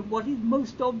overlooking what is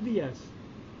most obvious.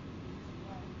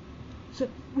 So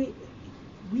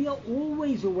we are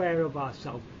always aware of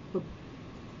ourselves. But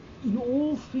in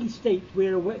all three states,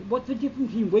 we're aware. What's the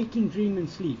difference between waking, dream, and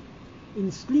sleep?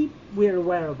 In sleep, we're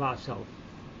aware of ourselves,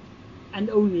 and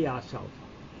only ourselves.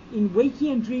 In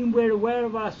waking and dream, we're aware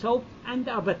of ourselves and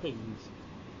other things.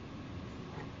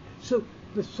 So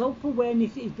the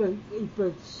self-awareness is the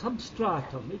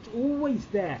substratum. It's always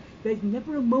there. There's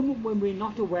never a moment when we're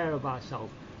not aware of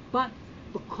ourselves. But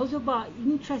because of our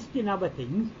interest in other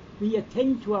things, we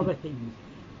attend to other things.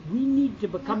 We need to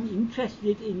become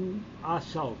interested in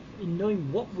ourselves, in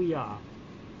knowing what we are.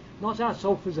 Not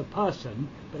ourself as a person,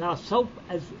 but ourself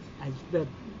as the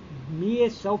mere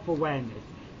self-awareness.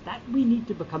 That we need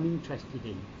to become interested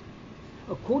in.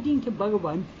 According to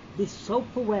Bhagavan, this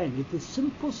self-awareness, this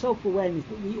simple self-awareness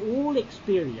that we all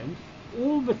experience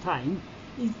all the time,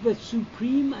 is the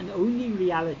supreme and only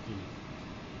reality.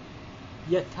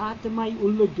 Yathatamai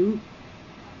Uڵḷadu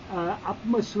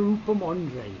Atma-sarupam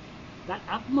aṉḍṛi. That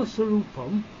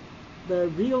Atma-sarupam, the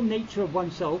real nature of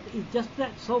oneself, is just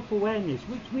that self-awareness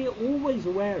which we are always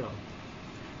aware of.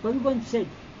 Bhagavan said,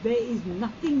 there is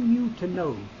nothing new to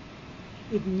know.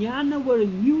 If jnana were a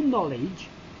new knowledge,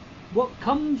 what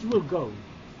comes will go.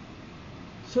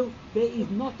 So there is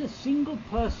not a single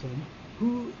person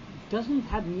who doesn't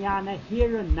have jnana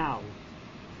here and now.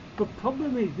 The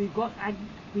problem is we've got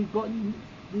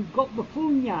the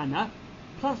full jnana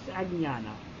plus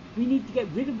ajnana. We need to get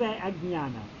rid of the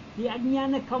ajnana. The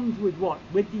ajnana comes with what?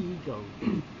 With the ego.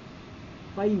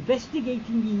 By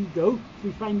investigating the ego,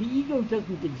 we find the ego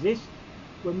doesn't exist.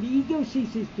 When the ego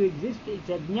ceases to exist, its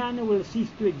ajnana will cease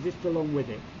to exist along with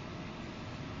it.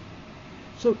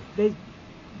 So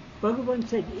Bhagavan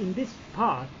said, in this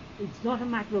path, it's not a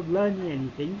matter of learning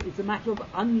anything, it's a matter of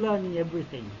unlearning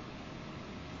everything.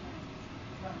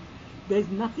 There's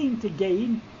nothing to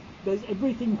gain, there's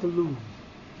everything to lose.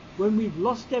 When we've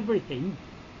lost everything,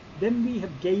 then we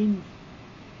have gained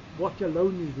what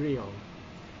alone is real.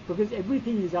 Because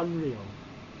everything is unreal.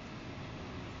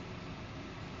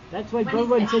 That's why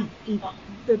Bhagavan said,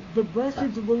 the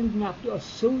verses of Uڵḷadu Nāṛpadu are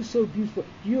so beautiful.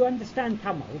 Do you understand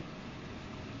Tamil?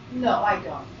 No, I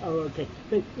don't. Oh, okay.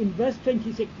 But in verse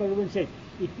 26, Bhagavan said,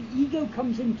 if the ego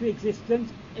comes into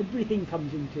existence, everything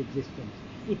comes into existence.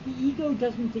 If the ego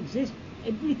doesn't exist,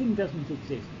 everything doesn't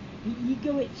exist. The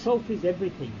ego itself is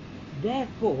everything.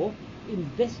 Therefore,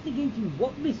 investigating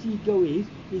what this ego is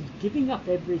giving up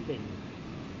everything.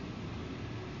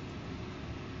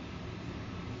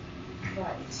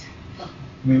 Right. I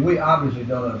mean, we obviously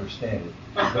don't understand it,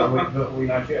 but we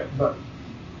not yet. But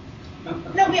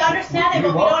No, we understand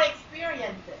it, but we don't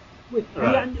experience it.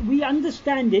 We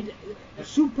understand it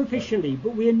superficially,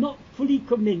 but we are not fully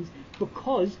convinced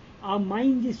because our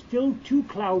mind is still too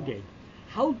clouded.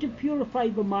 How to purify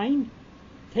the mind?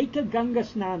 Take a Ganga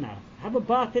Snana. Have a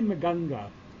bath in the Ganga.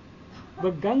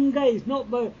 The Ganga is not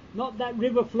that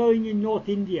river flowing in North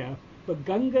India. The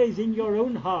Ganga is in your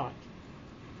own heart.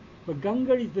 The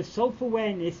Ganga is the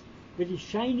self-awareness that is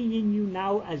shining in you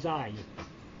now as I.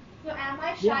 So am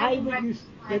I The I shining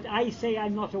that I say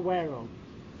I'm not aware of.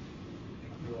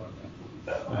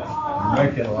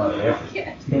 making a lot of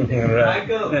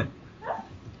effort.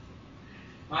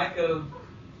 Michael.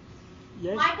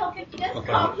 Yes? Michael, can you just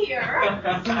come here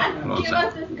and give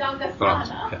us this Ganga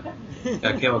Snana?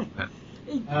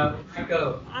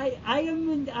 Michael.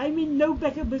 I'm in no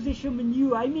better position than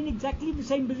you. I'm in exactly the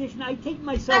same position. I take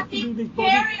myself to do this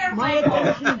body. My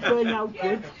attention is going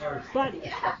outwards. But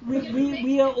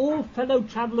we are all fellow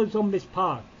travelers on this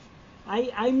path.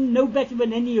 I'm no better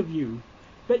than any of you.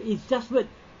 But it's just that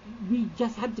we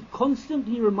just have to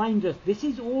constantly remind us this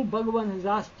is all Bhagavan has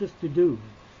asked us to do.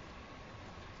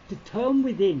 To turn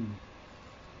within.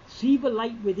 See the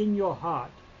light within your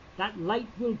heart. That light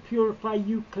will purify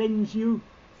you, cleanse you,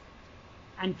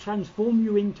 and transform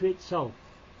you into itself.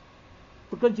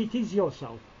 Because it is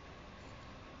yourself.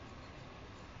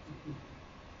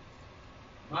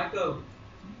 Michael.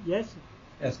 Yes?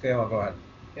 Yes, go ahead.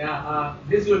 Yeah,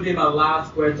 this will be my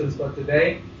last questions for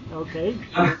today. Okay.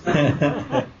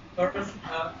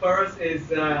 First is,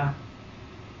 can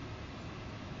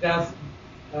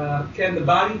the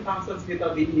body function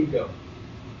without the ego?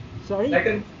 Sorry?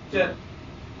 Second, can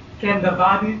the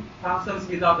body function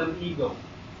without an ego?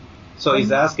 So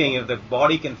he's asking if the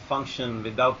body can function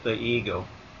without the ego.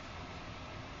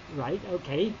 Right,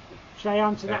 okay. Shall I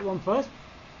answer that one first?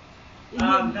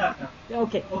 No.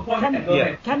 Okay. Go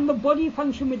ahead. Can the body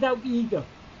function without the ego?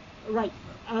 Right.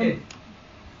 Okay.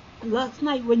 Last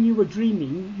night when you were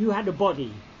dreaming, you had a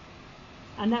body.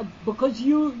 And that, because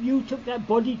you took that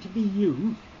body to be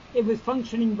you, it was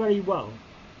functioning very well.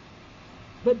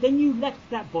 But then you left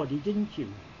that body, didn't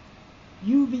you?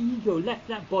 You, the ego, left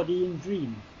that body in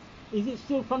dream. Is it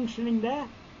still functioning there?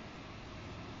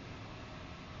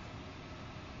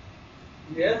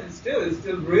 Yes, it's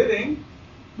still breathing.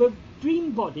 The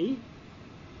dream body,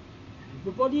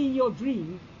 the body in your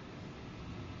dream,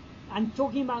 I'm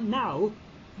talking about now,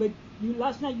 but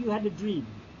last night you had a dream.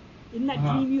 In that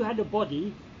dream you had a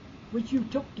body which you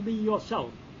took to be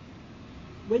yourself.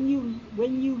 When you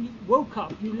woke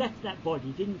up, you left that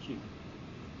body, didn't you?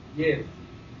 Yes.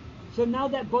 So now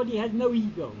that body has no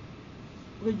ego,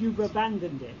 because you've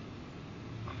abandoned it.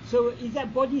 So is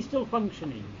that body still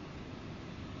functioning?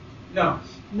 No.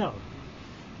 No.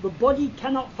 The body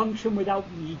cannot function without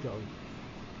the ego.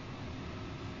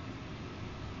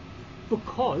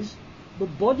 Because the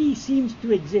body seems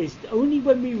to exist only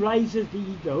when we rise as the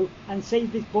ego and say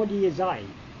this body is I.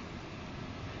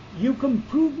 You can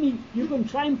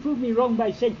try and prove me wrong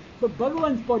by saying, but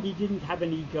Bhagavan's body didn't have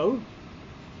an ego.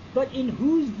 But in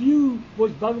whose view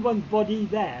was Bhagavan's body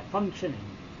there, functioning?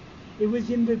 It was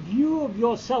in the view of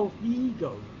yourself, the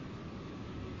ego.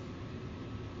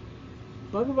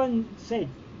 Bhagavan said,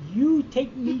 you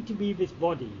take me to be this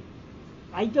body.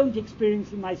 I don't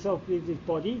experience myself with this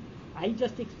body. I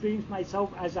just experience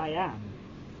myself as I am.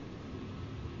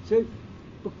 So,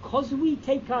 because we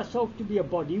take ourselves to be a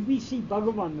body, we see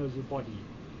Bhagavan as a body.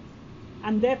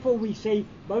 And therefore we say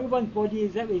Bhagavan's body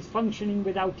is functioning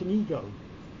without an ego.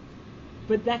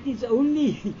 But that is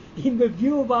only in the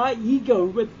view of our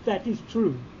ego that is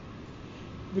true.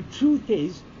 The truth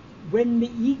is, when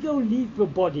the ego leaves the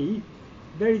body,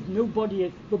 there is no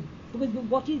body. Because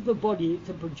what is the body? It's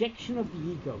a projection of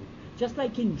the ego. Just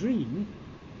like in dream,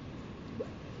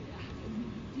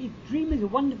 dream is a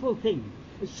wonderful thing.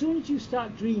 As soon as you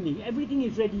start dreaming, everything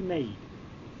is ready-made.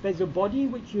 There's a body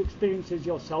which you experience as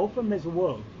yourself, and there's a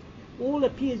world. All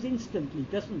appears instantly,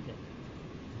 doesn't it?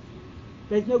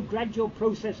 There's no gradual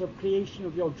process of creation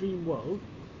of your dream world.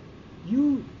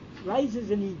 You rise as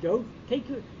an ego,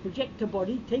 project a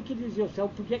body, take it as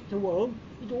yourself, project a world.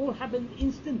 It all happens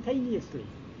instantaneously.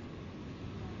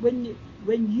 When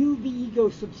you, the ego,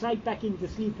 subside back into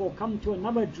sleep or come to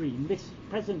another dream, this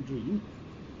present dream,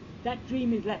 that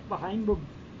dream is left behind. The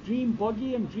dream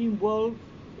body and dream world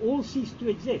all cease to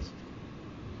exist.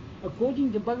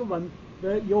 According to Bhagavan,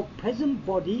 your present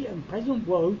body and present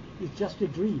world is just a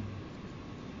dream.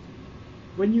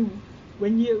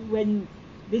 When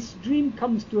this dream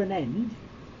comes to an end,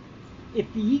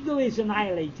 if the ego is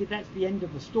annihilated, that's the end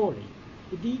of the story.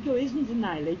 If the ego isn't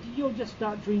annihilated, you'll just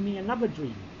start dreaming another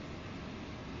dream.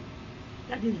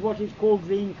 That is what is called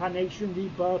reincarnation,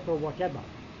 rebirth, or whatever.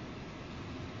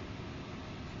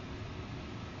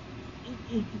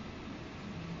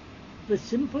 The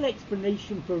simple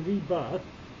explanation for rebirth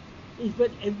is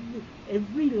that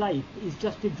every life is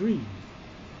just a dream.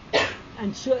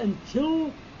 And so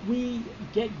until we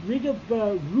get rid of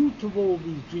the root of all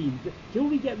these dreams, till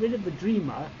we get rid of the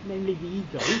dreamer, namely the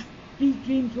ego, these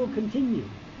dreams will continue.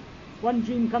 One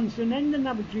dream comes to an end,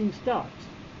 another dream starts.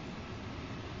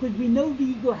 Because we know the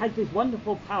ego has this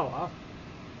wonderful power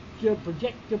to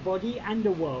project a body and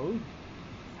a world,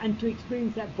 and to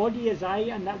experience that body as I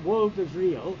and that world as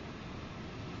real.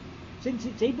 Since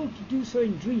it's able to do so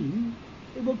in dream,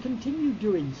 it will continue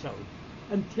doing so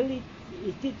until it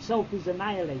itself is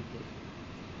annihilated.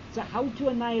 So how to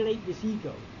annihilate this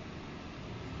ego?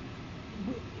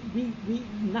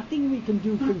 Nothing we can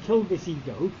do can kill this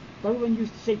ego. Bhagavan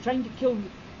used to say trying to kill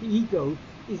the ego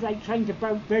is like trying to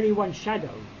bury one's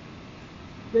shadow.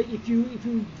 But if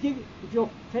you're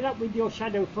fed up with your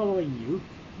shadow following you,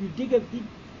 you dig a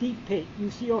deep pit,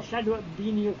 you see your shadow at the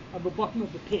beginning of the bottom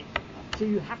of the pit. So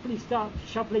you happily start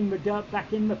shoveling the dirt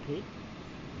back in the pit.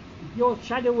 Your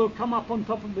shadow will come up on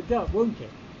top of the dirt, won't it?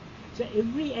 So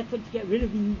every effort to get rid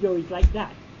of the ego is like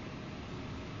that.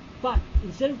 But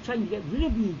instead of trying to get rid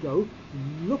of the ego,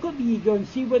 look at the ego and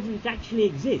see whether it actually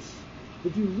exists.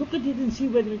 If you look at it and see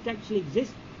whether it actually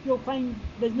exists, you'll find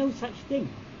there's no such thing.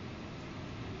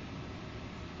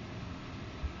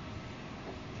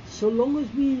 So long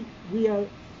as we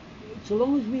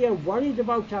are worried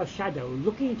about our shadow,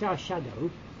 looking at our shadow,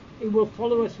 it will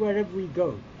follow us wherever we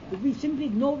go. If we simply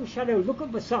ignore the shadow, look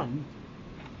at the sun,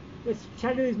 the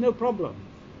shadow is no problem.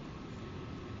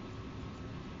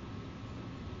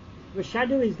 The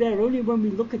shadow is there only when we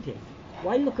look at it.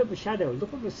 Why look at the shadow?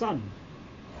 Look at the sun.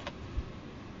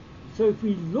 So if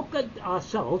we look at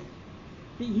ourselves,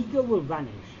 the ego will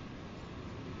vanish.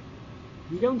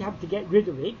 We don't have to get rid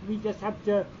of it. We just have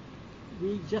to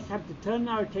turn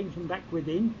our attention back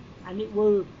within, and it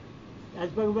will, as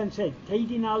Bhagavan said,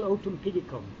 Tedinal otum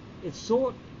pidicum. It's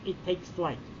sought, it takes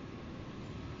flight.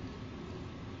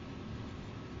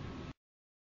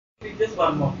 Just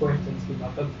one more question,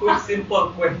 Srimad. A quick, simple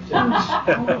question.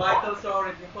 Michael,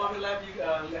 sorry, before we let you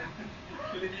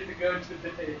to go to the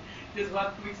day, just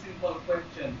one quick, simple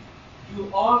question.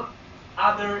 Do all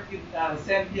other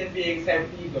sentient beings have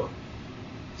ego?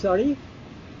 Sorry?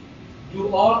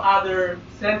 Do all other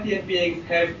sentient beings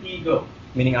have ego?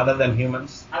 Meaning other than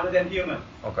humans? Other than humans.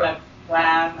 Okay. Like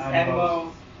plants,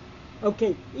 animals.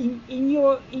 Okay, in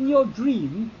your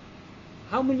dream,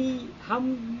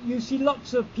 you see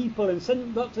lots of people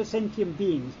and lots of sentient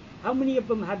beings. How many of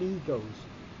them have egos?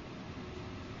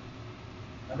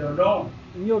 I don't know.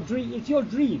 In your dream, it's your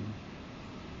dream.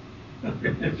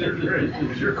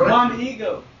 It's your one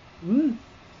ego. Hmm?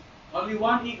 Only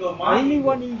one ego. Only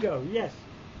one ego, yes.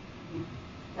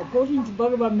 According to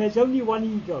Bhagavan, there's only one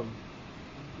ego.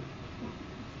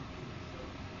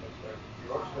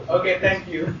 Okay, thank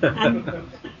you. And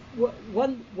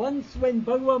once when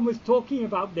Bhagavan was talking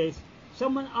about this,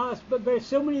 someone asked, but there are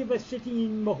so many of us sitting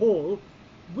in the hall,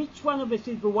 which one of us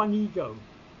is the one ego?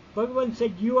 Bhagavan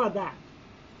said, you are that.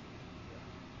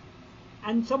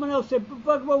 And someone else said, but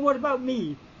Bhagavan, what about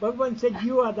me? Bhagavan said,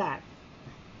 you are that.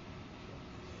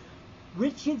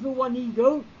 Which is the one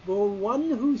ego? The one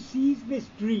who sees this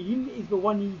dream is the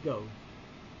one ego.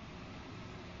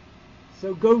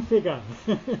 So go figure.